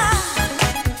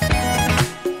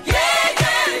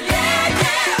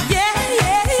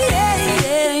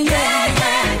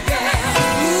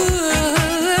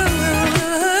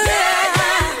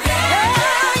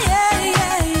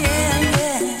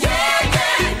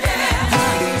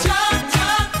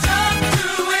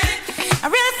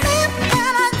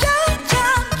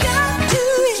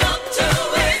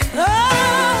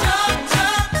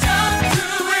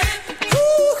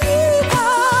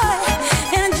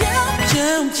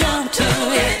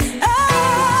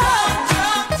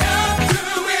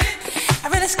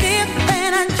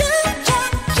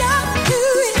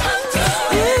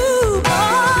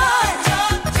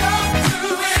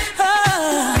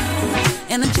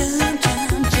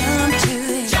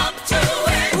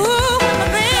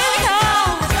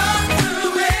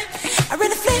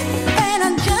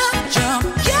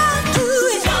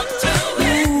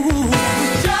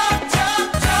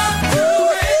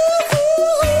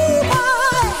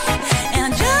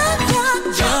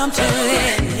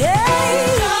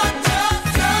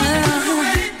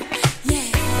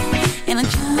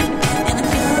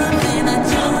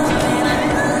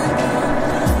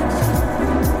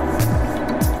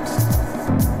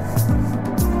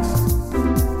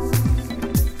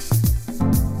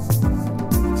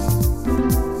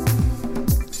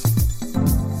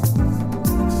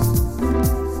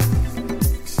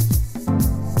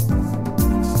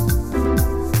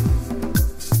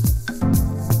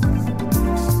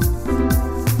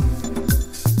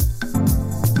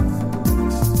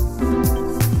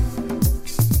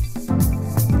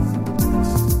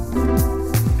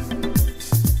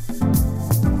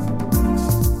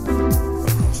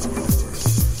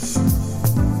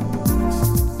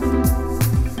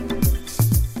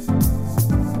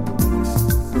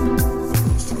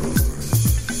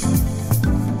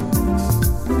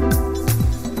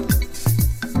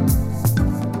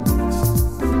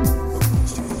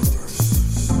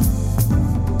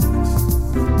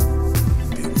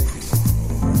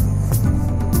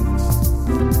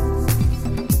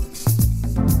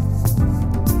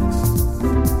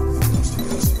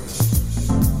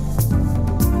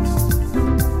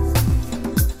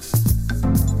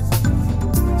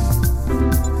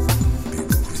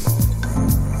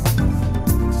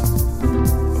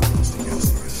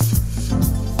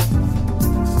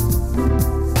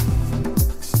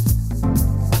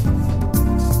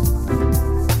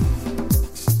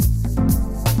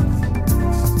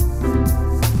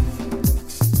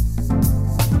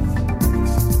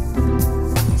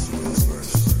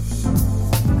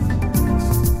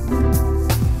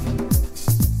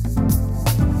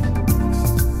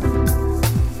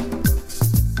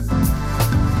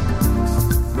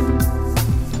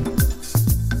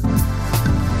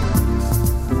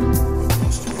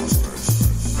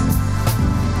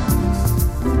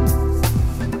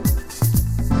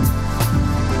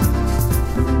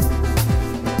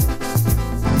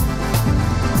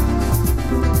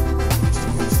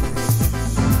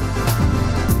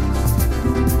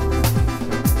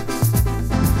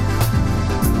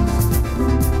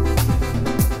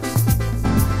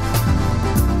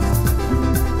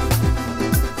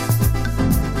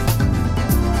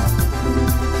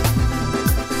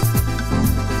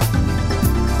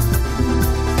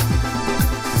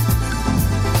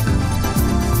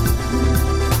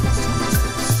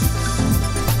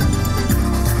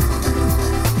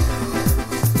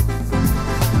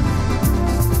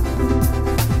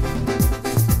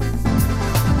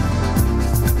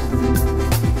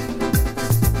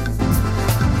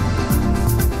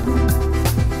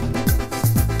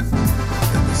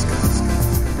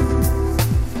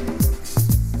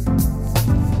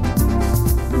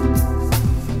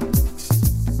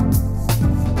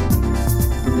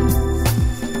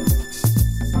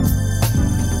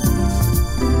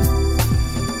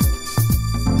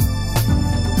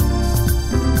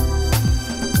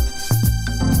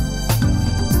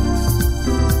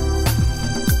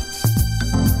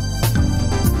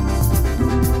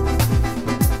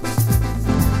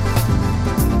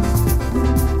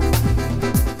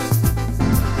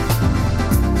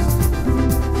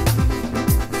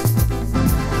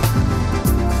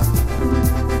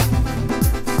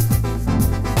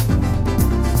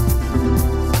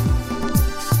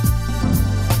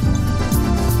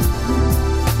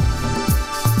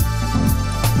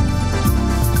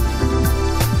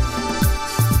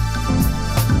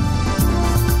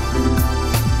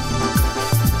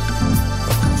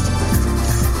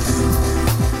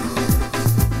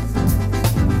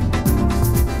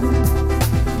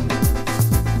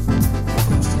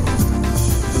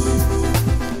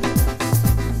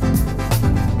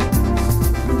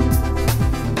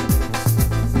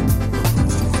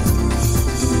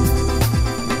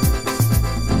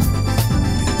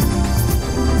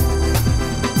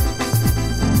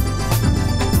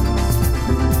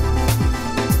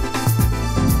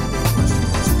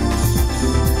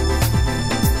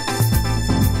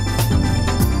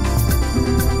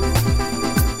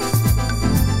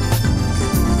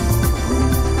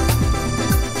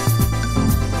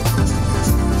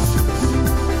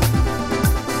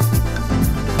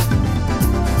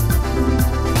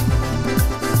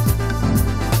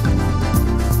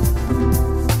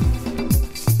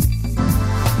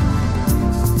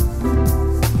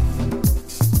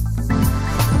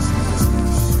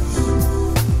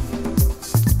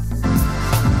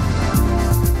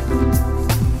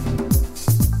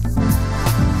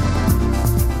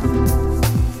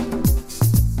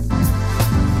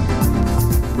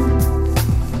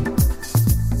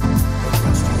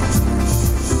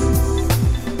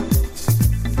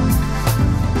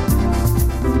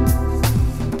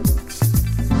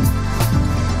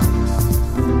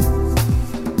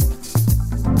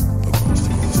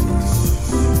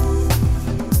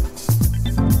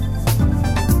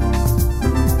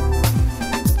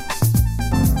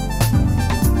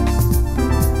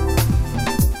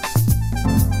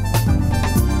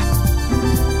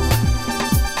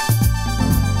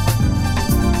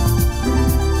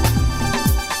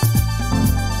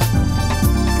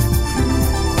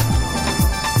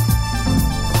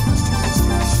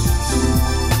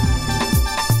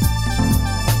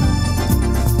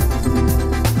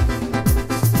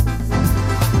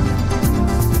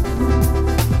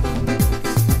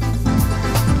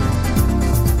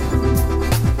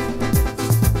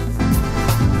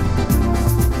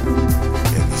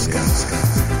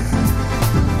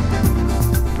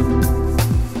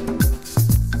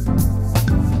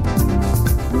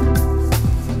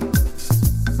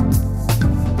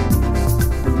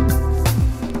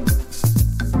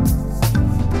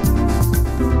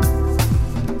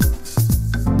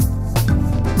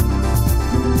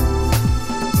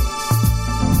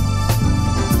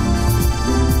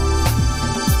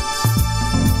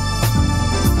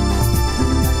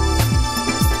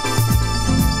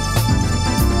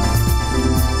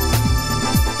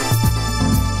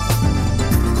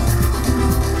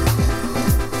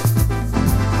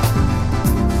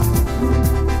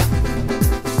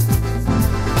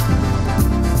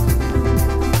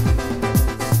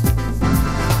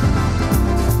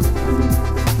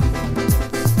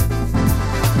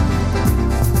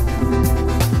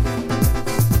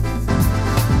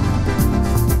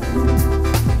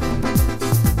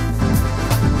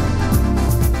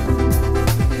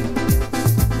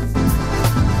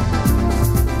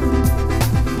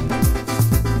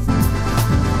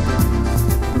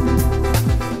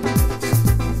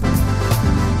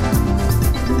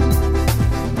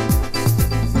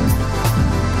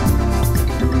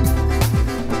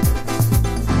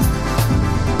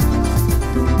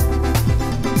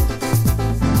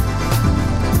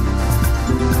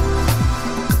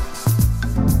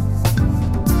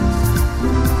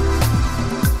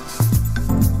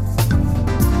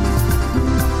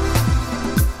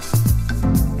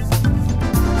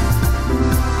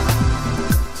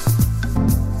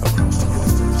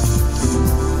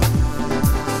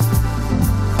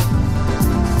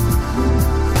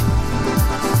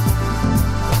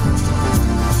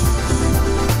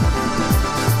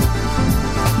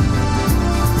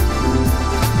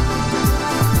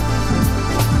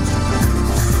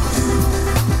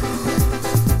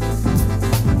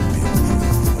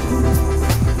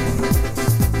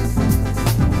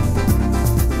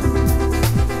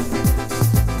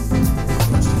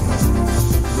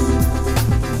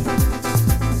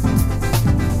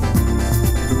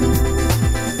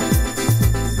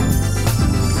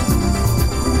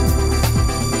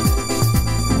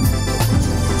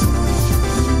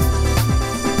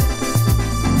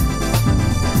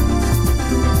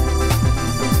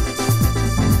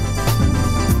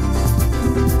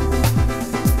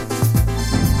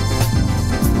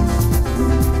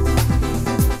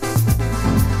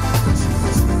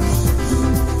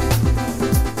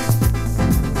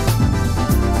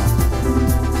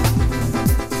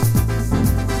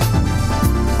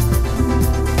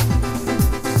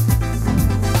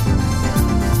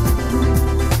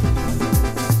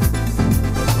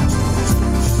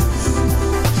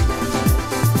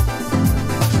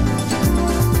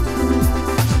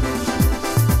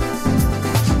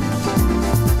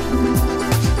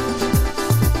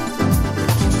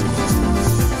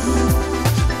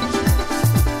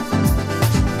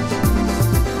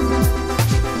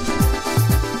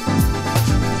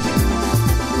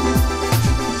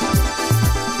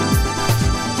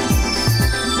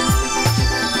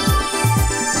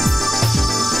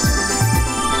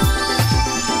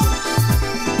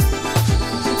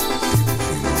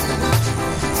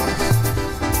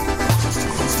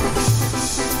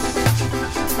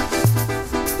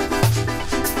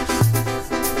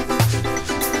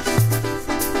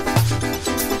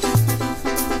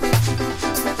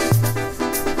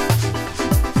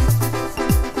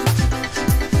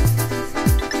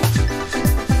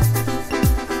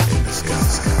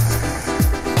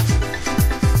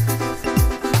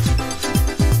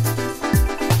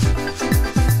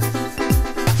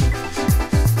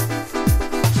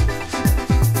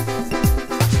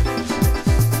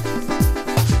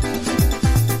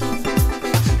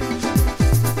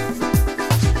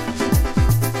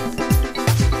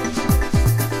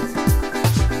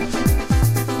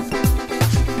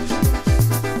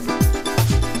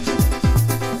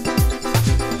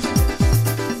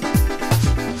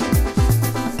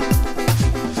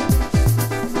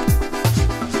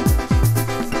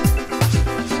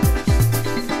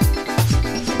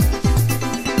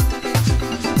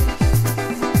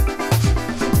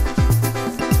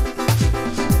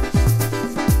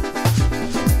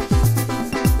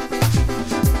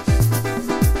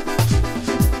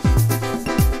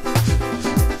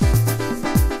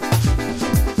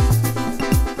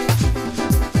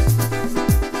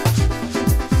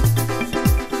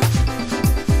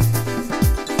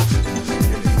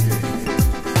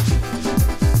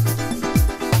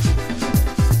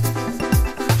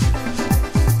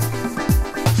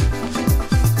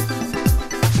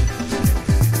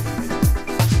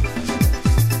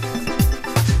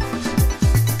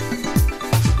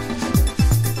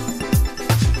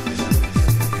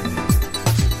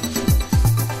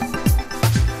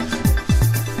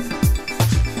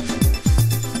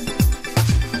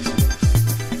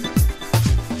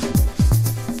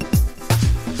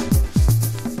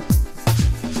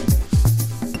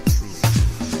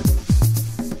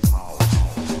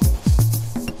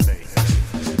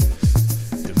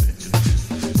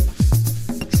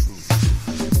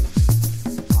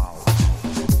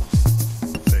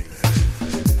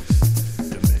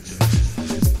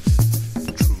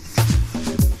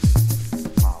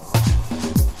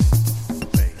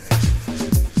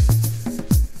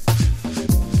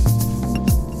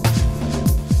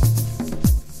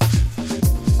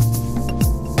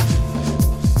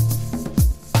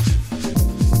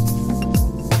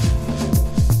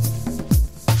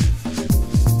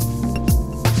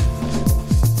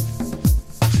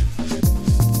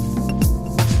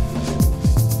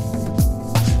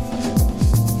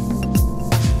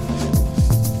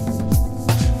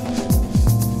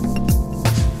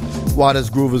 while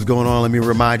this groove is going on, let me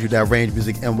remind you that Range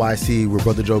Music NYC with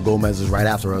Brother Joe Gomez is right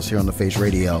after us here on the Face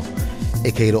Radio,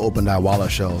 aka the Open Eye Walla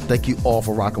Show. Thank you all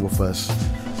for rocking with us.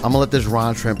 I'm going to let this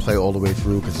Ron Trent play all the way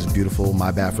through because it's beautiful.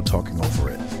 My bad for talking over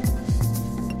it.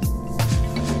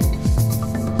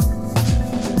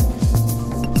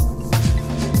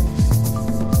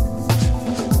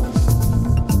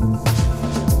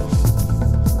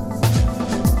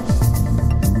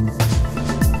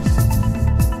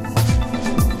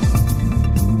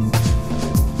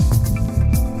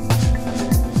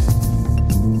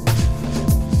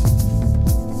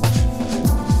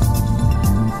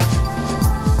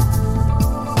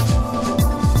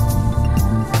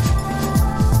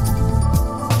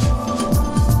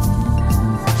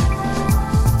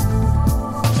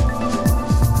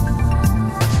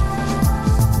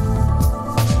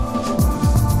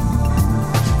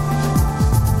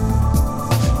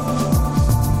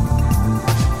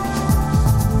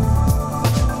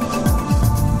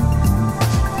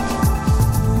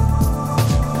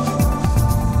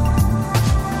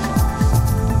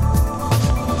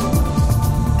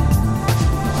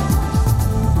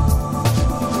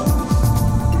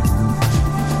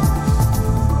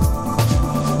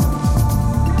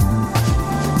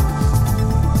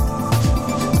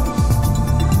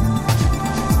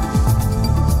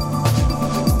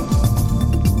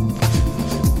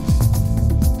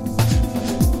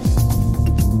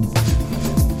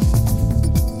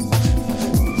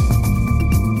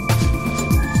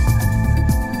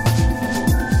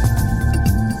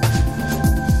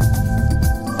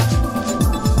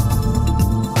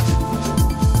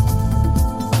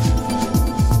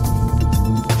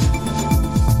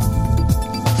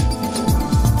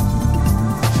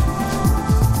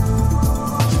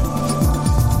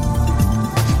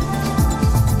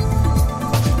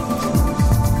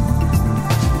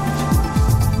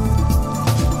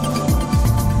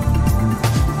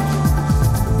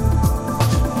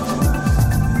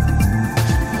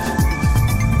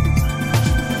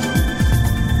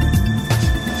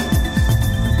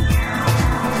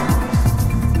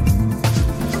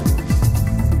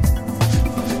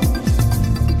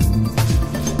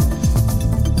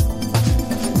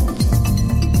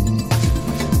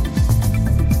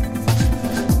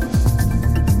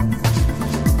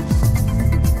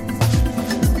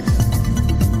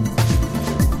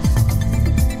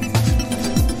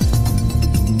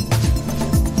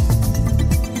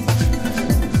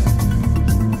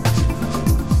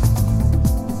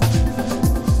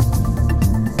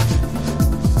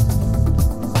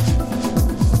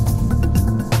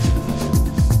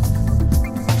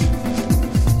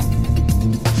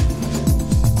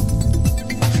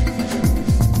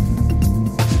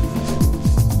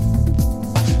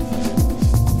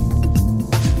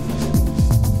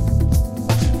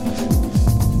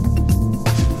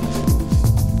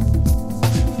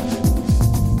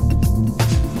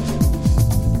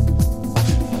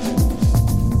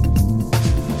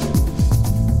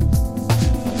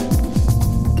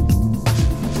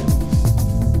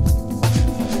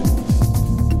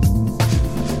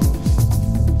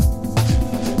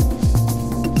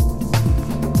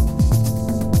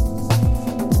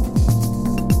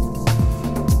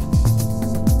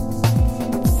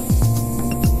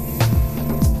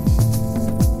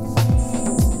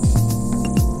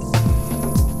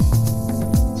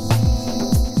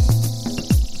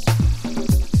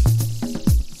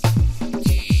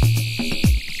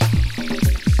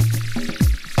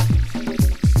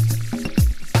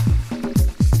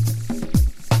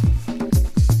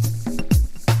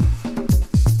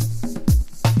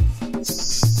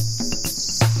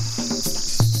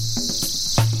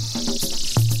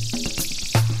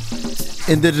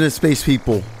 Indigenous Space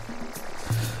People,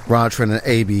 Ron Trent and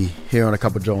AB here on a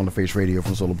Cup of J.O.E on the Face Radio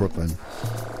from Solo, Brooklyn.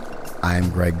 I am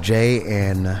Greg J,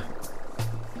 and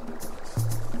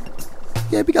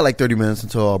yeah, we got like 30 minutes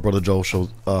until our brother Joe shows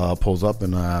pulls up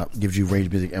and gives you Range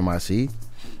Music NYC.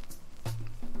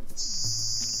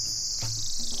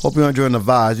 Hope you're enjoying the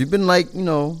vibes. You've been like, you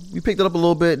know, we picked it up a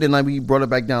little bit, then like we brought it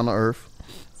back down to earth.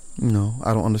 You know,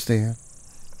 I don't understand.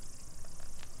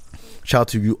 Shout out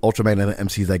to you Ultramagnetic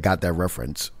MCs that got that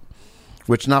reference.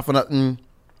 Which, not for nothing,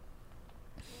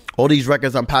 all these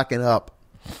records I'm packing up,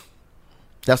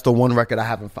 that's the one record I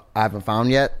haven't found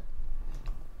yet.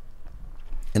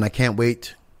 And I can't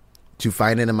wait to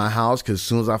find it in my house, because as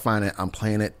soon as I find it, I'm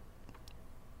playing it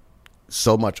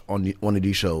so much on one of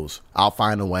these shows. I'll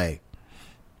find a way.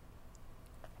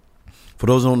 For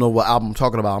those who don't know what album I'm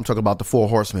talking about The Four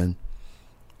Horsemen.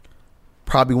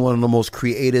 Probably one of the most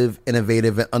creative,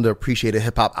 innovative, and underappreciated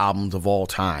hip-hop albums of all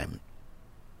time.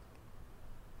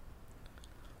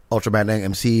 Ultramagnetic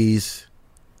MCs,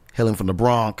 hailing from the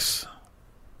Bronx.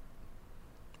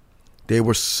 They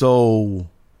were so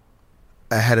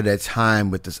ahead of their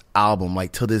time with this album.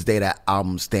 Like, till this day, that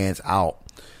album stands out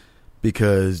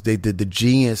because they did the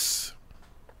genius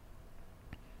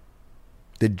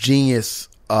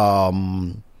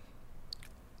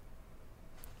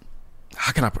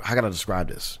how can I describe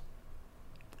this?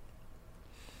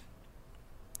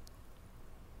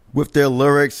 With their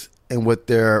lyrics and with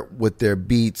their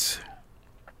beats,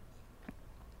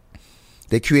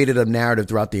 they created a narrative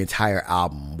throughout the entire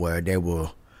album where they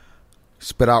will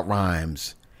spit out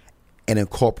rhymes and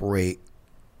incorporate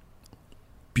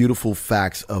beautiful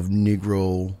facts of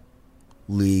Negro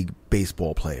League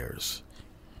baseball players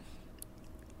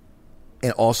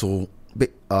and also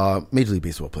Major League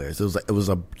Baseball players. It was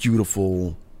a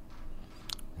beautiful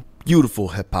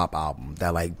hip hop album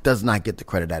that like does not get the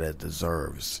credit that it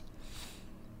deserves.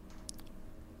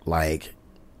 Like,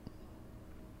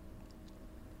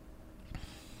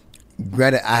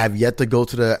 granted, I have yet to go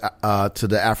to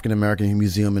the African American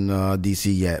Museum in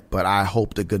DC yet, but I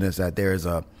hope to goodness that there is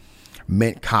a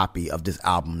mint copy of this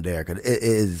album there, because it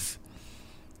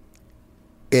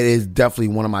is definitely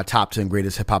one of my top 10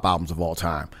 greatest hip hop albums of all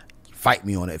time. Fight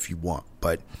me on it if you want,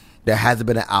 but there hasn't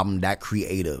been an album that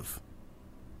creative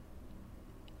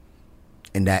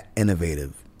and that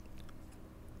innovative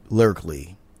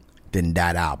lyrically than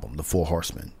that album, The Four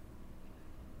Horsemen.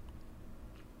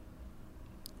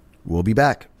 We'll be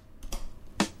back.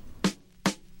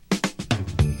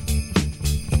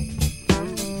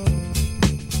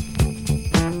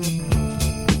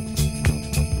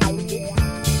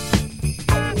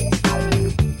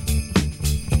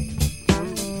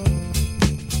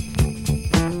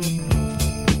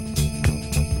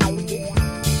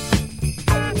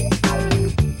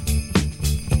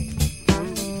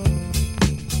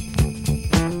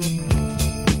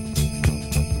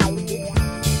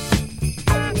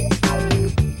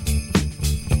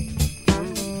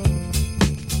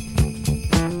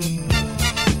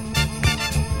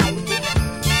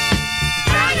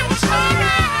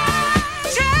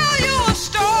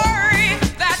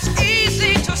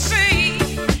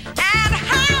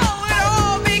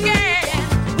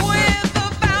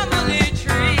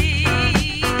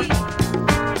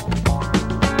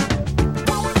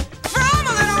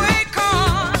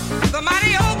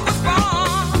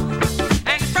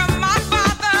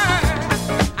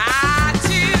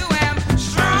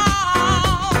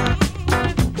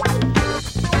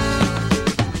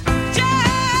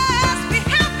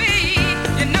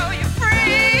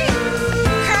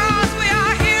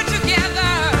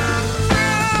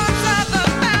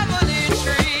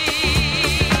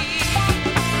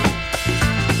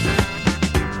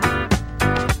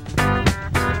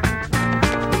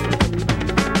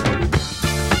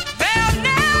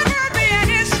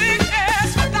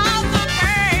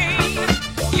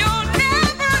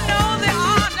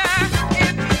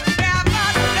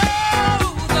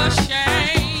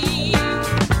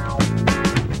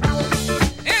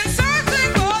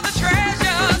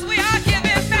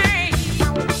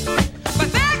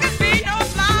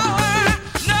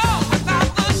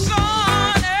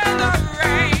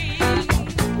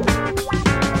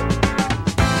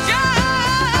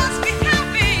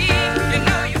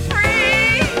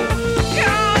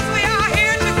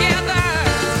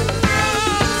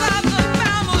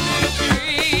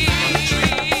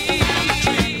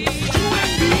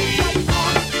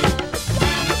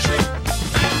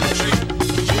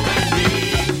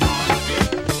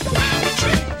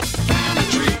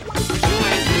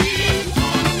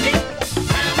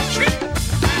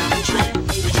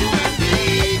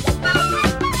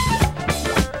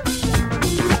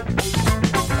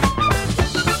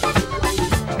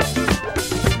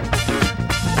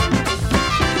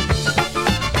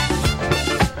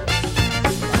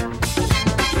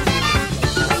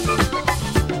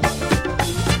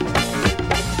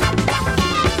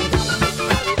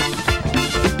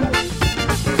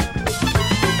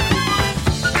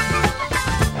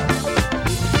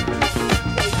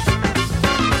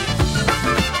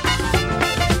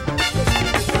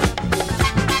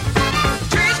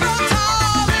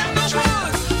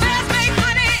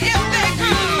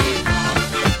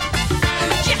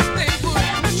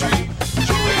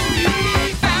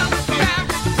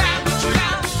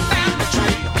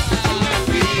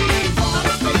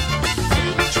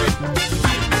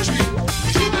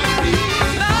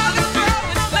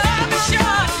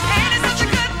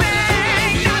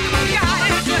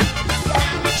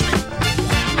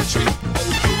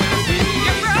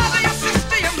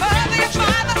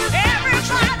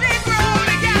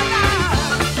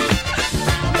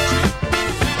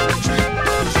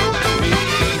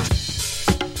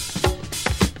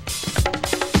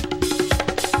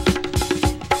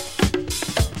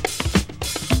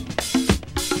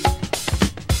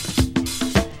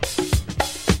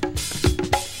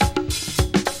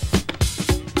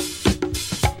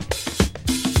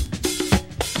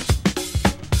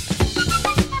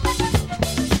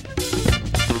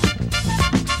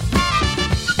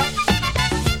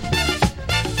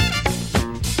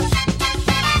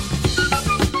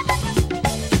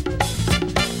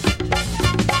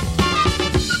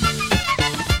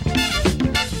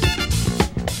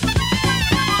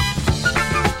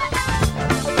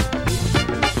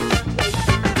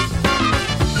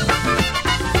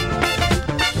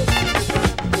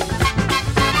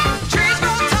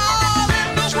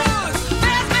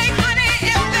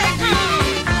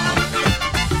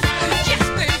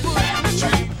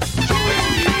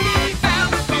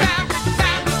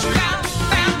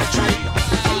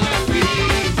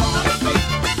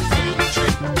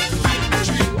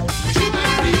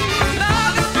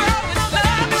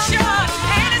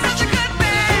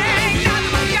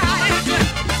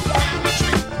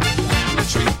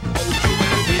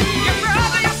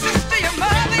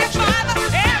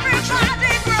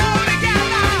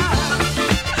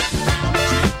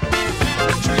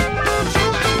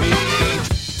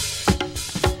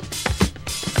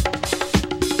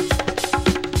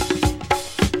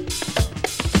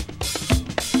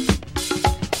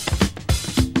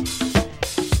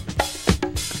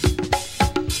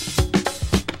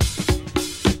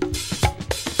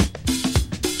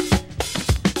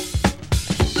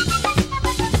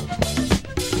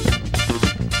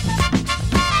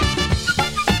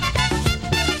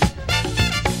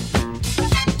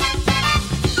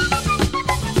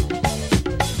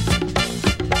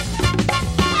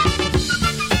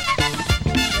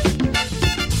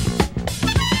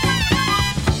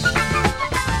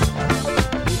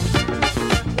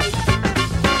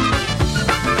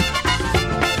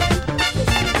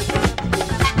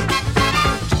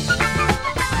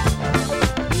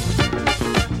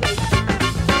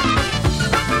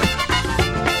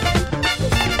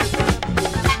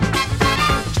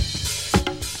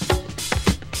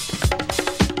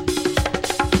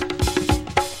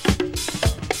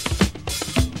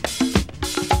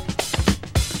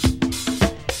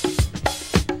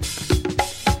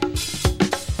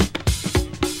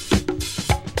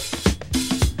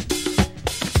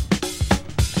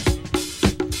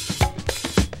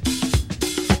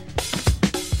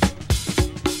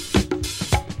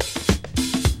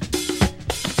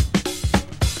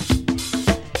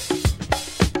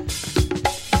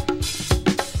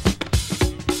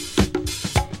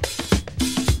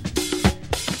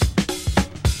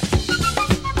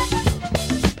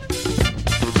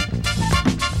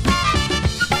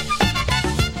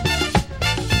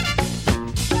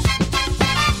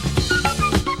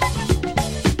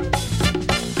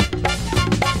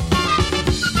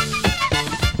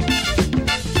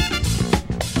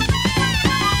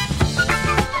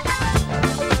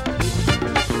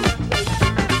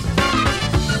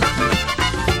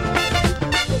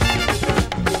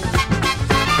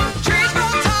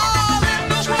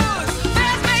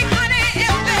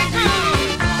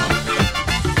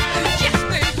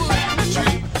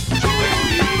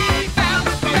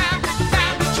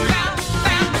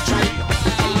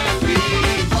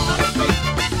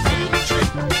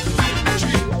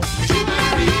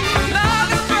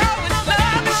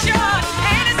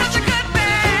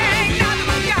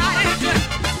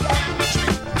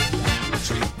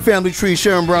 Family Tree,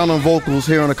 Sharon Brown on vocals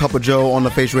here on A Cup of Joe on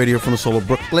the Face Radio from the Soul of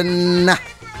Brooklyn.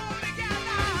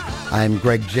 I'm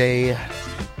Greg J.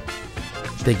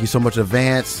 Thank you so much in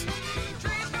advance.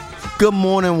 Good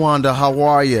morning, Wanda. How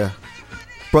are you?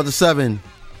 Brother Seven,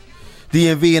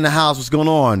 DMV in the house. What's going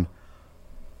on?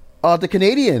 The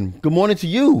Canadian, good morning to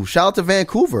you. Shout out to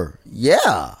Vancouver.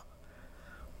 Yeah.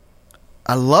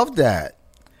 I love that.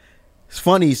 It's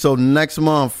funny. So next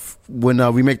month,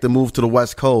 when we make the move to the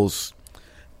West Coast,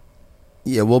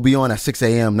 yeah, we'll be on at 6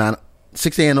 a.m.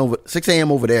 6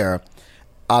 a.m. over there.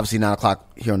 Obviously 9 o'clock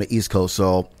here on the East Coast.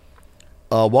 So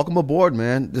welcome aboard,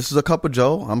 man. This is A Cup of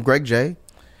Joe. I'm Greg J.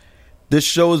 This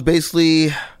show is basically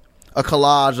a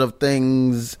collage of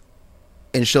things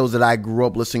and shows that I grew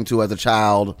up listening to as a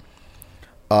child.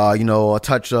 A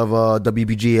touch of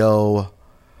WBGO,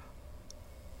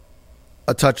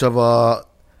 a touch of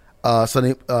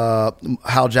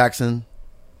Hal Jackson,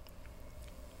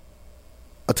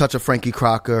 a touch of Frankie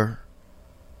Crocker,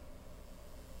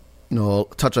 a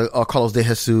touch of Carlos De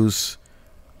Jesus,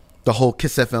 the whole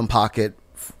Kiss FM pocket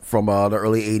from the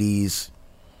early 80s.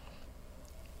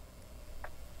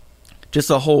 Just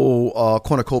a whole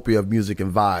cornucopia of music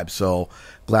and vibes. So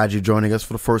glad you're joining us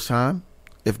for the first time.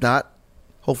 If not,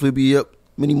 hopefully it'll be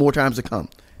many more times to come.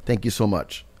 Thank you so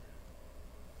much.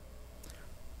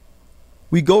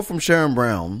 We go from Sharon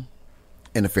Brown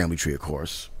and the Family Tree, of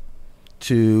course,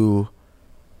 to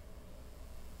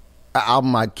an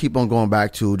album I keep on going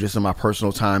back to just in my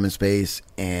personal time and space,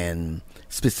 and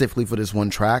specifically for this one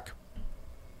track.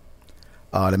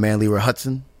 The man Leroy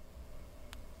Hutson.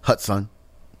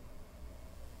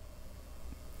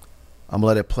 I'm going to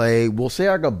let it play. We'll say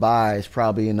our goodbyes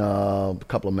probably in a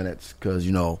couple of minutes because,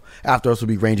 after us will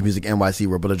be Range Music NYC,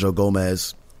 Roberto Joe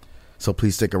Gomez. So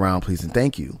please stick around, please, and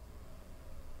thank you.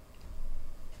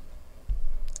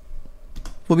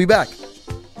 We'll be back.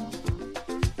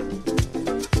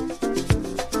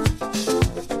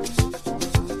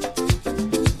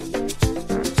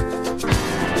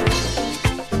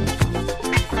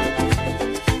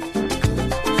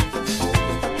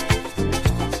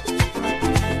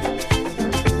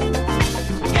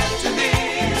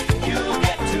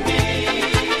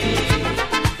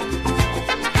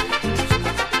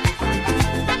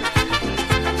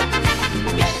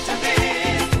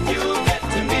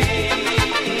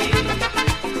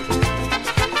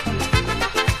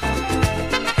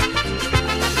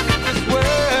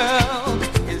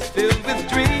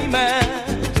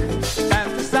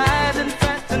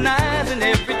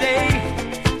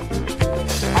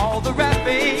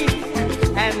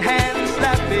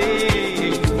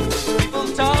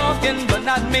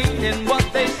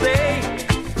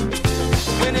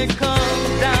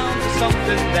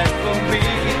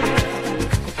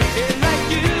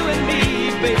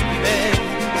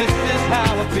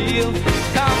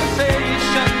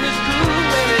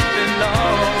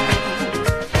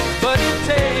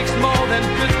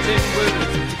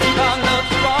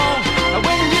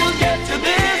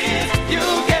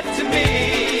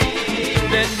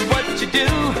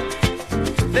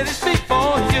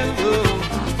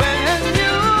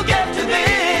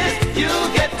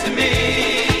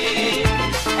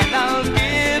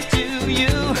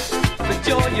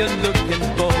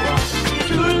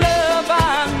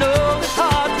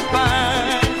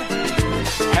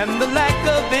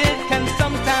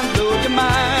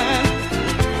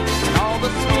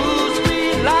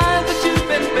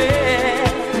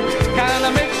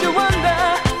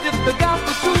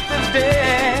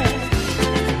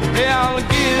 I'll give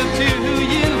to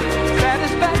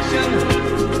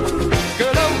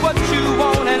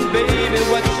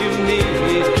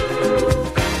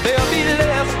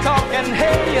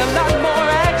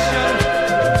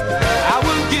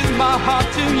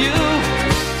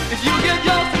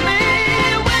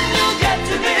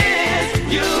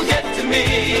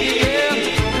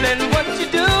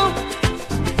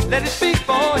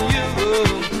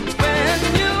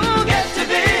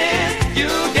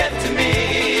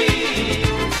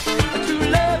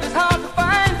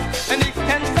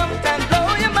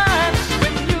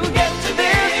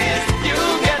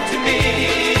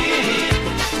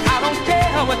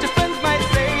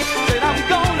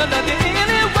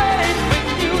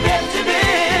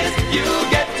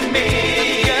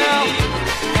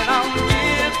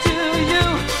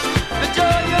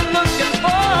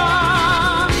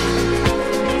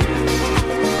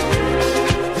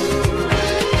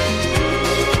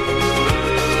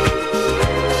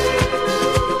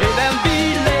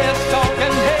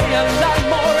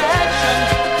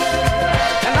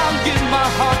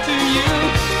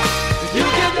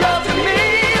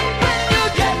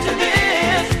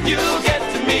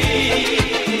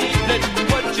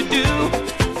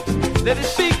let it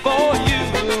speak for you.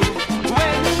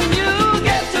 When you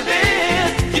get to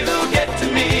this, you get to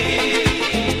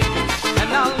me, and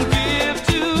I'll give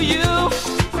to you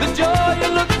the joy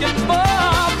you're looking for.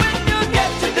 When you get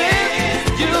to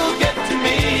this, you'll get to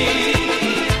me.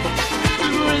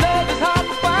 True love is hard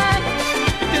to find,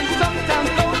 it can sometimes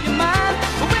blow your mind.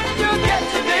 But when you get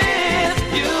to this,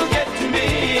 you'll get to me,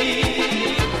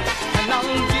 and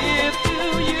I'll give to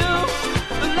you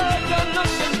the love you're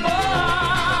looking for.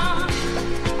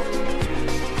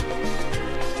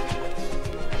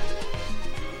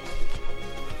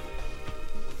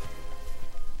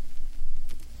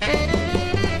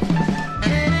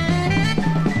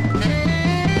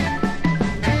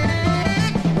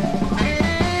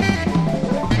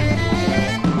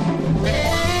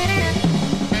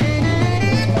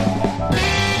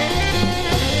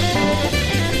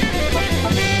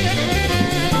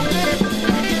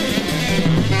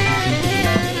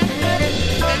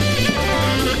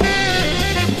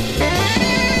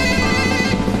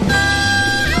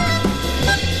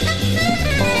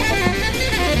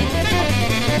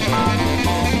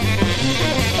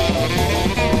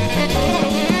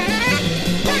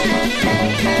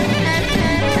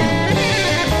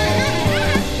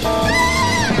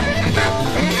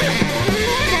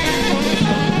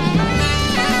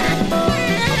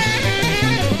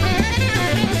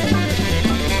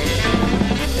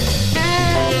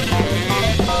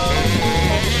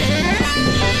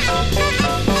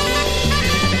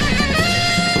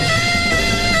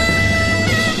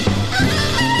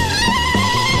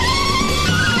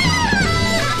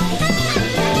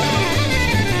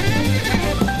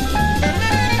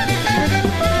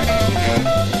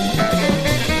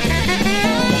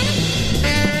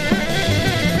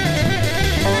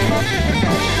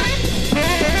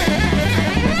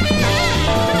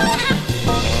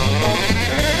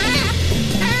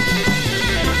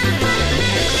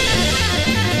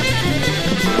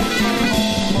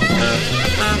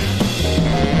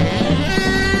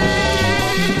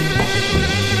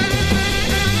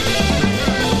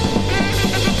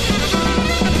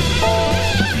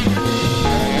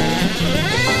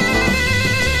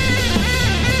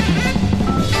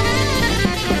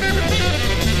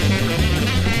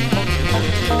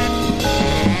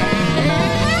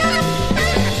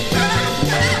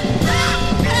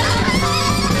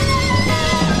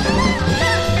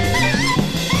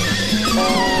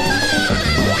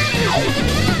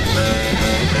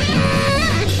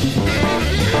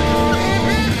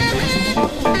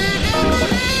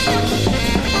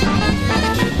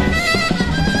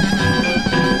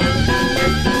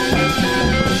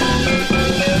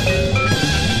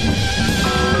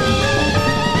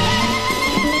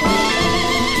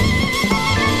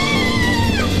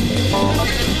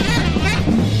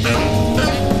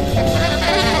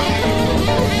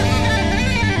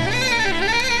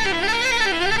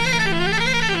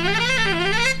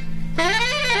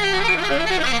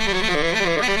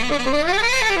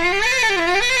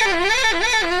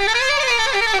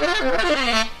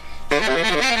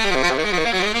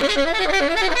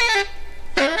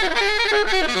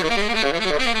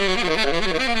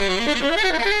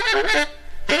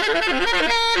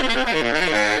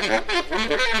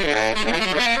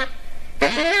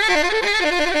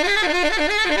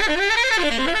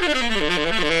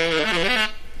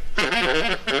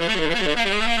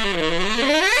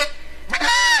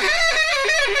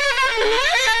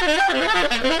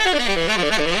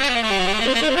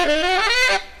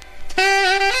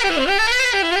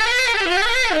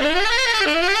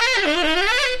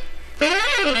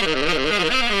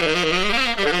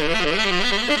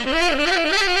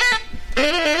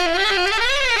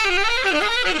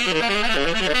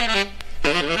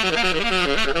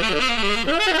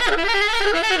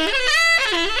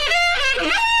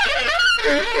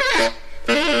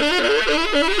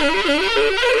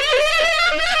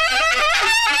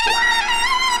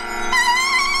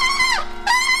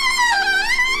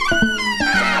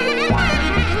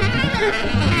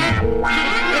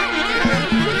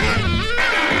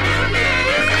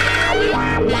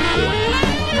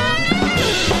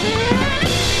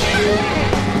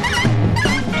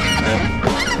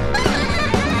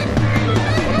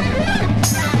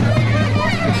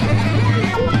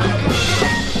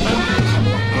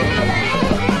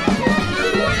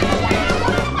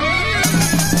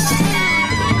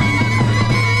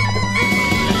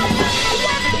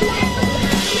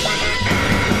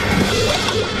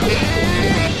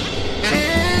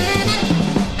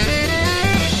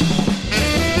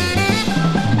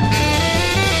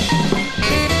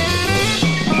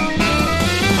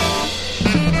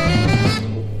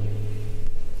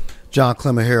 John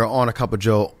Clemmer here on A Cup of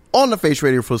Joe on the Face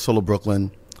Radio for Solo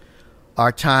Brooklyn.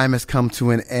 Our time has come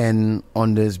to an end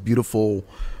on this beautiful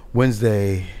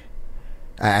Wednesday.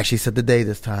 I actually said the day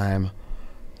this time.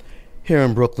 Here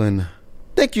in Brooklyn.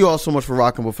 Thank you all so much for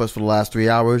rocking with us for the last 3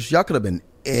 hours. Y'all could have been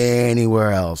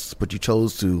anywhere else, but you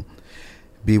chose to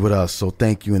be with us. So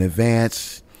thank you in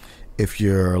advance. If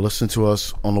you're listening to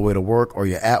us on the way to work, or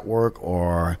you're at work,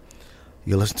 or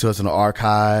you listen to us in the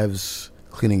archives,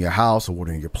 cleaning your house or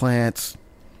watering your plants.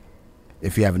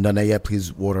 If you haven't done that yet,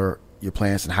 please water your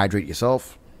plants and hydrate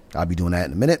yourself. I'll be doing that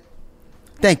in a minute.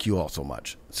 Thank you all so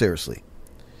much. Seriously.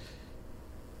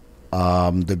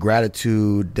 The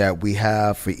gratitude that we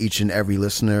have for each and every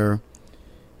listener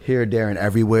here, there, and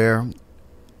everywhere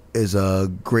is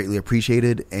greatly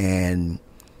appreciated, and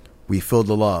we feel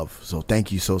the love. So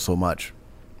thank you so much.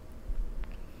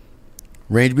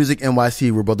 Range Music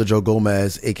NYC with Brother Joe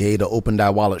Gomez, aka the Open Die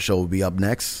Wallet Show, will be up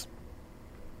next.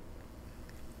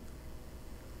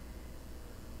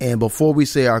 And before we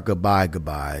say our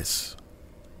goodbyes,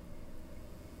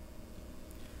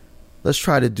 let's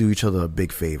try to do each other a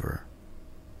big favor.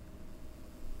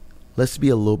 Let's be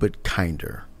a little bit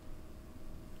kinder.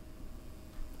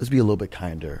 Let's be a little bit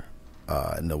kinder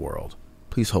in the world.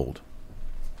 Please hold.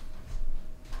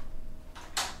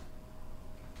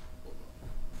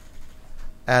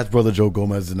 As Brother Joe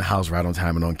Gomez is in the house right on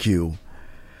time and on cue.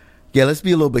 Yeah, let's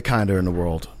be a little bit kinder in the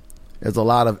world. There's a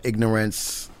lot of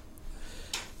ignorance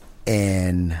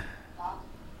and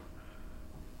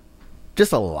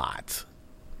just a lot.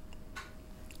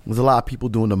 There's a lot of people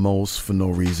doing the most for no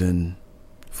reason,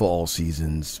 for all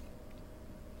seasons.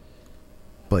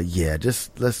 But yeah,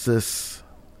 let's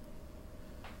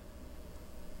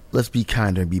be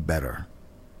kinder and be better.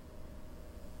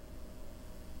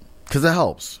 Because it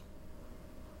helps.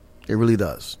 It really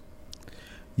does.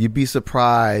 You'd be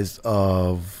surprised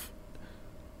of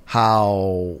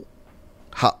how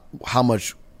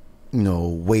much,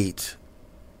 weight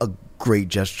a great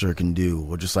gesture can do,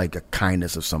 or just like a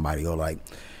kindness of somebody, or like,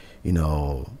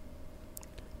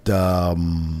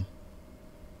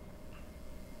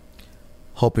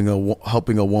 helping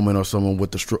a woman or someone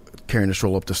with carrying the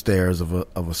stroller up the stairs of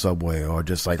a subway, or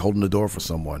just like holding the door for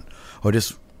someone, or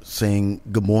just saying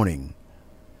good morning.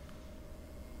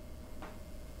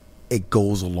 It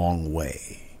goes a long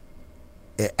way.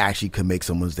 It actually could make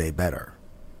someone's day better.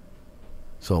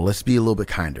 So let's be a little bit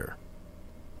kinder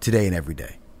today and every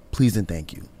day. Please and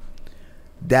thank you.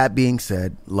 That being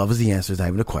said, love is the answer. It's not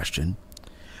even a question.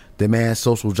 Demand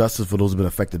social justice for those who've been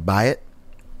affected by it.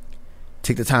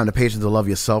 Take the time and the patience to love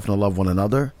yourself and to love one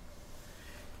another.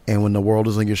 And when the world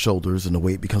is on your shoulders and the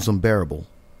weight becomes unbearable,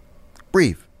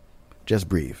 breathe. Just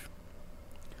breathe.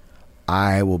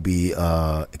 I will be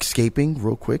escaping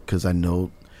real quick because I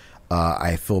know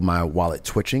I feel my wallet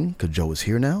twitching because Joe is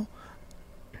here now.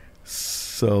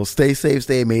 So stay safe,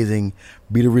 stay amazing.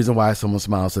 Be the reason why someone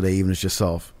smiles today, even if it's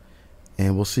yourself.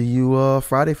 And we'll see you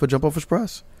Friday for Jump Off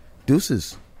Express.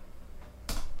 Deuces.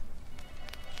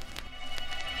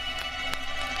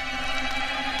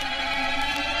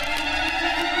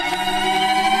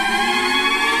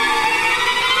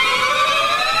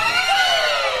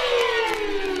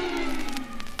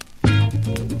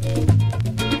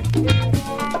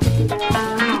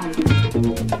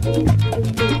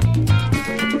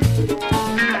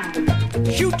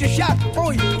 Shoot your shot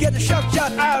before you get the shot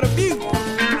out of you.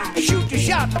 Shoot your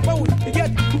shot before you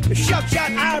get the shot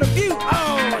out of you.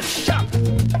 Oh, shot.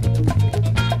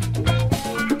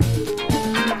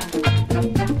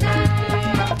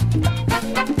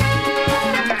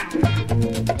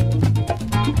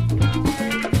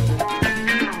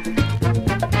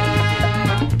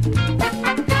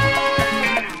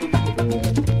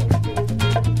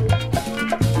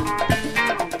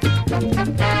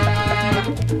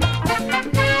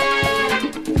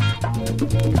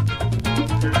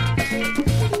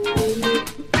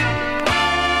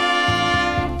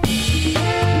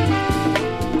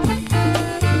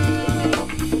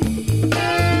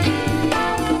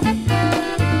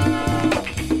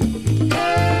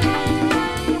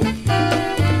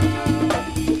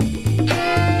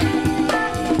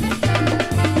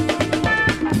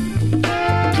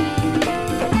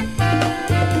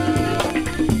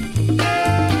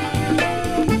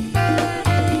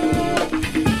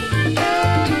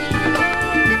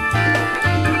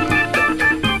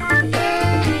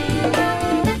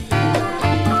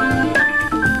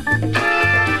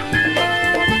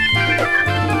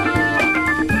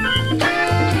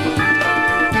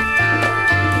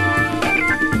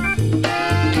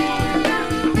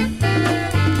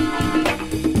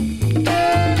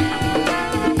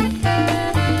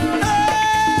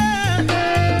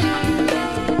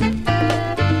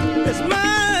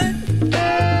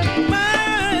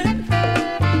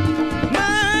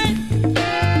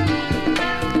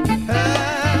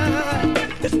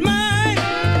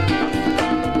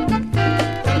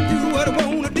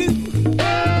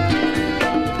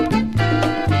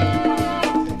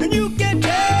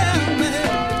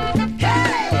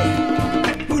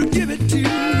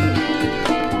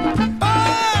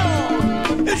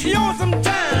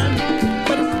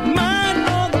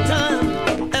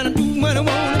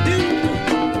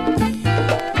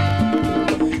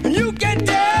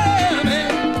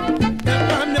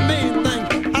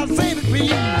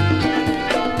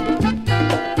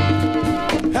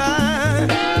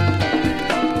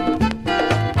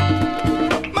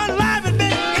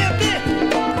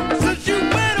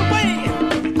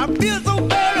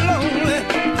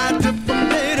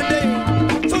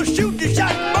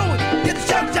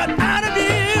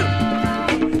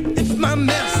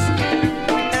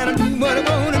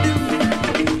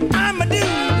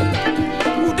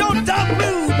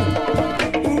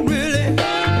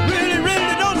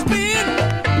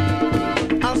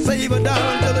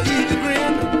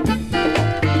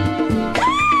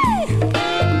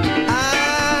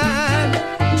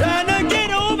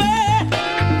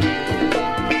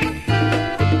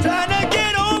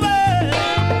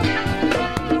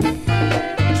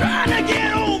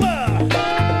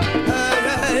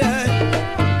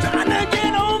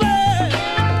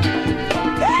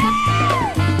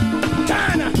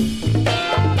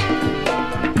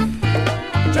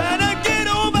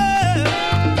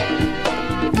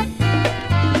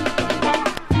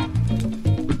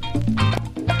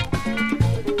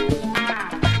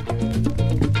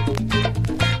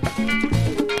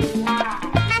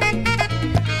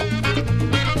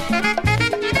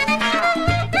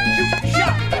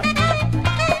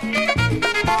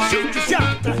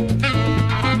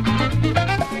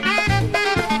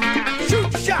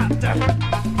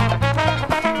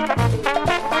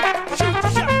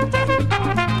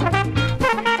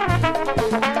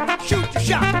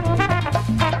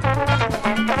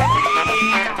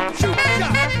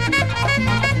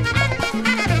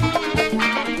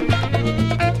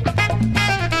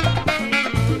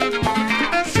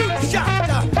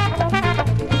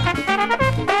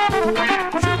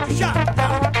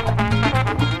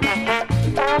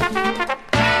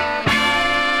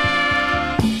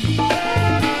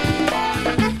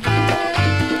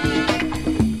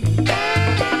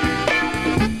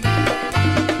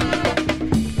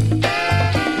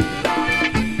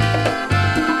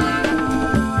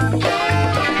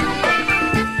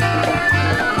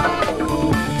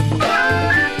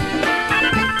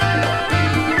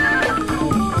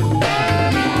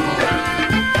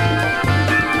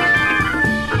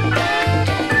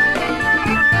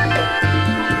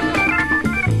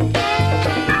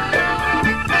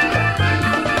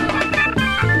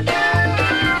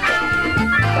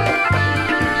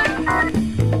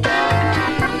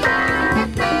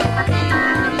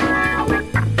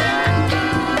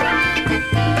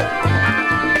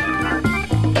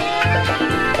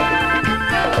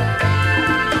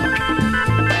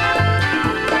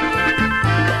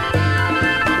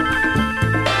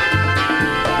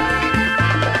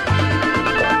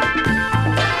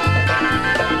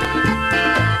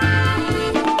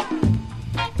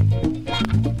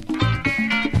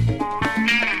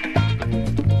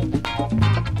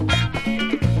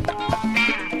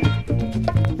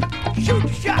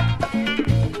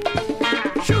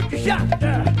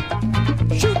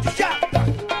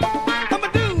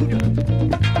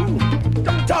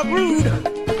 rude,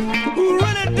 who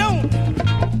really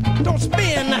don't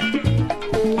spin.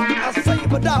 I save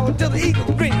 $1 till the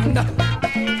eagle grin.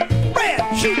 Red,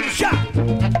 shoot the shot.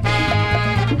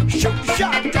 Shoot the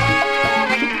shot.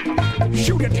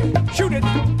 Shoot it, shoot it.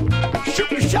 Shoot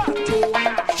the shot.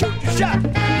 Shoot the shot.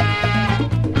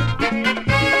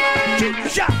 Shoot the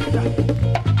shot.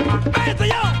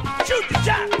 Anthony, shoot the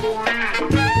shot.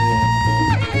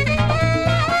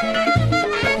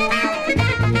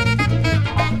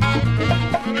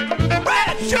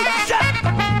 Red, shoot the shot.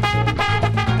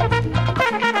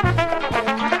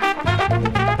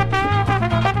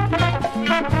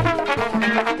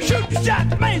 Shoot the shot,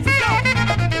 man, go.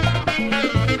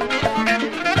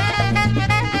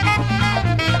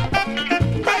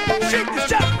 Red, shoot the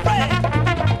shot, Red.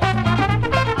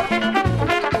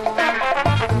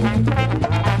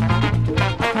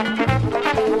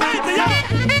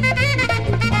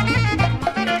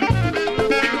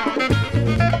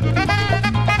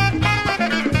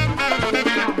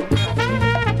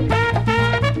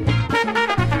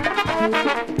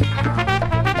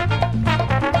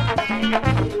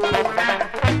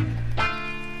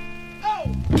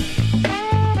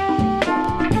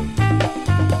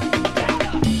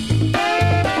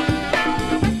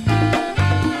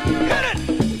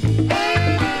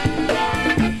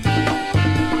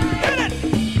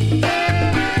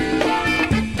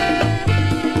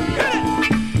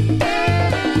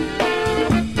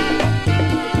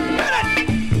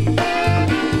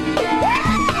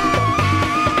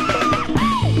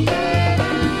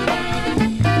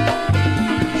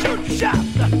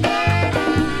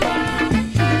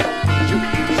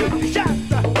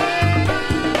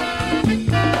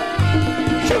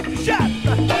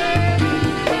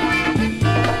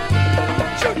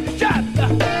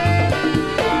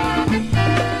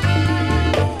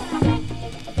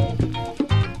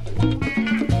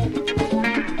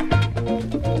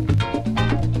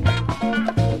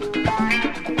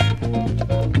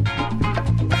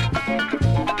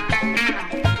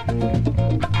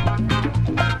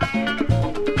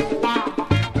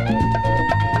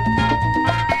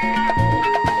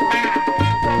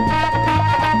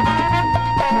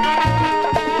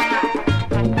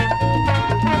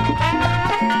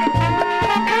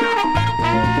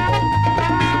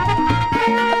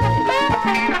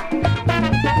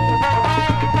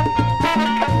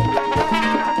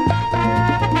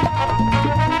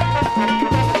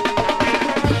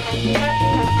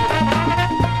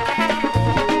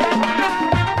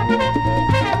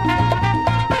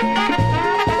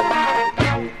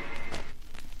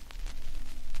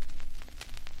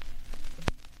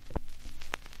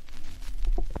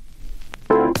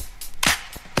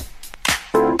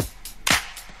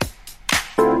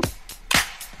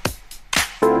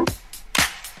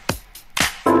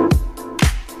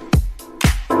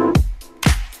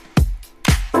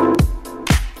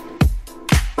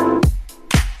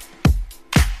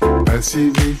 Pas si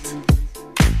vite,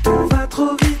 tout va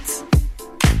trop vite,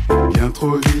 bien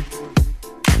trop vite,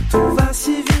 tout va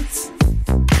si vite,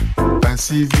 pas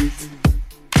si vite,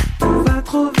 tout va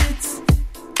trop vite,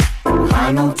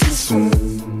 ralentissons,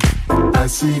 pas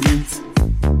si vite,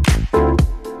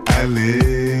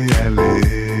 allez,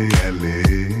 allez,